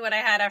actually what I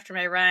had after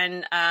my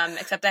run,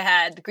 except I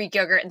had Greek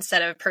yogurt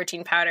instead of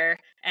protein powder.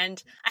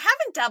 And I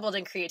haven't dabbled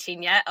in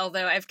creatine yet,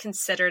 although I've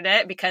considered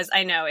it because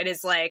I know it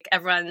is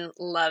everyone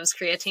loves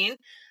creatine.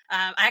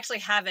 I actually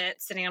have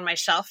it sitting on my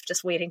shelf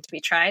just waiting to be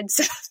tried.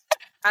 So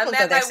I'm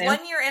at my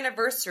 1 year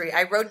anniversary.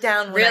 I wrote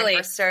down when I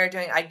first started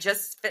doing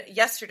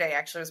yesterday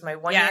actually was my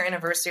 1 year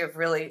anniversary of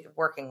really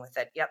working with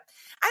it. Yep.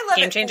 I love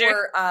Game it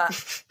changer.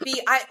 For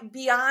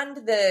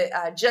beyond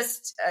the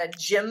just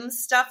gym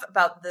stuff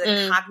about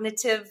the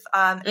cognitive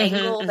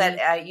angle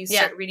that you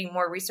start reading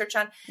more research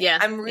on. Yeah.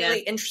 I'm really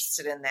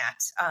interested in that.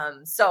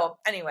 So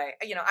anyway,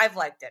 I've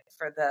liked it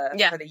for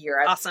the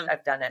year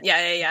I've done it.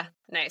 Yeah.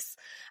 Nice.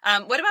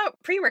 What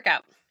about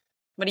pre-workout?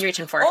 What are you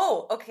reaching for?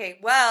 Oh, okay.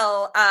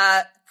 Well,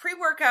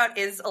 pre-workout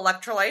is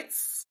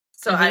electrolytes.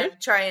 So I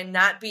try and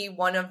not be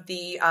one of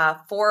the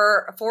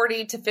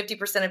 40 to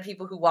 50% of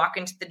people who walk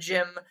into the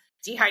gym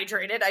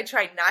dehydrated. I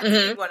try not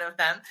to be one of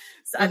them.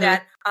 So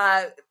that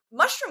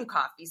mushroom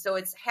coffee. So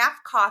it's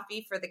half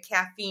coffee for the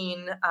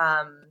caffeine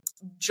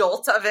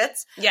jolt of it.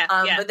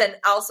 But then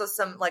also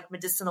some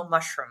medicinal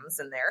mushrooms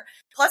in there.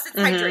 Plus it's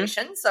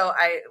hydration. So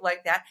I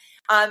like that.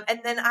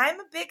 And then I'm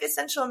a big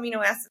essential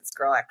amino acids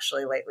girl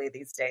actually lately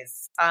these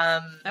days.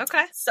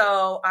 Okay.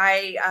 So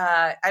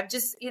I'm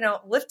just,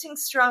 lifting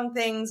strong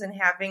things and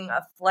having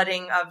a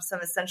flooding of some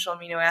essential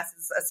amino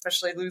acids,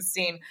 especially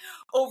leucine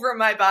over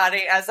my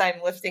body as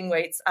I'm lifting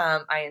weights.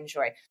 I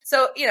enjoy.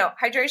 So,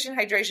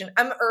 hydration.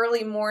 I'm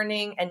early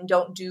morning and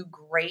don't do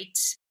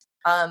great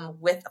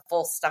with a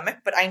full stomach,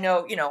 but I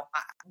know,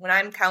 when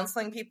I'm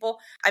counseling people,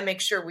 I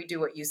make sure we do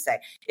what you say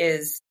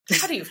is,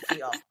 how do you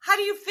feel? How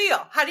do you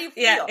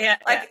feel?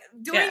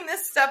 Doing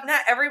this stuff,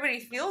 not everybody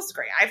feels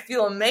great. I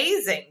feel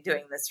amazing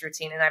doing this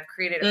routine and I've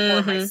created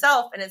it for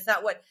myself. And it's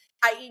not what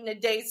I eat in a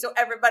day so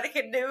everybody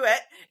can do it.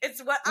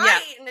 It's what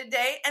I eat in a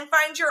day and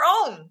find your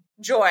own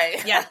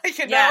joy. Yeah.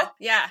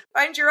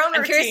 Find your own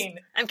routine.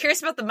 I'm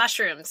curious about the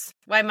mushrooms.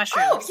 Why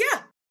mushrooms? Oh,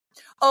 yeah.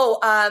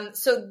 Okay,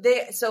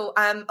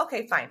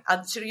 fine.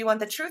 So you want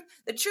the truth?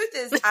 The truth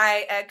is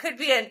I could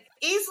be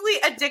easily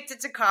addicted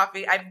to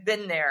coffee. I've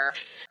been there.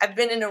 I've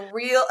been in a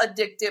real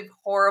addictive,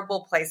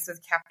 horrible place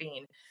with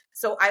caffeine.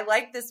 So I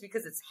like this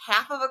because it's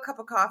half of a cup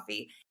of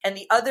coffee, and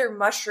the other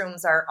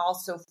mushrooms are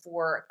also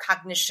for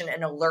cognition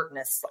and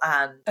alertness.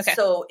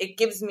 So it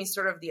gives me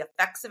sort of the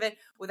effects of it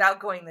without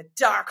going the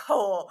dark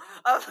hole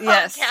of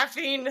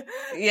caffeine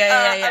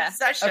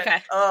obsession.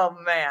 Okay. Oh,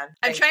 man.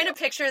 I'm trying to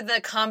picture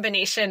the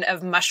combination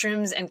of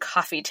mushrooms and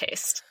coffee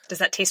taste. Does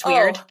that taste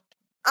weird?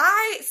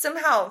 I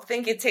somehow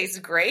think it tastes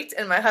great,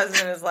 and my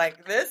husband is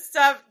like, this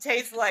stuff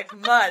tastes like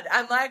mud.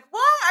 I'm like,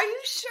 what? Are you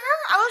sure?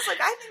 I was like,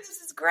 I think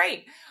this is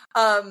great.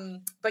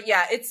 But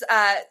yeah, it's,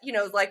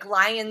 like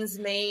lion's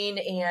mane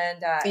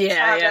and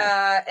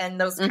chaga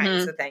and those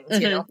kinds of things,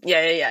 you know?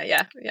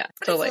 Yeah.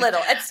 But totally. It's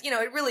little. It's,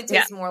 it really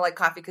tastes more like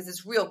coffee because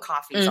it's real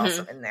coffee is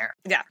also in there.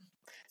 Yeah.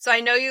 So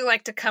I know you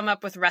like to come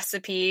up with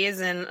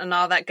recipes and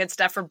all that good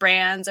stuff for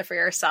brands or for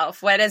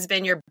yourself. What has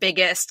been your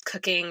biggest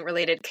cooking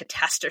related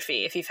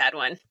catastrophe, if you've had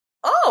one?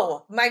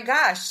 Oh my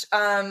gosh.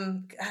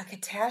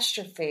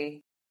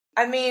 Catastrophe.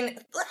 I mean,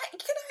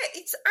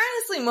 it's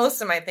honestly, most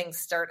of my things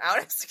start out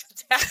as a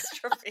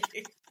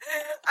catastrophe.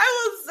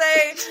 I will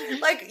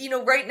say,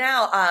 right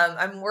now,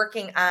 I'm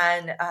working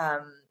on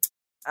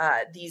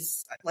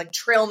these like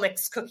trail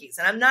mix cookies,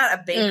 and I'm not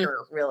a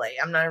baker, really.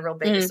 I'm not a real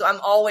baker. So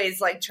I'm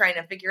always like trying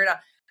to figure it out.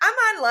 I'm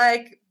on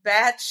like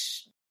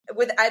batch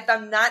if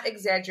I'm not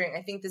exaggerating,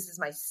 I think this is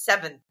my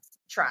 7th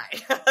try.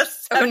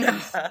 Oh no.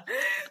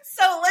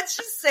 So let's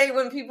just say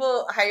when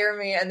people hire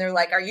me and they're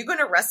like, are you going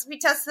to recipe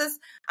test this?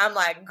 I'm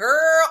like,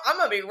 girl, I'm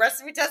going to be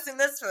recipe testing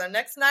this for the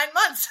next 9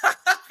 months.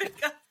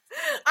 Because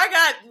I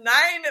got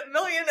 9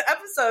 million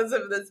episodes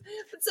of this.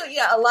 But so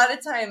yeah, a lot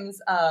of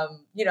times, I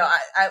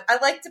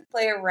like to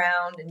play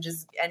around and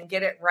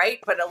get it right.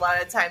 But a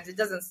lot of times it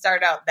doesn't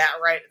start out that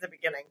right at the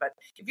beginning. But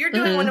if you're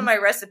doing one of my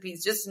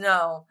recipes, just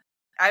know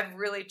I've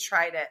really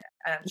tried it,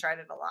 and I've tried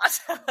it a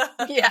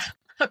lot. Yeah.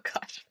 Oh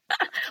gosh.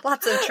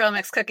 Lots of trail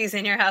mix cookies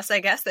in your house, I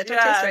guess. That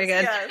don't taste very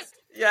good.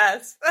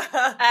 Yes.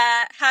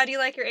 How do you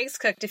like your eggs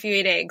cooked if you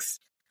eat eggs?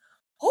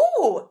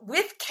 Oh,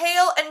 with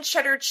kale and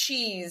cheddar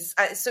cheese.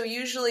 So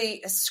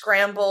usually a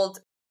scrambled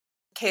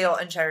kale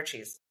and cheddar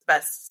cheese.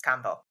 Best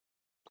combo.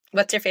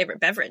 What's your favorite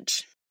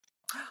beverage?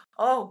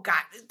 Oh,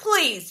 God,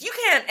 please. You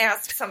can't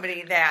ask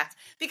somebody that,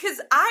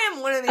 because I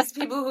am one of these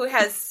people who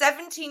has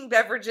 17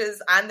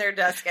 beverages on their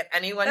desk at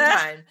any one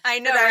time. I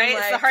know, right?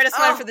 It's the hardest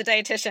one for the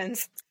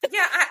dietitians.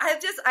 Yeah,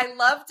 I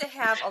love to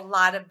have a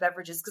lot of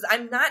beverages because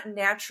I'm not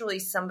naturally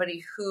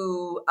somebody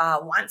who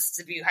wants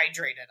to be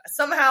hydrated.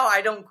 Somehow I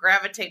don't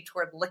gravitate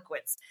toward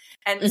liquids.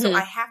 And so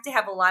I have to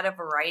have a lot of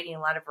variety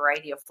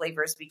of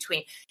flavors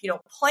between,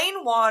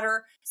 plain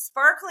water,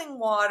 sparkling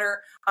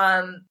water,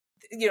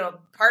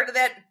 part of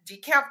that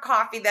decaf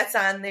coffee that's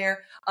on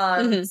there.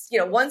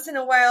 Once in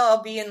a while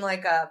I'll be in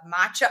like a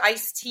matcha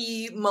iced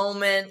tea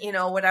moment,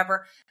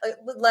 whatever,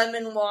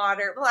 lemon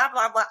water, blah,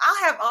 blah, blah.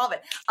 I'll have all of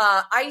it.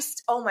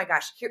 Iced. Oh my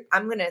gosh. Here,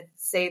 I'm going to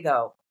say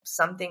though,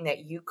 something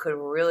that you could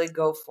really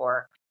go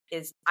for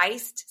is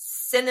iced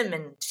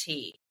cinnamon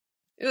tea.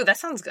 Ooh, that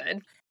sounds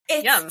good.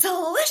 It's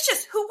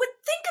delicious. Who would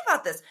think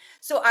about this?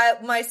 So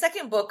my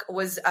second book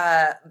was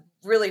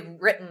really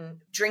written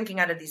drinking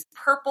out of these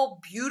purple,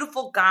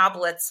 beautiful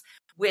goblets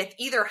with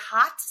either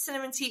hot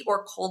cinnamon tea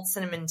or cold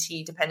cinnamon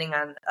tea, depending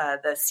on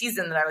the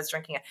season that I was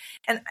drinking it.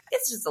 And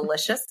it's just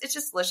delicious. It's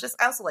just delicious.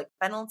 I also like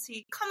fennel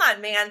tea. Come on,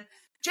 man.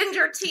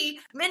 Ginger tea,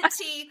 mint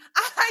tea,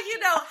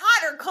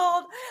 hot or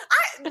cold.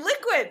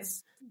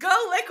 Liquids. Go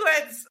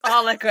liquids.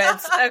 All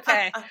liquids.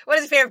 Okay. What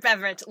is your favorite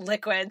beverage?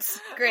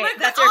 Liquids. Great.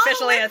 That's your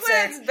official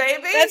answer.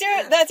 Baby.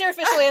 That's your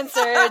official answer.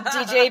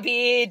 DJ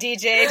B,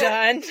 DJ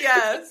John.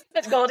 Yes.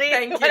 Goldie.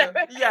 Thank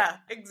you. Yeah,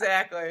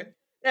 exactly.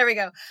 There we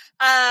go.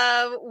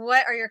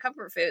 What are your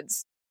comfort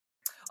foods?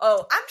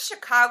 Oh, I'm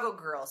Chicago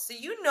girl. So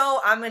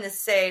I'm going to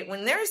say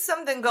when there's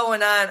something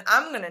going on,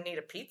 I'm going to need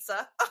a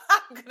pizza.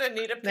 I'm going to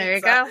need a pizza. There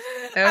you go.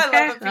 Okay. I love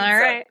a pizza. All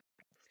right.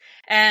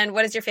 And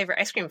what is your favorite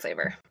ice cream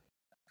flavor?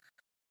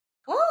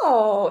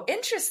 Oh,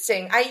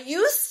 interesting. I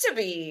used to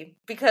be,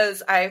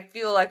 because I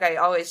feel like I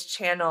always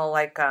channel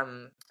like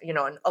an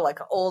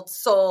old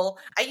soul.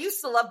 I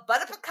used to love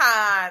butter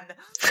pecan,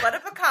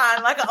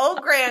 like an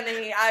old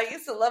granny. I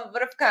used to love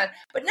butter pecan,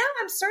 but now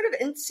I'm sort of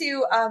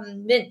into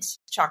mint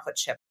chocolate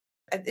chip.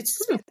 It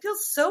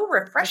feels so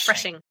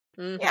refreshing.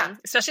 Mm-hmm. Yeah.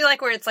 Especially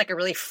like where it's like a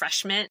really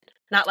fresh mint,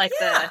 not like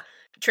the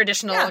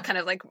traditional kind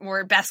of like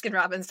more Baskin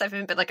Robbins stuff,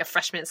 but like a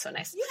fresh mint is so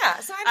nice. Yeah.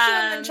 So I'm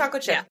feeling mint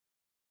chocolate chip. Yeah.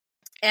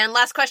 And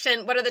last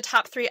question, what are the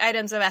top 3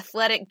 items of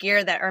athletic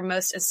gear that are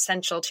most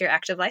essential to your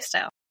active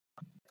lifestyle?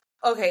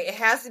 Okay, it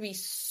has to be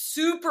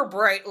super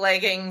bright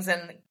leggings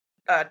and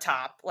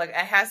top. Like, it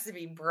has to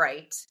be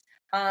bright.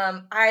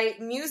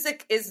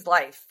 Music is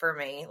life for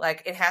me.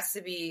 Like it has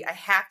to be, I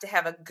have to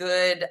have a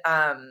good,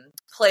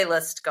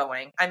 playlist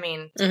going. I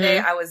mean, today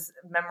I was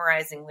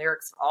memorizing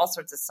lyrics of all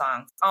sorts of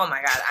songs. Oh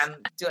my God. I'm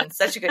doing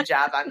such a good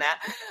job on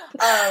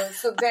that.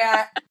 So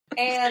that,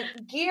 and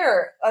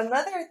gear,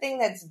 another thing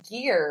that's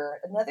gear.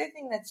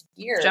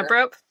 Jump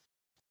rope?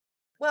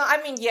 Well,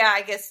 I mean, yeah,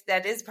 I guess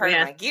that is part of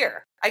my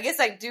gear. I guess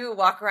I do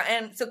walk around,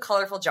 and so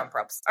colorful jump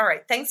ropes. All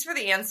right. Thanks for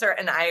the answer.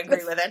 And I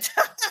agree with it.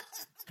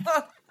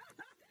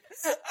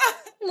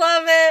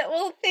 Love it.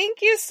 Well,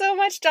 thank you so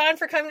much, Dawn,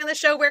 for coming on the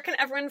show. Where can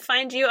everyone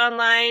find you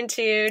online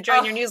to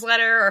join your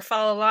newsletter or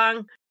follow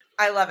along?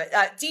 I love it.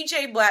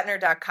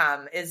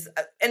 djblatner.com is,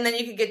 and then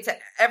you can get to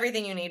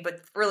everything you need, but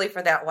really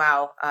for that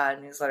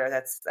newsletter,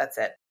 that's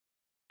it.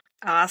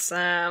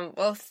 Awesome.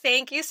 Well,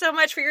 thank you so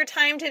much for your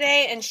time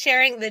today and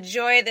sharing the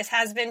joy. This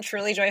has been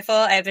truly joyful.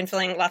 I've been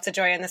feeling lots of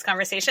joy in this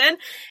conversation.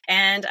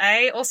 And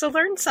I also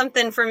learned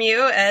something from you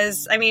there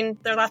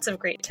are lots of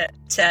great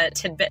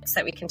tidbits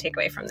that we can take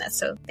away from this.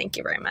 So thank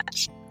you very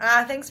much.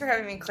 Thanks for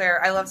having me,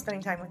 Claire. I love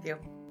spending time with you.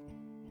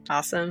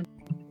 Awesome.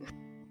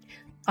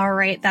 All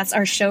right. That's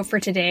our show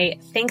for today.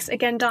 Thanks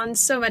again, Dawn,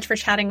 so much for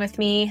chatting with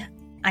me.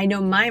 I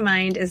know my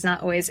mind is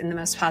not always in the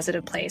most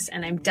positive place,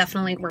 and I'm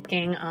definitely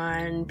working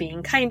on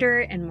being kinder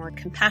and more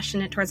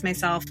compassionate towards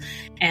myself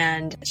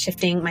and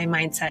shifting my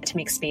mindset to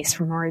make space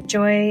for more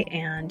joy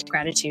and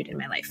gratitude in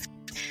my life.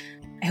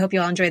 I hope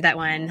you all enjoyed that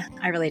one.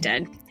 I really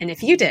did. And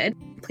if you did,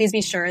 please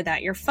be sure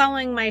that you're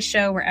following my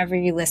show wherever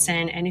you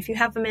listen. And if you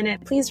have a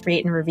minute, please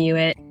rate and review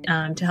it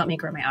to help me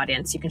grow my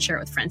audience. You can share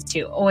it with friends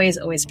too. Always,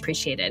 always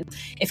appreciated.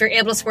 If you're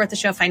able to support the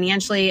show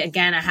financially,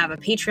 again, I have a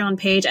Patreon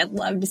page. I'd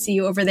love to see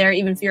you over there.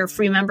 Even if you're a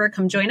free member,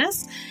 come join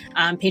us.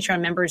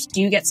 Patreon members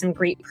do get some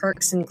great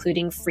perks,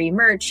 including free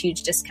merch,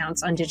 huge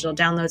discounts on digital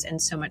downloads,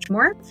 and so much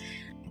more.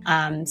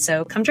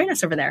 So come join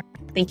us over there.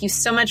 Thank you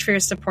so much for your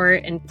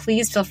support, and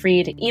please feel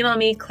free to email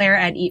me,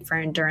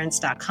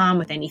 Claire@eatforendurance.com,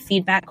 with any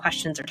feedback,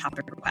 questions, or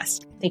topic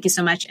requests. Thank you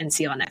so much, and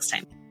see you all next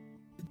time.